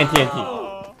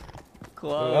NT.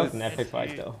 Close. That was an epic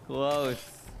fight, though. Close.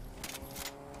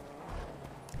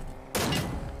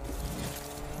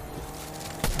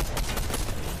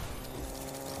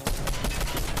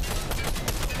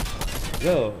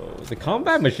 Yo, the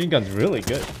combat machine gun's really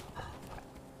good.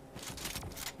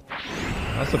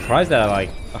 I'm surprised at like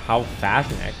how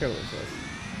fast and accurate it was.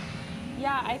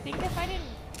 Yeah, I think if I didn't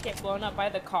get blown up by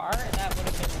the car, that would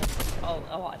have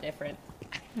been a lot different.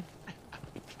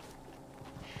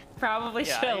 Probably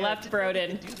should have left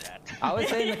Brodin. Do that. I was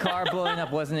saying the car blowing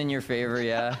up wasn't in your favor,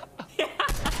 yeah.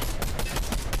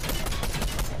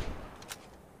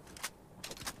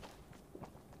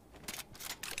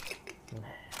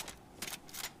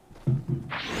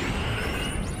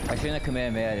 I shouldn't have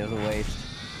Kamehameha, it was a waste.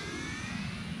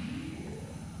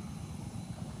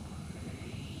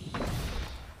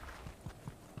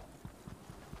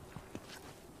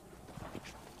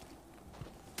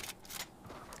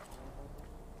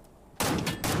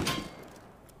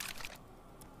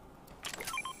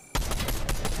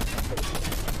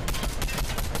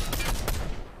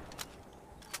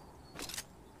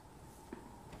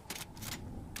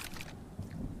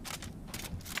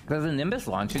 Does the Nimbus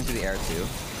launch into the air too?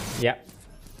 Yeah.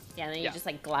 Yeah, and then you Yeah. just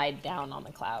like glide down on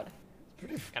the cloud.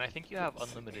 And I think you have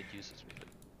unlimited uses with it.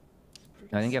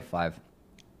 I think you have 5.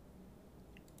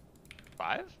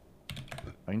 5?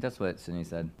 I think that's what Sydney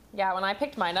said. Yeah, when I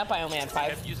picked mine up, I only had I 5.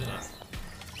 kept using it.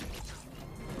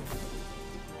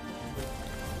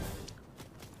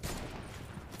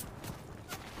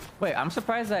 Wait, I'm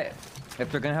surprised that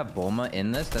if they're gonna have Bulma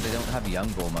in this, that they don't have young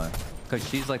Bulma. Because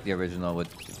she's like the original with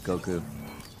Goku.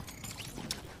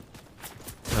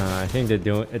 I think they're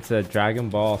doing. It's a Dragon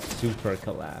Ball Super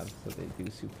collab, so they do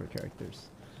super characters.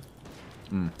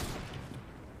 Hmm.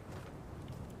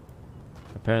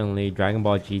 Apparently, Dragon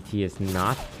Ball GT is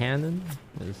not canon.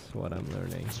 Is what I'm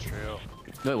learning. It's true.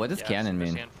 Wait, what does Yeah, canon Super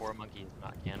mean? Saiyan 4 Monkey is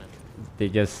not canon. They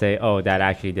just say, "Oh, that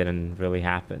actually didn't really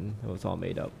happen. It was all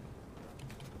made up."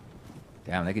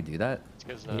 Damn, they could do that? It's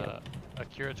because Yeah.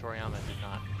 Akira Toriyama did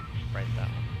not write that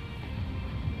one.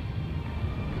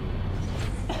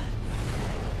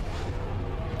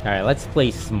 All right, let's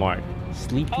play smart.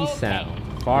 Sleepy Okay. sound,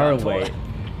 far Yeah, I'm told- away.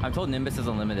 I'm told Nimbus is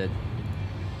unlimited.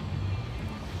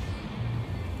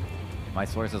 My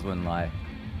sources wouldn't lie.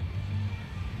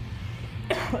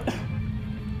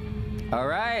 All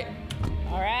right.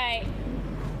 All right.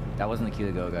 That wasn't the key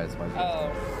to go, guys. My bad.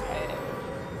 Oh. Okay.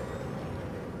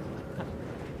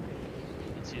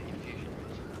 You can see the confusion.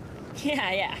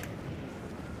 Yeah, yeah.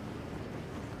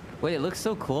 Wait, it looks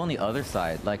so cool on the other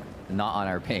side, like not on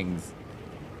our pings.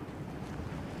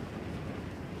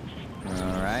 All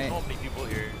right. So many people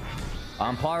here.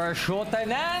 I'm parachuting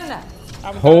in.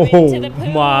 I'm going to the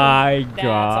pool. my That's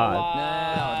God. a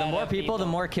lot No, the more of people, the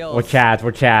more kills. We're Chads.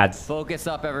 We're Chads. Focus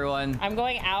up, everyone. I'm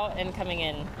going out and coming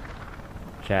in.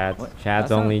 Chads. What? Chads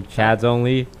That's only. not- Chads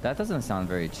only. That doesn't sound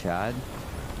very Chad.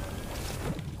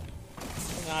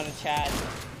 I'm not a Chad.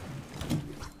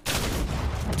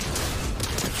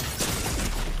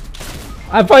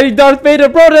 I'm fighting Darth Vader,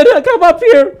 bro. Come up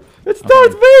here. It's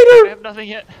Darth I Vader. have nothing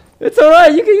yet. It's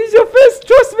alright. You can use your fist.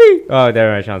 Trust me. Oh,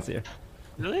 there I Sean's here.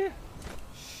 Really?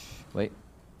 Wait.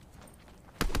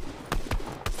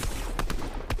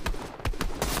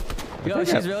 Yo,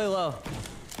 she's really low.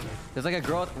 There's like a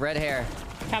girl with red hair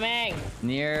Coming.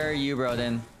 near you,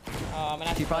 Brodin. Oh, I'm gonna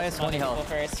have She to probably kill has some 20 other health.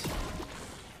 people first.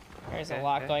 There's a Okay,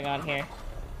 lot okay. going on here.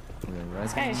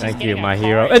 This guy is just Thank getting you, a my car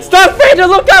hero. and It's Darth Vader.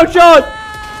 Look out, Sean.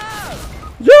 Ah!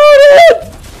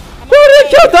 Jordan! Jordan,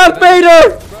 kill Darth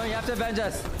Vader. Bro, you have to avenge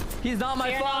us. He's not my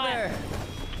You're father.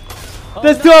 Oh,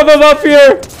 There's no. two of them up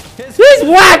here. His He's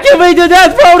whacking me to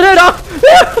death, Brodin.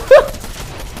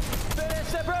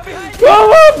 finish it, bro, behind you.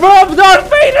 Go up, bro. Darth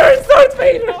Vader. It's Darth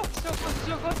Vader. Oh, so close,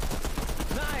 so close.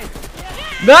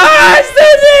 Nice. Nice,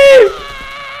 Sydney.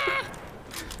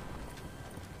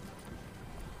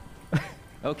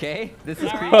 Okay, this is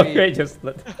Alright. creepy. Okay, just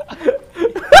let. Get away!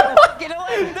 Get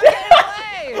away!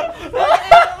 Get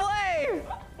away!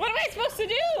 What am I supposed to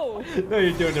do? No,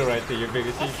 you're doing the right thing. You're being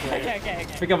a team player. Okay, okay,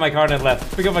 okay. Pick up my card on the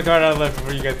left. Pick up my card on the left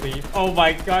before you guys leave. Oh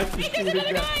my God, she's Hey, there's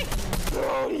shooting another that.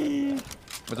 guy.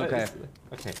 It's okay.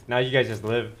 Okay, now you guys just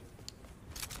live.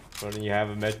 When you have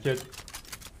a med kit.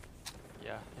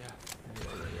 Yeah, yeah.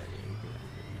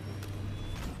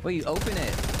 Wait, you open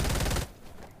it.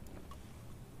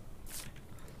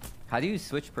 How do you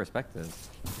switch perspectives?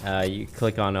 You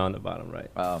click on the bottom right.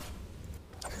 Oh.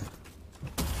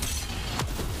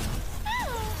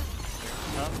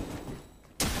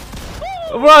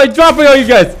 Bro, he's dropping on you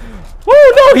guys.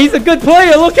 Oh no, he's a good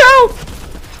player. Look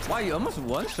out! Wow, you almost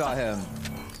one-shot him.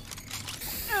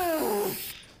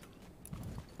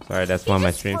 Sorry, that's one of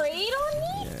my streams. Sprayed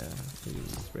on me? Yeah, he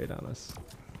sprayed on us.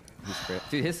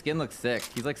 Dude, his skin looks sick.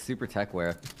 He's like super tech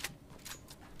wear.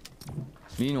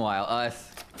 Meanwhile,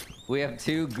 us, we have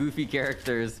two goofy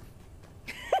characters.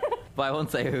 But I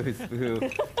won't say who's who.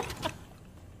 What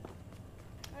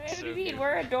do you So mean? cute.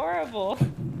 We're adorable.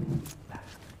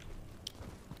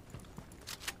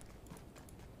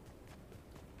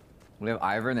 We have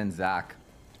Ivan and Zach.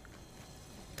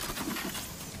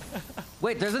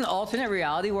 Wait, there's an alternate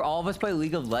reality where all of us play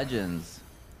League of Legends.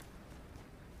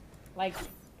 Like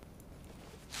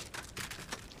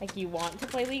you want to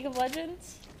play League of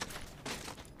Legends?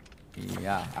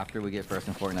 Yeah, after we get first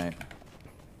in Fortnite.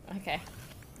 Okay.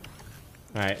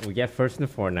 All right, we get first in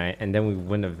the Fortnite, and then we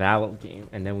win a Valor game,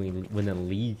 and then we win a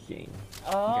League game.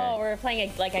 Oh, Okay. we're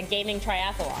playing like a gaming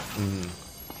triathlon.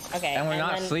 Okay. And we're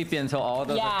not then- sleepy until all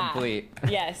those are complete.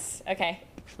 Yes. Okay.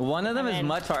 One of them I'm is in.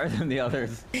 much harder than the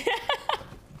others.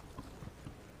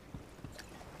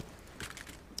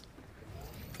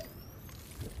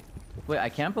 Wait, I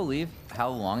can't believe how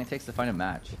long it takes to find a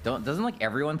match. Doesn't like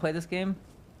everyone play this game?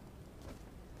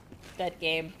 Dead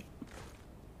game.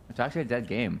 It's actually a dead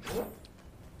game.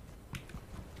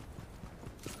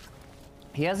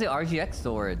 He has the RGX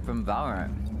sword from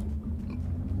Valorant.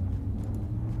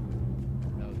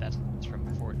 No, that's from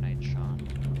Fortnite, Sean.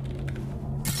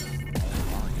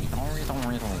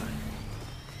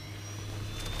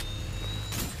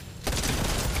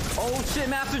 Oh shit,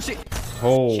 Master Chief!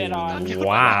 Oh, Shit on.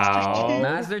 wow.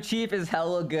 Master Chief is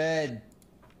hella good.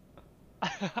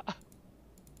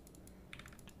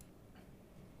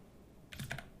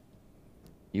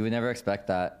 You would never expect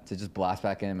that, to just blast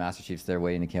back in and Master Chief's there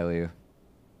waiting to kill you.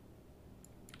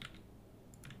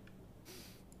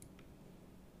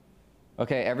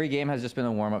 Okay, every game has just been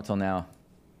a warm-up till now.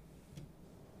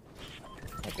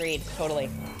 Agreed. Totally.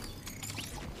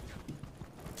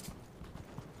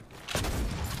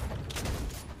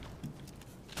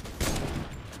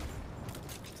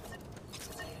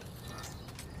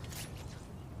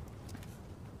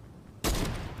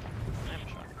 I have a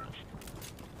shotgun.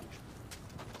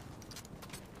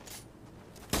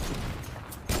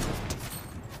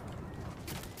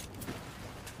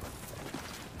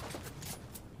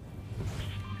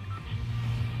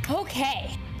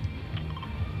 Okay.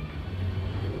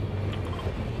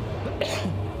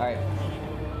 Alright.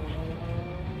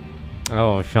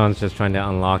 Oh, Sean's just trying to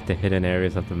unlock the hidden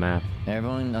areas of the map.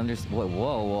 Everyone understands. Whoa,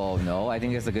 whoa, no. I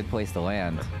think it's a good place to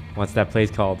land. What's that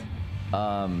place called?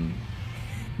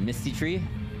 Misty tree.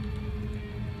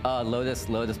 Lotus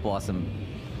blossom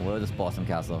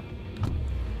castle.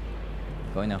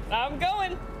 Going now. I'm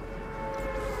going.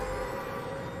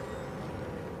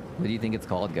 What do you think it's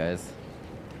called, guys?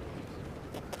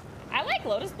 I like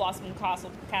Lotus Blossom Castle.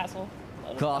 Castle.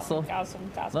 Lotus Castle?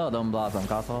 Blossom Castle. Lotus blossom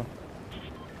castle.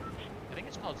 I think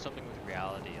it's called something with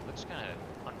reality. It looks kind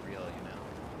of unreal, you know.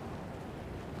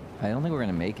 I don't think we're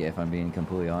gonna make it if I'm being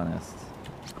completely honest.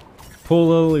 Pull,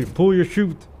 Lily. Pull your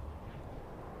chute.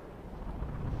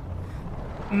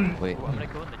 Wait. Ooh, I'm gonna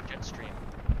go in the jet stream.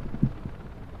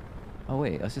 Oh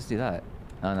wait, let's just do that.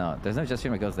 Oh no, there's no jet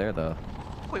stream that goes there though.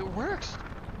 Wait, it works.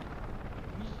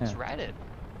 Just ride it.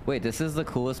 Wait, this is the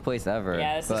coolest place ever.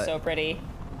 Yeah, this is so pretty.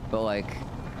 But like,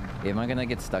 am I gonna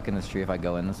get stuck in this tree if I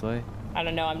go in this way? I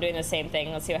don't know. I'm doing the same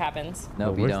thing. Let's see what happens.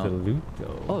 Nope, you where's don't. the loot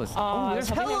though? Oh, there's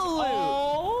hella loot.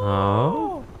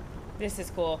 Oh. This is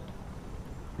cool.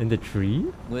 In the tree?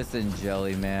 Listen,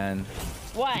 Jelly Man.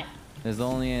 What? There's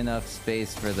only enough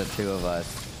space for the two of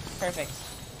us. Perfect.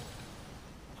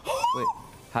 Wait,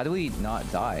 how do we not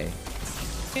die?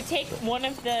 You take one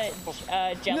of the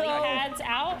jelly pads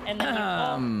out and then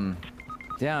you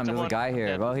Damn, there's a guy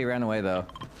here. Well, he ran away though.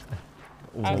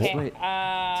 Okay. Wait.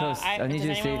 Toast, I need does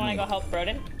you to anyone save want to me. go help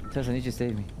Brodin? Toast, I need you to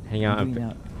save me. Hang I'm on. bleeding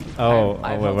out. Oh,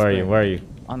 I have where health are you? spray. Where are you?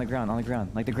 On the ground.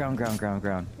 Like the ground.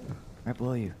 Right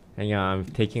below you. Hang on, I'm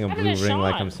taking a What blue happened to ring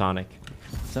like Sean? I'm Sonic.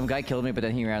 Some guy killed me, but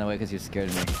then he ran away because he was scared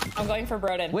of me. I'm going for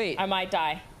Brodin. Wait. I might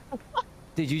die.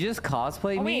 Did you just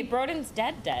cosplay Oh me? wait, Brodin's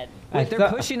dead. Wait, they're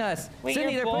pushing us. Wait,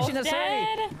 Sydney, you're they're pushing both us.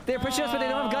 Hurry. dead? They're pushing us, but they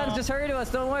don't have guns. Just hurry to us.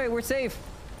 Don't worry, we're safe.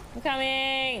 I'm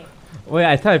coming. Wait,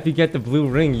 I thought if you get the blue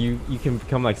ring, you can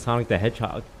become like Sonic the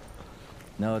Hedgehog.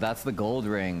 No, that's the gold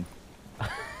ring.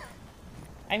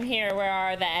 I'm here. Where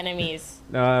are the enemies?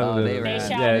 No, Oh, they They ran.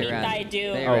 shall They meet ran. thy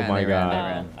doom. They Oh ran, my they ran, God. They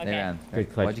ran. Oh, They okay. ran.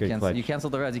 Good clutch, Why'd you good cancel? clutch. You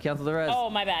canceled the res. You canceled the res. Oh,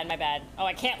 my bad, my bad. Oh,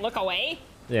 I can't look away?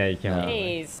 Yeah, you can.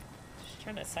 Jeez. Just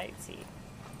trying to sightsee.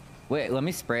 Wait, let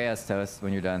me spray us, Toast,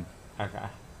 when you're done. Okay.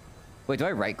 Wait, do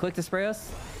I right click to spray us?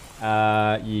 You,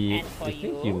 And for I think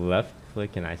you. you left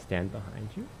click and I stand behind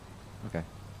you. Okay.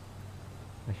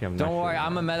 Actually, I'm not Don't worry, sure.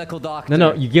 I'm a medical doctor.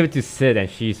 No, you give it to Sid and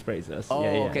she sprays us. Oh, yeah,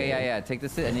 okay, yeah. Take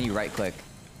this and then you right click.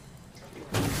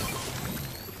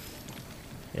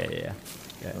 Yeah.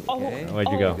 Oh, Okay. Where'd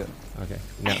you oh. go? Okay.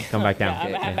 No, come back down.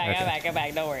 Yeah, I'm Okay.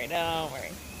 back. Don't worry.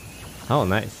 Oh,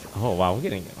 nice. Oh, wow, we're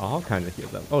getting all kinds of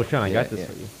heals up. Oh, Sean, I got this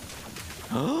for you.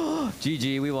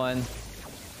 GG, we won. Do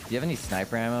you have any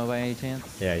sniper ammo by any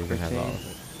chance? Yeah, you can For have all change?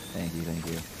 of it. Thank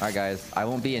you. Alright, guys. I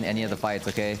won't be in any of the fights,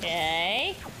 okay?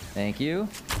 Okay. Thank you.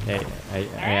 Hey,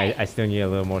 Alright. I still need a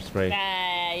little more spray.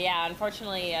 Yeah,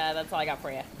 unfortunately, that's all I got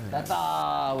for you. That's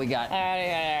all we got. All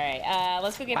right.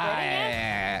 Let's go get Brodin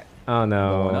now. Oh, Going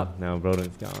no. up. No,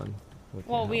 Brodin's gone.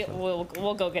 Well,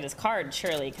 we'll go get his card,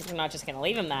 surely, because we're not just going to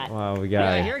leave him that. Wow, we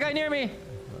Yeah, got. hear a guy near me.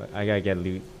 I gotta get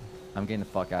loot. I'm getting the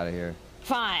fuck out of here.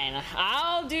 Fine.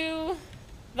 I'll do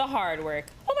the hard work.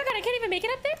 Oh my god, I can't even make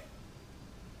it up there?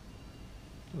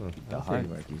 Oh, I The don't hard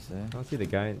see- work, you say? I don't see the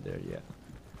guy in there yet.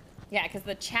 Yeah, because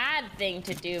the Chad thing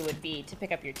to do would be to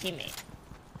pick up your teammate.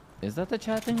 Is that the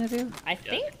chat thing to do? I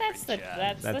think that's the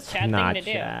Chad. that's the Chad not thing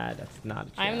to do. Chad. That's not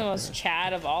Chad. I'm the most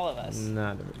Chad of all of us.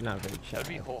 Not very Chad. That'd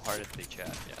be wholeheartedly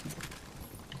chat, yeah.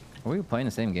 Are we playing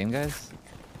the same game, guys?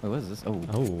 Wait, what is this? Oh.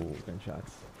 Oh,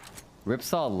 gunshots.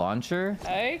 Ripsaw launcher?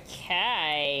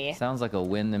 Okay. Sounds like a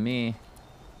win to me.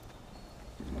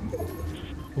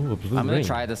 Ooh, a blue I'm gonna ring.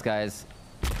 try this, guys.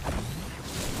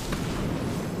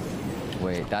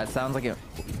 Wait, that sounds like it.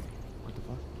 What the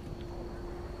fuck?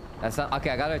 That's not okay.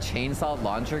 I got a chainsaw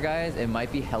launcher, guys. It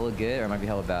might be hella good or it might be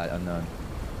hella bad. Unknown.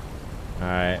 All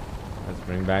right, let's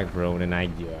bring back Brodin, I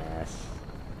guess.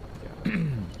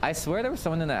 I swear there was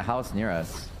someone in that house near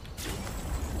us,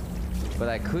 but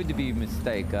I could be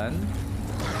mistaken.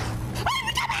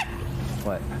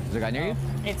 What? Is there a guy near you?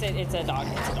 It's a dog.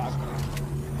 It's a dog.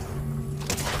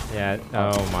 Yeah.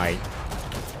 Oh my.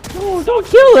 No, don't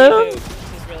kill him. This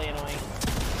is really annoying.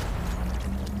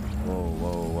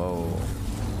 Whoa.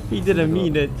 He didn't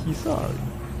mean it. He's sorry.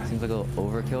 Seems like a little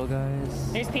overkill,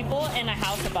 guys. There's people in a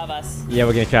house above us. Yeah,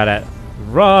 we're gonna shot at.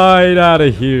 Right out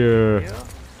of here.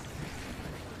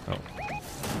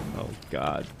 Oh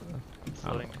God.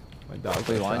 Floating. My dog.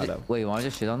 Wait, got you want to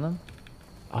just shit on them?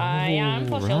 Yeah, I'm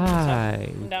full shield and stuff. Right.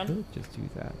 I'm down. Could just do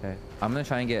that. Okay. I'm gonna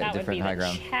try and get That a would be different high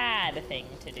ground. the Chad thing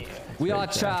to do. We are Right,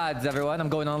 chads, everyone. I'm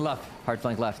going on left. Hard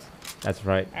flank left. That's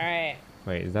right. All right.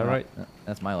 Wait, is that right? No,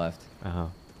 that's my left. Uh-huh.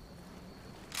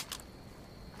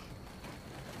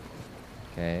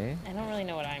 Okay. I don't really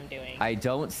know what I'm doing. I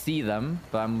don't see them,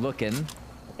 but I'm looking.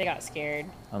 They got scared.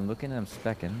 I'm looking and I'm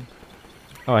specking.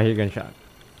 Oh, I hear gunshot.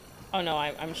 Oh no,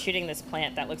 I'm shooting this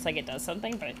plant that looks like it does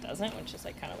something, but it doesn't, which is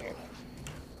like kind of weird.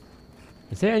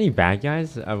 Is there any bad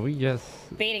guys? Are we just...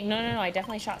 Baiting. No, I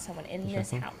definitely shot someone in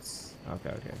this house.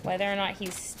 Okay. Whether or not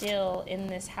he's still in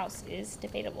this house is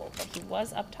debatable, but he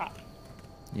was up top.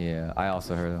 Yeah, I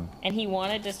also heard him. And he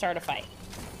wanted to start a fight.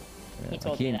 Yeah, He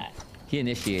told me that. He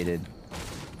initiated.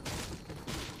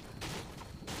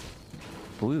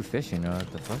 Blue fishing,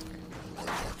 what the fuck?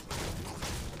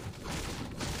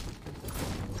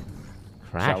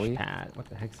 Crash pad. What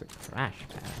the heck's a crash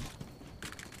pad?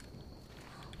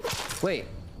 Wait.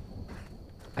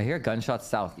 I hear gunshots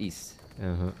southeast.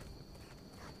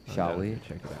 Shall we?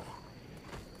 Check it out.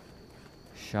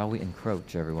 Shall we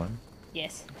encroach, everyone?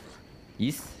 Yes.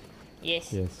 East?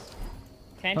 Yes. Yes.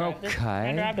 Can I drive this?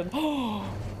 Can I drive him?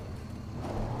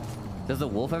 Does the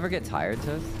wolf ever get tired,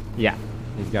 Toast? Yeah.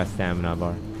 He's got stamina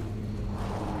bar.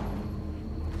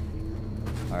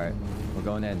 Alright, we're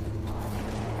going in.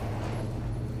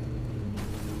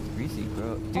 Greasy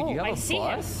bro. Dude, you have I a see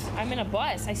bus? him. I'm in a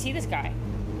bus. I see this guy.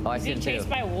 Oh, I He's see him being chased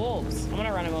too. by wolves. I'm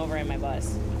gonna run him over in my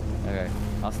bus. Okay,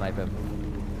 I'll snipe him.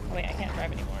 Oh wait, I can't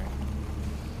drive anymore.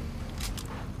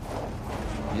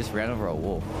 You just ran over a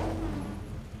wolf.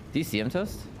 Do you see him,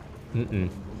 Toast?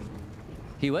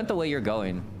 He went the way you're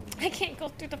going. I can't go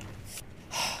through the...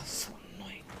 So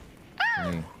annoying.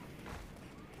 Hey.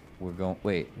 We're going...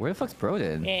 Wait, where the fuck's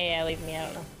Brodin? Yeah, leave me. I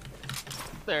don't know.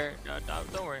 There. No,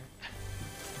 don't worry.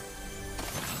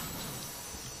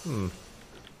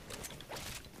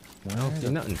 Well, see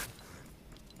nothing.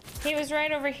 He was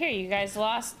right over here. You guys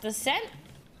lost the scent?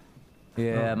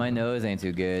 Yeah, my nose ain't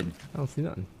too good. I don't see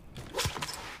nothing.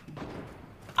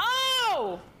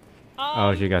 Oh!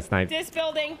 Oh, she got sniped. This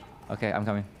building. Okay, I'm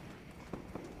coming.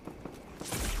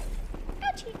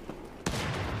 Ouchie.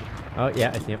 Oh,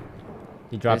 yeah, I see him.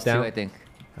 He dropped There's down. two, I think.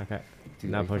 Okay.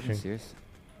 Dude, Not are you fucking pushing. serious?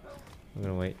 I'm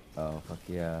gonna wait. Oh, fuck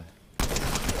yeah.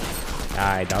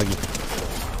 Die, doggy.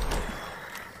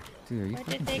 Dude, are you Where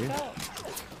fucking did they serious? go?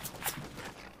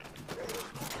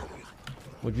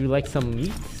 Would you like some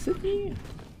meat, Sydney?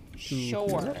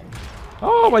 Sure.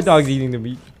 Oh, my dog's eating the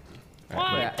meat.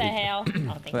 What wait, the hell? Oh,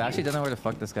 thank Wait, you. I actually don't know where the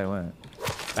fuck this guy went.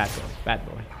 Bad boy. Bad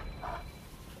boy.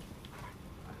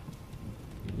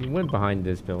 He went behind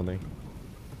this building.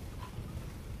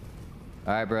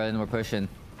 Alright, bro, we're pushing.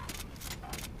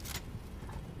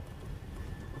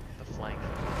 The flank.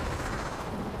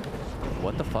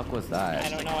 What the fuck was that? I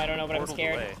don't know, but I'm Portaled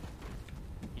scared. away.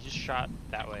 He just shot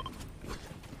that way.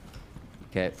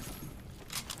 Okay.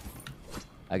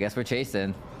 I guess we're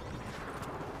chasing.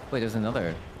 Wait, there's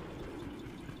another.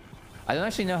 I don't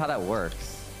actually know how that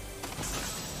works.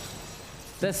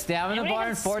 The stamina Anybody bar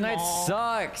in have Fortnite small-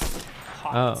 sucks.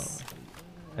 Pots.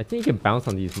 I think you can bounce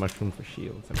on these mushrooms for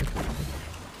shields.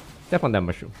 Step on that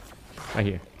mushroom. Right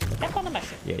here. Step on the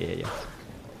mushroom. Yeah.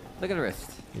 Look at the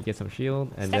wrist. You get some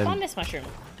shield and Step then... on this mushroom.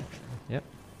 Yep.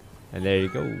 And there you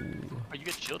go. Oh, you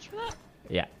get shields for that?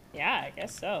 Yeah. Yeah, I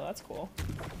guess so. That's cool.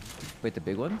 Wait, the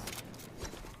big ones?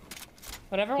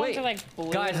 Whatever Wait, ones are like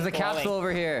blue. guys, there's a and capsule glowing.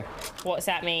 over here. What's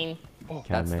that mean?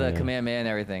 That's the command man and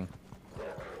everything.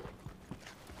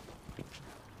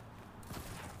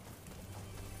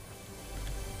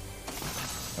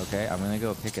 Okay, I'm gonna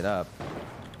go pick it up.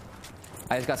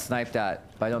 I just got sniped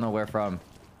at, but I don't know where from.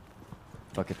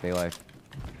 Fuck it, Baylife.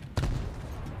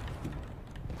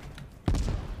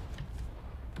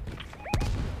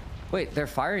 Wait, they're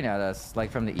firing at us,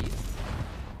 like from the east.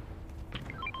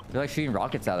 They're like shooting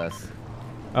rockets at us.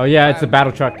 Oh yeah, it's a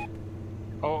battle truck.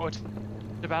 Oh, it's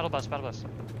the battle bus, battle bus.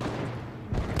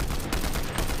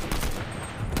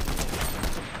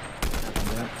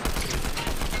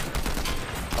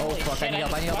 Oh Holy fuck, I shit, need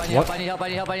help, I need help, I need What? help, I need help, I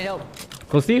need help, I need help.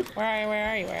 Close to you? Where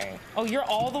are you? Oh, you're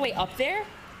all the way up there?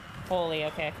 Holy,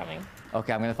 okay, coming.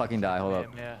 Okay, I'm gonna fucking die, hold up.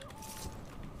 Yeah.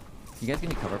 You guys give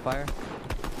me cover fire?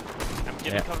 I'm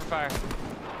getting Yeah. cover fire.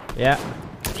 Yeah.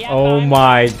 Yeah, Oh I'm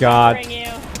my god. covering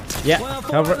you. Yeah. 104,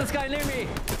 Cover. this guy near me!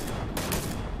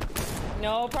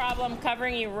 No problem,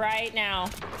 covering you right now.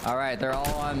 Alright, they're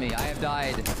all on me. I have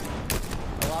died.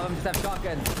 A lot of them just have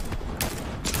shotguns.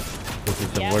 This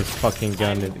is the Yeah. worst fucking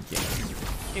gun in the game.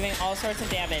 Doing all sorts of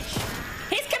damage.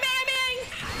 He's commanding!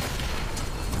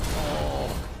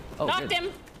 Oh, Knocked good.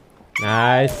 him.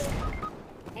 Nice.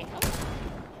 Hey,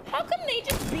 how come they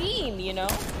just beam, you know?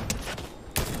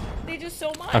 They do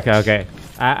so much. Okay.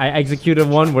 I executed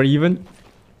one. We're even.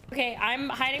 Okay, I'm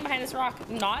hiding behind this rock,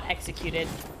 not executed.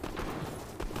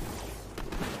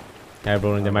 Yeah,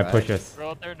 bro, they might Alright. push us. We're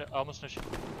out there, almost no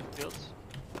shields.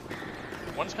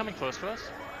 One's coming close to us.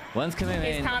 One's coming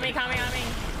He's in. coming.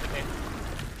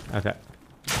 Okay.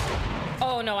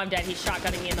 Oh no, I'm dead. He's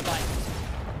shotgunning me in the butt.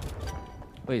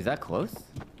 Wait, is that close?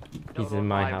 He's in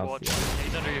my house. Watch. Yeah. Yeah,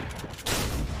 he's under you.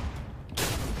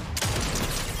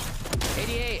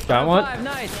 88. Got one. 5,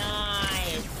 nice.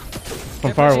 Nice.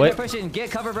 From far away. They're pushing.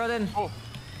 Get cover, Brodin.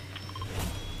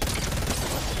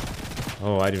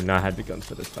 Oh, I do not have the guns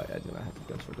for this fight. I do not have the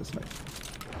guns for this fight.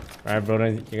 All right,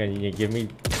 Brodin, you're gonna give me.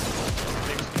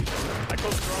 I go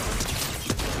strong.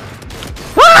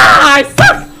 Ah! I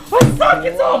suck! I suck!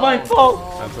 It's all my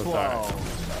fault! I'm so sorry.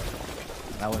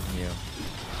 That wasn't you.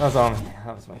 That was all.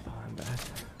 That was my fault. I'm bad.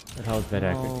 If I was better,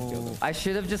 I could have killed him. I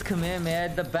should have just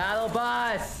committed the battle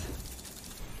bus.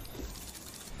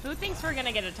 Who thinks we're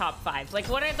gonna get a top 5? Like,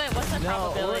 what's the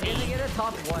No, probability? we're gonna get a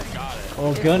top 1. Got it.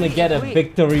 We're gonna get a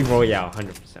victory royale,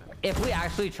 100%. If we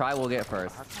actually try, we'll get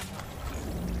first.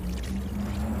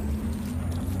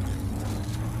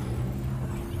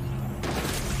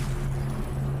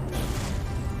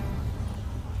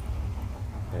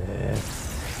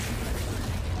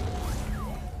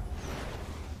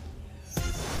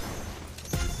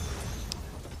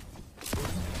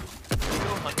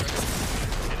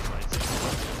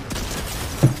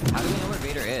 How do we know where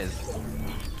Vader is?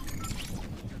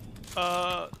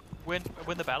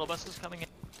 When the battle bus is coming in,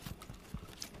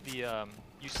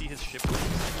 you see his ship.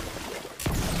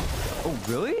 Oh,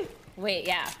 really? Wait,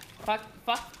 yeah. Fuck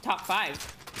top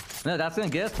 5. No, that's gonna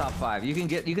get us top 5. You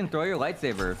can throw your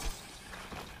lightsaber.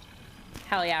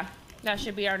 Hell yeah. That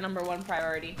should be our #1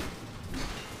 priority.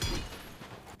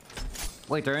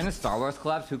 Wait, during the Star Wars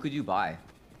collabs, who could you buy?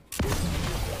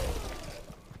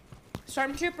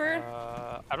 Stormtrooper.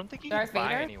 I don't think you Darth can buy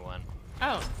Vader? anyone.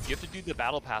 Oh. You have to do the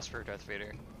battle pass for Darth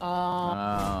Vader.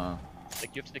 Oh.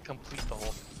 Like you have to complete the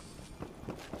whole.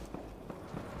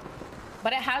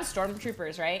 But it has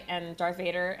Stormtroopers, right? And Darth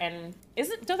Vader, and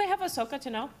do they have Ahsoka to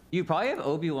know? You probably have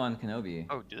Obi-Wan Kenobi.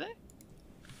 Oh, do they?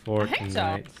 think so.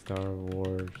 Fortnite, Star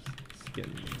Wars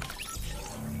skin.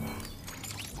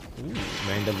 Ooh,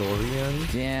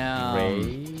 Mandalorian. Damn.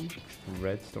 Rey,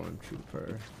 Red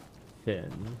Stormtrooper,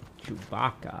 Finn,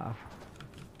 Chewbacca,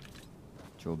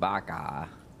 Chewbacca.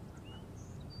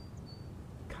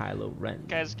 Kylo Ren.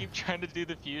 Guys keep trying to do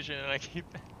the fusion and I keep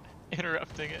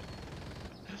interrupting it.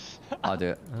 I'll do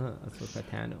it. Ah, that's what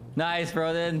Satano. Nice,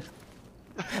 Brodin.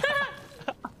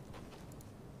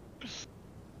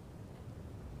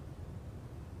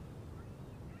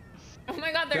 Oh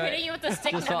my god, they're Good. hitting you with the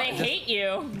stick, Just but they just- hate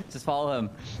you. Just follow him.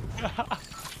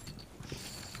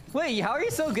 Wait, how are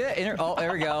you so good at oh,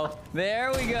 there we go.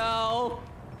 There we go.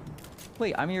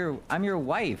 Wait, I'm your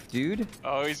wife, dude.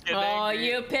 Oh, he's getting Oh, angry.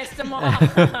 you pissed him off.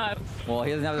 Well,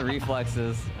 he doesn't have the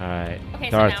reflexes. All right. Okay,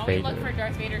 Darth so now Vader. we look for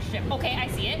Darth Vader's ship. Okay, I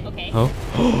see it. Okay. Oh,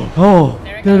 oh,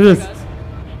 There it there goes. it is. There it goes.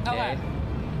 Oh, Okay.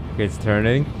 Okay, it's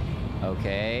turning.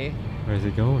 Okay. Where's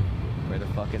it going? Where the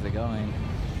fuck is it going?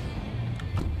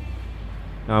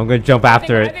 No, I'm gonna jump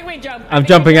after I it. think we jump. I'm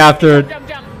jumping after it.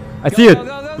 Jump. I see it.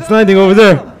 Go, It's go. landing over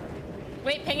there.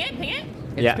 Wait, ping it.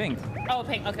 It's Yeah. pink. Oh,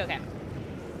 ping. Okay.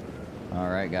 All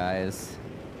right, guys.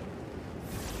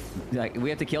 Like, we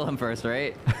have to kill him first,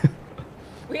 right?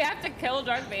 We have to kill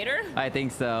Darth Vader? I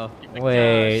think so.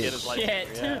 Wait. Get his lightsaber, Shit.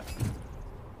 yeah.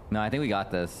 No, I think we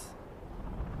got this.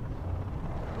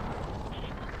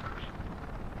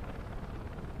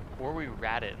 Or we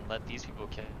rat it and let these people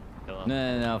kill him.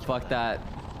 No. Fuck that.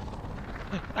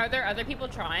 Are there other people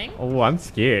trying? Oh, I'm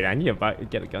scared. I need to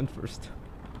get a gun first.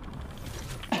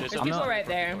 There's I'm people not- right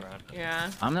there. Yeah.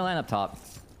 I'm gonna land up top.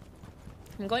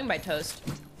 I'm going by toast.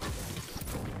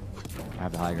 I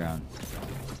have the high ground.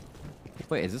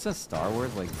 Wait, is this a Star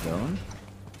Wars like zone?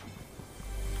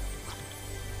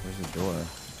 Where's the door?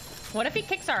 What if he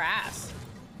kicks our ass?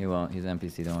 He won't. He's an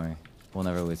NPC. Don't worry. We'll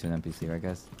never lose to an NPC, right,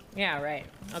 guys? Yeah, right.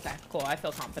 Okay, cool. I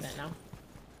feel confident now.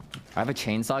 I have a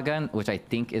chainsaw gun, which I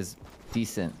think is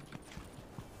decent.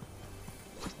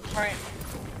 All right.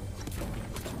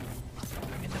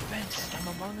 I'm in the fence. I'm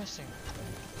among us.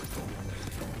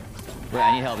 Wait,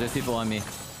 I need help. There's people on me.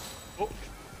 Oh,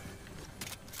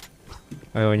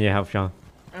 Oh, I need help, Sean.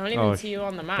 I don't even Oh, see you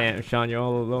on the map. Damn, Sean, you're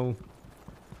all alone.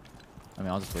 I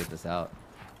mean, I'll just wait this out.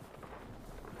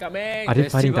 Coming. Are they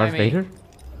There's fighting two by Darth me. Vader?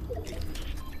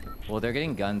 Well, they're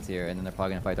getting guns here, and then they're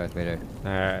probably gonna fight Darth Vader.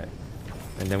 Alright.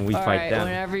 And then we All fight right, them.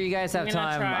 whenever you guys have I'm gonna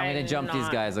time, try I'm gonna jump these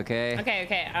not- guys, okay?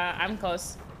 Okay. I'm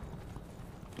close.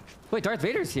 Wait, Darth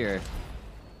Vader's here.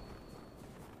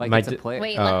 Like, Might it's a d- play.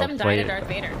 Wait, Oh, let them die to wait. Darth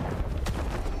Vader.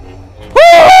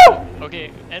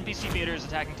 okay, NPC Vader is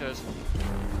attacking Toast.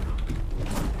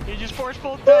 He just force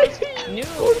pulled Toast. New.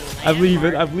 I'm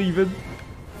leaving. landmark. I'm leaving.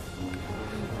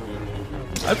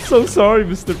 I'm so sorry,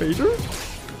 Mr. Vader.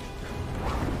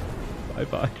 Bye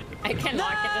bye. I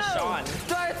cannot get to Sean.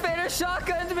 Darth Vader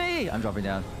shotgunned me! I'm dropping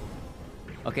down.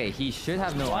 Okay, he should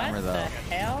have no What armor the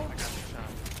though. hell?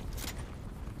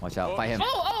 Watch out, fight him.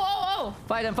 Oh!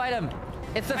 Fight him.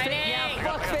 It's the Fighting! fake. Yeah,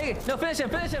 fuck fake. No, finish him.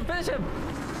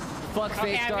 Fuck Okay,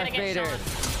 fake I'm Darth gonna get Vader.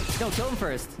 Sean. No, kill him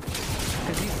first.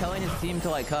 Because he's telling his team to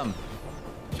like come.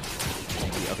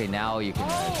 Okay, now you can.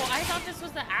 Oh, I thought this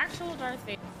was the actual Darth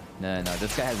Vader. No,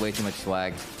 this guy has way too much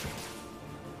swag.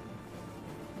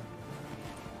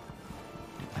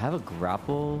 I have a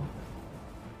grapple.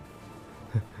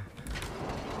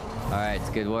 Alright, it's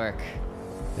good work.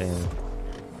 Damn.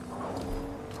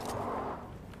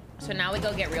 So now we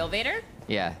go get real Vader?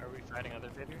 Yeah, Are we fighting other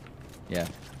Vader? yeah.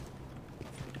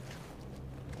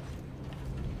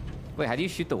 Wait, how do you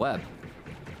shoot the web?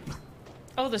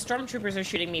 Oh, the stormtroopers are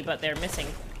shooting me, but they're missing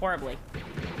horribly.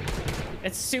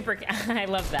 It's super. I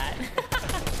love that.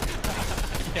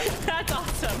 That's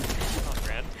awesome. Oh,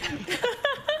 Grant.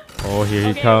 Oh, here he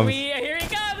Okay, comes. here he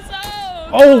comes. Oh.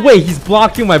 Oh God. wait, he's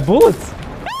blocking my bullets.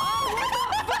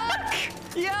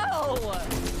 Yo!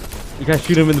 You gotta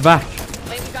shoot him in the back.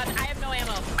 Wait, I have no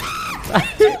ammo.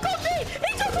 He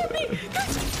took on me.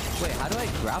 Wait, how do I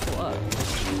grapple up?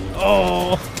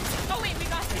 Oh. Oh wait, we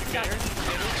got this.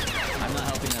 I'm not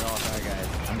helping at all, sorry guys.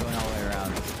 I'm going all the way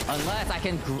around. Unless I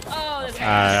can Oh, this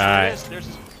guy. Alright. There's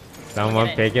Someone Look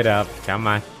at it. pick it up. Come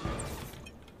on.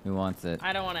 Who wants it?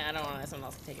 I don't want it. Someone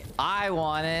else can take it. I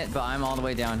want it, but I'm all the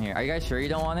way down here. Are you guys sure you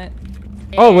don't want it?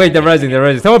 Oh wait, they're rising.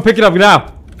 Someone pick it up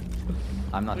now.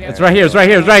 I'm not there. It's right here.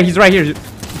 He's right here.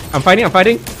 I'm fighting. Well,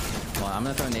 I'm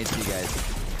gonna throw nades to you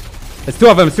guys. It's two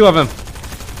of them.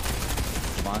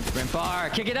 Come on, sprint bar,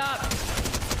 kick it up!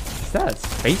 Is that a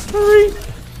space marine?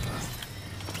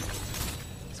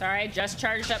 Sorry, I just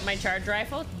charged up my charge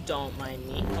rifle. Don't mind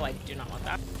me. Oh, I do not want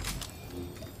that.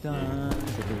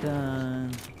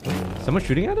 Dun. Someone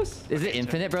shooting at us? Is it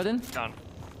infinite, Brodin? Sean.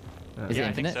 Is Yeah, it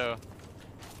I think infinite? so.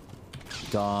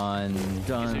 Dun.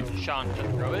 So, Sean, just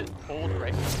throw it, hold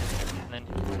right, and then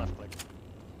left click.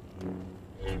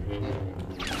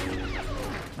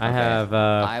 I have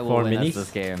I will 4 win us minis.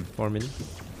 this game. 4 minis.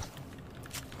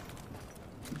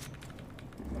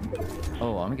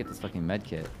 Oh, I'm gonna get this fucking med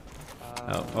kit.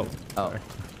 Oh. Oh.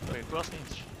 Wait, who else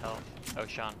needs health? Oh,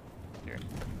 Sean. Here.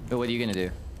 But what are you gonna do?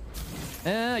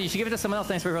 No, you should give it to someone else.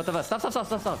 Thanks for both of us.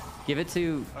 Stop. Give it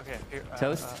to Okay, here.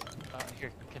 Toast?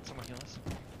 Here, can someone heal us?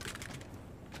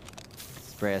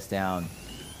 spray us down.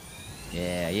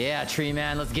 Yeah, tree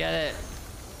man, let's get it.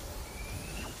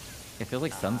 It feels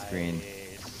like sunscreen.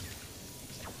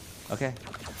 Nice. Okay.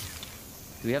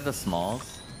 Do we have the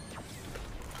smalls?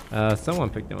 Someone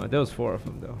picked them up. There was 4 of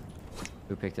them though.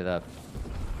 Who picked it up?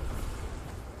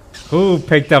 Who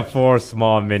picked up 4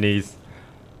 small minis?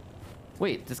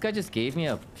 Wait, this guy just gave me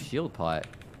a shield pot.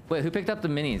 Wait, who picked up the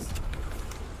minis?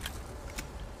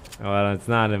 Well, it's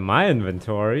not in my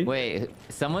inventory. Wait,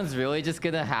 someone's really just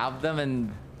gonna have them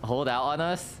and hold out on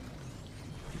us?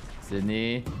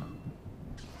 Sydney,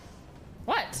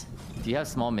 What? do you have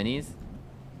small minis?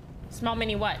 Small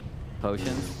mini what?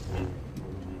 Potions?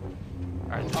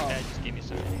 Alright, this guy just gave me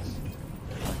some minis.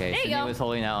 Okay, There you Sydney go. was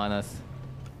holding out on us.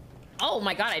 Oh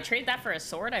my god, I traded that for a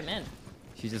sword. I'm in.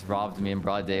 She just robbed me in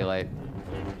broad daylight.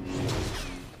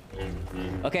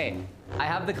 Okay, I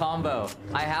have the combo.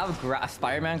 I have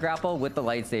Spider-Man grapple with the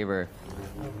lightsaber.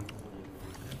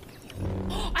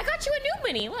 I got you a new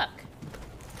mini. Look.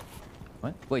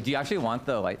 What? Wait, do you actually want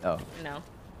the light? Oh. No.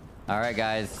 Alright,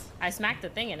 guys. I smacked the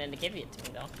thing and then to give it to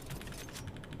me though.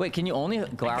 Wait, can you only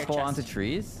grapple chest. onto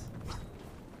trees?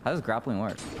 How does grappling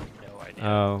work? No idea.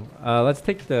 Oh, let's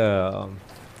take the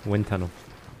wind tunnel.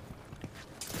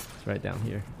 It's right down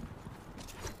here.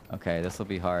 Okay, this will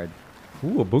be hard.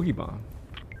 Ooh, a boogie bomb.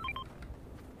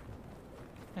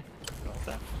 Go with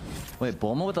that. Wait,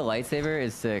 Bulma with the lightsaber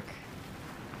is sick.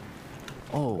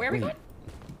 Oh, Where are we wait. going?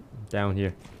 Down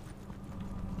here.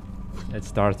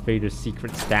 It's Darth Vader's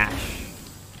secret stash.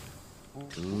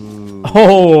 Ooh.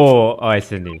 Oh,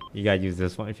 Sydney. You gotta use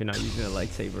this one if you're not using a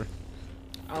lightsaber.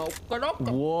 Oh,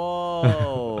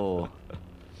 Whoa.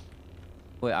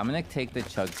 Wait, I'm gonna take the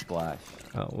chug splash.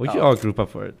 Oh, we should Oh. all group up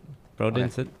for it. Brodin, Okay.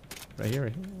 sit right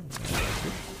here.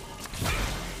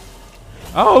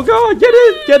 Oh god,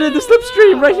 get in the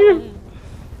slipstream right here.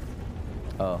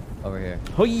 Oh, over here.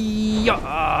 Hoya!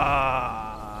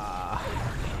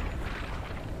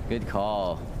 Good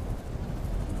call.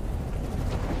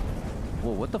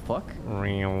 Whoa, what the fuck?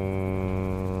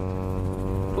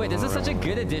 Wait, this is such a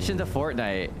good addition to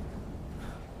Fortnite.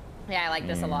 Yeah, I like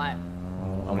this a lot.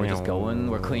 And we're just going,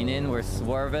 we're cleaning, we're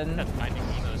swerving. That's finding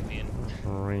Emo's being.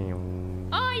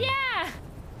 Oh yeah.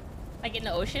 Like in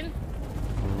the ocean.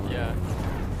 Yeah.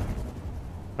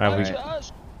 Alright,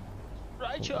 Alright.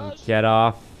 Righteous! get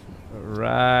off.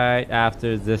 right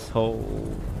after this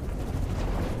hole.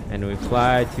 And we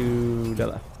fly to the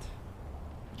left.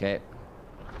 Okay.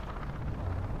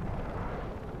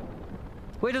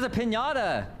 Wait, there's a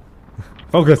pinata.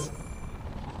 Focus.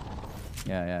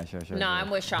 Yeah, sure. No, I'm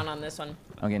with Sean on this one.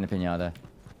 I'm getting a pinata.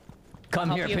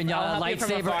 Come I'll here, help you- pinata. I'll help you from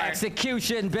Lightsaber afar.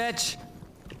 execution, bitch.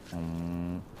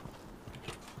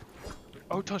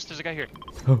 Oh, Toast, there's a guy here.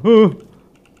 Oh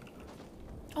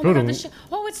my Brodin. god, this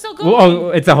oh, it's still going. Oh,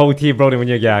 it's a whole team, Brodin, when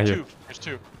you get out here. There's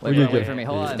two. Wait for me.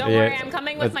 Hold on. Don't worry, I'm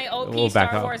coming with my OP we'll back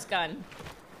Star up. Wars gun.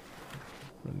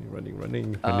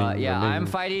 Running. Yeah, running. I'm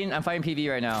fighting PV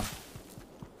right now.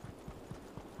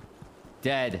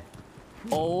 Dead.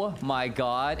 Oh my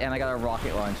god, and I got a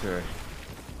rocket launcher.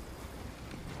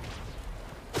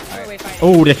 Where are we fighting?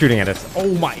 Oh, they're shooting at us.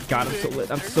 Oh my god, I'm so lit.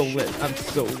 I'm so lit.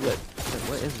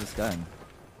 What is this gun?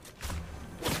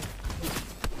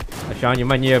 Sean, you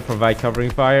might need to provide covering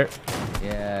fire.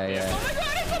 Yeah. Oh my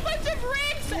god, it's a bunch of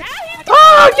rigs!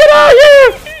 Oh, get out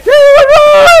here!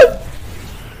 Run!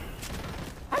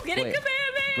 I'm getting Wait.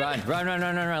 commanded! Run.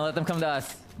 Let them come to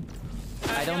us.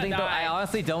 I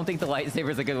honestly don't think the lightsaber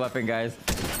is a good weapon, guys.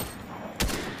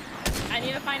 I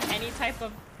need to find any type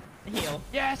of heal.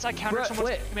 Yes, I countered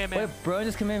someone's command man. Bro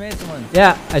just command someone.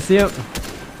 Yeah, I see him.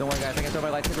 Don't worry, guys. I can throw my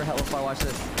lightsaber help if I watch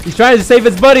this. He's trying to save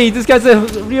his buddy. This guy's a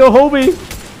real homie.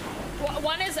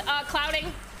 One is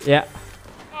clouding. Yeah.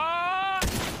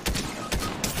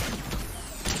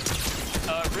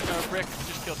 Rick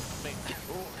just killed me.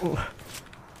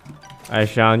 Alright,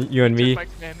 Sean, you and me. My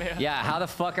command man. Yeah, how the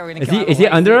fuck are we gonna? Is he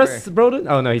under us, Brodin?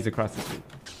 Oh no, he's across the street.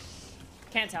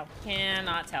 Can't tell.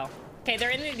 Cannot tell. Okay, they're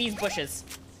in these bushes.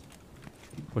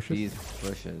 Bushes? These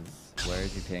bushes. Where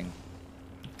is he ping?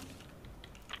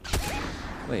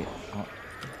 Wait. Oh,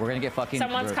 we're gonna get fucking.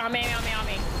 Someone's coming on me.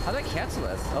 How do I cancel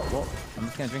this? Oh well, I'm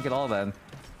just gonna drink it all then.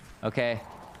 Okay.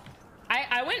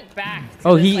 I went back. to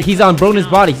Oh, this, like, he's on Brodin's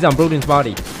town. body. He's on Brodin's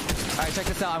body. All right, check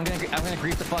this out. I'm gonna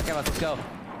grief the fuck out of us. Let's go.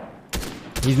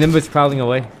 He's Nimbus clouding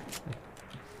away.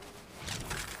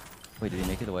 Wait, did he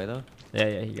make it away though?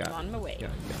 Yeah, he got it. On my way. Yeah.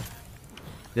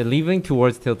 They're leaving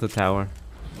towards Tilted Tower.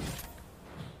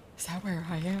 Is that where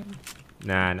I am?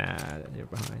 Nah, they're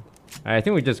behind. Alright, I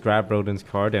think we just grab Brodin's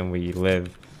card and we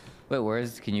live.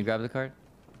 Wait, can you grab the card?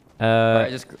 I I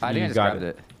think I just grabbed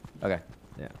it. Okay.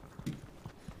 Yeah.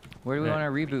 Where do we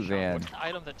Alright. want to reboot Sean, van? what's the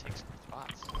item that takes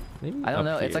spots? Maybe I don't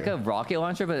know. up It's like here. a rocket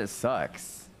launcher, but it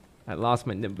sucks. I lost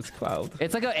my Nimbus cloud.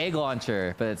 It's like an egg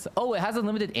launcher, but it's it has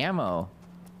unlimited ammo.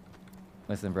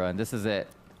 Listen, bro, this is it.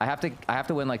 I have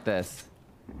to win like this.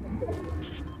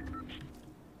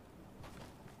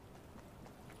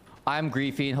 I'm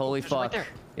griefing. Holy There's one fuck. right there.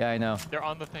 Yeah, I know. They're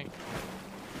on the thing.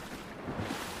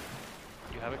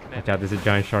 You have a command. Watch out, there's a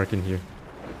giant shark in here.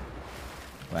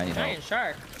 Well, I need help. Giant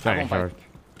shark. Giant won't fight. shark.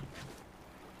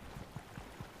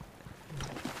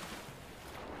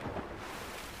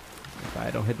 If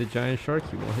I don't hit the giant shark,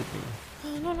 he won't hit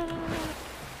me. No.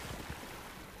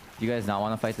 You guys not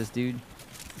want to fight this dude?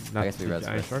 Not guess we the res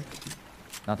giant this. shark.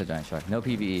 Not the giant shark. No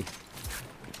PvE.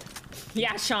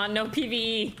 Yeah, Sean, no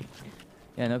PvE.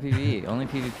 Yeah, no PvE. Only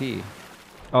PvP.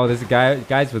 Oh, there's a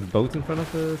guys with boats in front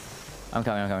of us. I'm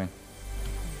coming.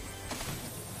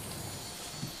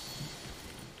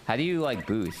 How do you like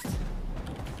boost?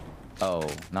 Oh,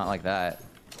 not like that.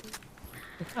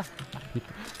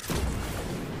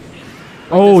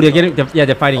 Oh, they're getting.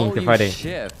 They're fighting. Oh, they're you fighting.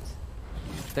 shift.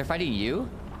 They're fighting you?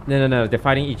 No. They're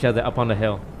fighting each other up on the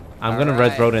hill. I'm gonna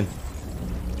res Alright.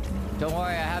 Brodin. Don't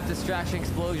worry, I have distraction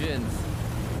explosions.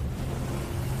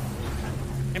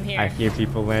 I'm here. I hear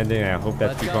people landing. I hope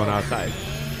that's Let's people on go. our side.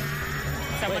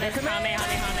 Someone is Hame.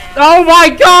 Oh my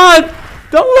God!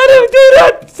 Don't let him do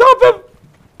that! Stop him!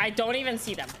 I don't even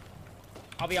see them.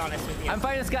 I'll be honest with you. I'm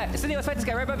fighting this guy. Cindy, let's fight this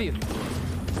guy right above you.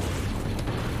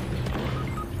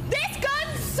 This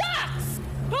gun sucks!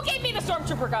 Who gave me the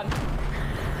stormtrooper gun?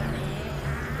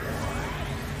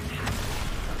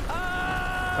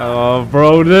 Oh,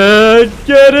 Brodin,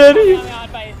 get it! Cindy,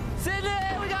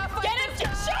 we got to fight. Get him,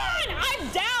 Sean! I'm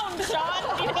down,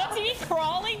 Sean! You don't see me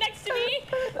crawling next to me?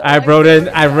 Alright, Brodin,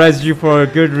 I res you for a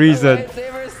good reason.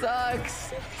 Lightsaber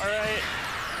sucks. Alright.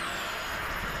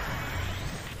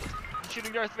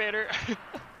 Shooting Darth Vader.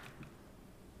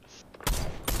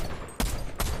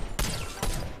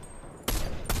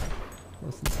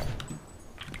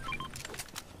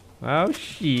 Oh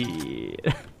shit.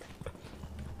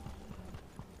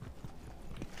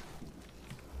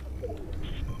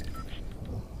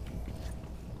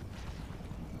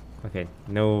 Okay,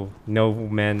 no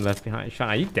man left behind. Sean,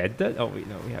 are you dead? Oh wait,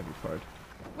 no, we have your card.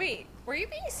 Wait, were you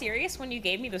being serious when you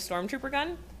gave me the stormtrooper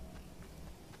gun?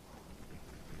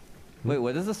 Wait,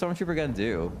 what does the stormtrooper gun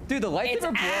do? Dude, the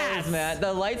lightsaber blows, man. The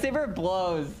lightsaber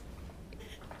blows.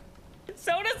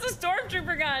 So does the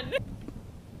stormtrooper gun.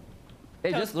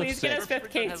 It just looks please sick. get us 5th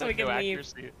case so we can leave.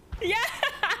 accuracy.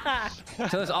 Yeah.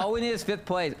 So it's all we need is 5th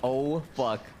place. Oh,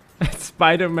 fuck.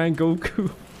 Spider-Man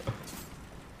Goku.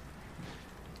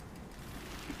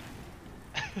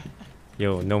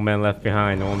 Yo, no man left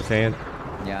behind, know what I'm saying?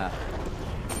 Yeah.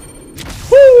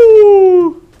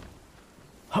 Woo!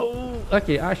 Oh,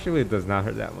 okay, actually it does not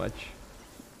hurt that much.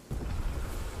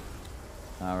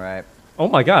 All right. Oh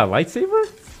my god, a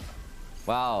lightsaber?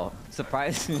 Wow.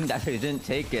 Surprising that they didn't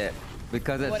take it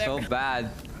because it's so bad.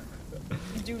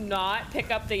 Do not pick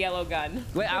up the yellow gun.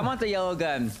 Wait, I want the yellow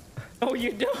gun. Oh,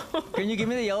 you don't? Can you give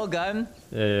me the yellow gun?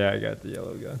 Yeah, I got the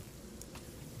yellow gun.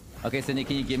 Okay, Cindy,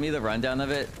 can you give me the rundown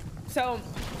of it? So,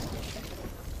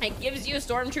 it gives you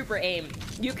stormtrooper aim.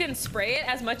 You can spray it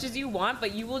as much as you want,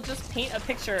 but you will just paint a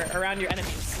picture around your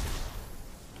enemies.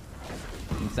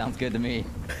 Sounds good to me.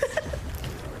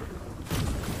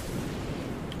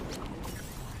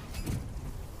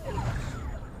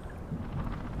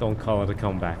 Don't call it a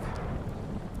comeback.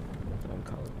 Don't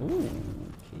call it. Ooh,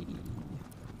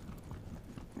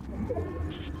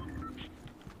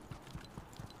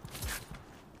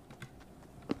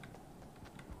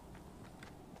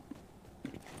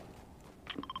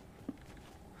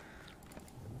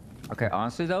 Okay,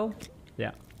 honestly though,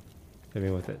 yeah. Hit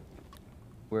me with it.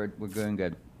 we're going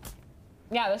good.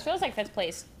 Yeah, this feels like 5th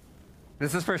place.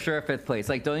 This is for sure 5th place.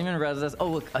 Like, don't even res this. Oh,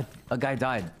 look, a guy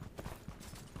died.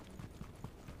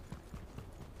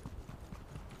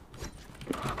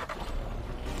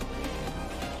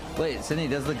 Wait, Sydney,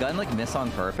 does the gun like miss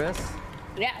on purpose?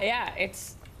 Yeah,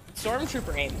 it's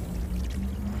stormtrooper aim.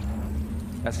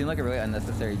 That seemed like a really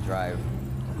unnecessary drive.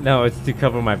 No, it's to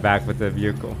cover my back with the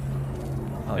vehicle.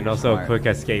 Oh, And you're also smart. a quick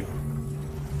escape.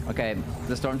 Okay,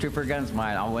 the stormtrooper gun's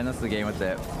mine. I'll win us the game with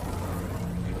it.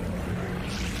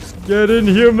 Get in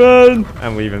here, man!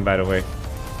 I'm leaving, by the way.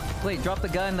 Wait, drop the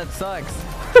gun. That sucks.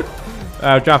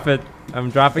 I'll drop it. I'm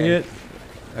dropping Okay. it.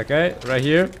 Okay, right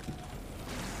here.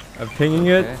 I'm pinging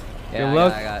it. Okay. Good Yeah,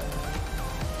 luck. I got it.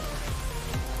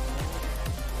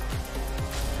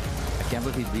 I can't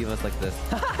believe he'd leave us like this.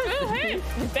 Oh, hey,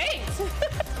 thanks.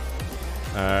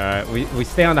 We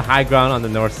stay on the high ground on the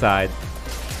north side.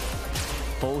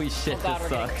 Holy shit, Oh, God,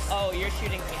 this we're getting- sucks. Oh, you're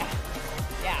shooting.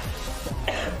 Yeah.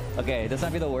 Okay, this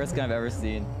might be the worst gun I've ever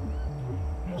seen.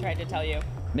 Tried to tell you.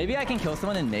 Maybe I can kill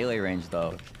someone in melee range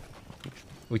though.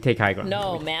 We take high ground.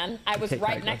 No, man. I was take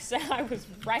right high next to. I was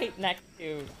right next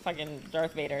to fucking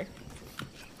Darth Vader.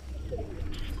 All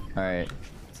right,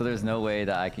 so there's no way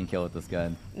that I can kill with this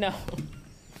gun. No.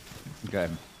 Okay.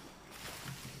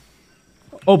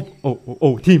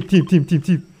 Oh, team.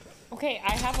 Okay,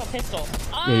 I have a pistol.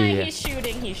 Ah, Yeah. he's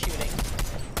shooting. He's shooting.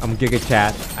 I'm Giga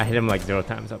Chat. I hit him like 0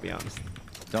 times, I'll be honest.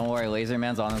 Don't worry, Laser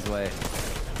Man's on his way. Oh,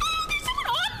 there's someone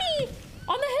on me!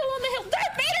 On the hill.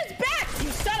 Darth Vader's back! You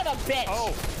son of a bitch!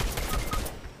 Oh.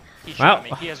 He Well, shot me.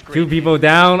 He has great 2 people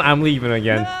down, I'm leaving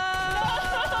again. No!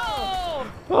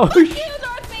 Oh, Fuck shit. you,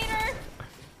 Darth Vader!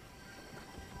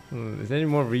 Is there any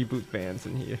more reboot fans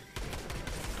in here?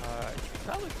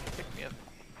 Probably pick me up.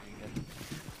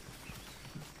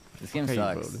 This game Hey,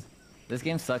 sucks. Brodin. This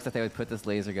game sucks that they would put this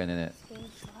laser gun in it.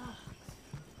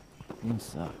 Game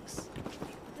sucks.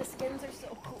 The skins are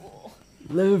so cool.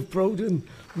 Live, Brodin.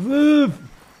 Live.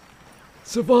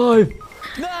 Survive.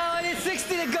 No, I need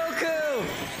 60 to Goku!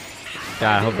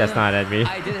 God, I hope that's not at me.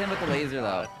 I did him with the laser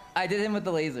though. I did him with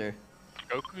the laser.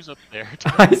 Goku's up there.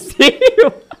 I see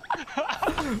you.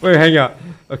 Wait, hang on.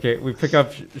 Okay, we pick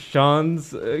up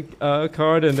Sean's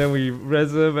card and then we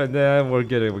res him and then we're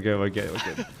good. We're good.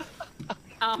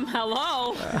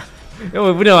 Hello?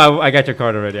 No, I got your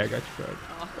card already. I got your card.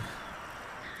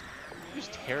 He's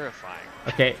terrifying.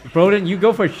 Okay, Brodin, you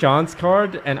go for Sean's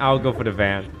card and I'll go for the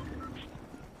van.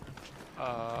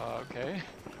 Okay.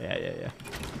 Yeah.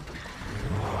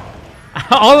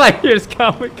 All I hear is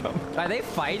come. Are they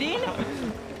fighting?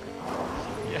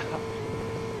 Yeah.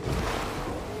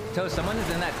 So someone is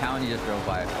in that town you just drove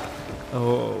by.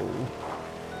 Oh.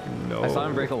 No. I saw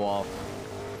him break a wall.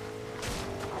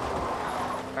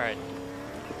 Alright.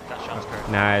 Got Sean's card.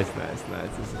 Nice.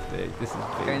 This is big.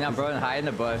 Okay, now bro, hide in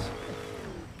the bush.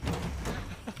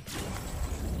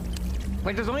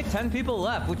 Wait, there's only 10 people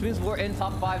left, which means we're in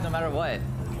top 5 no matter what.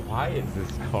 Why is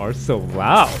this car so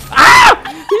loud?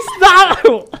 Ah! He's not.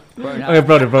 Bro, now- Okay,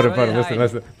 Brodin, hide.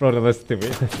 listen. Brodin, listen to me.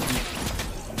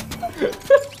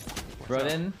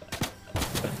 Brodin.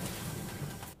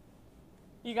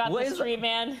 You got What the is- street,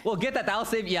 man. Well, get that. That'll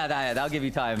save. Yeah, that'll give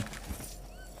you time.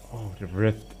 Oh, the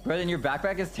rift. Brodin, your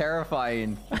backpack is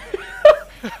terrifying.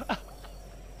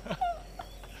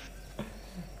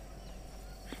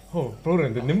 Oh,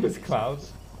 Brodin, the Nimbus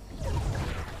clouds.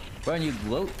 Brodin, you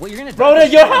glow. Well, you're gonna. Brodin,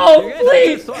 your health,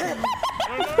 please! Top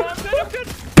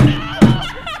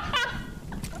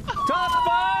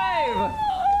 5!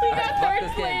 We got third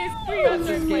place. We got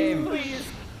third place, please.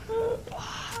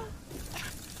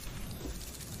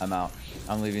 I'm out.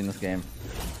 I'm leaving this game.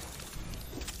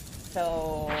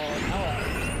 So, Noah.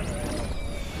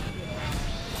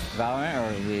 Valorant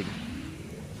or League?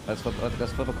 Let's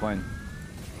flip a coin.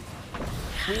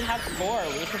 We have 4.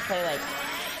 We could play like.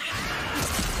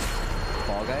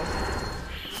 Fall Guys?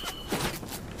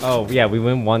 Oh, yeah, we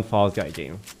win one Falls Guy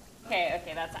game. Okay,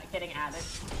 that's getting added.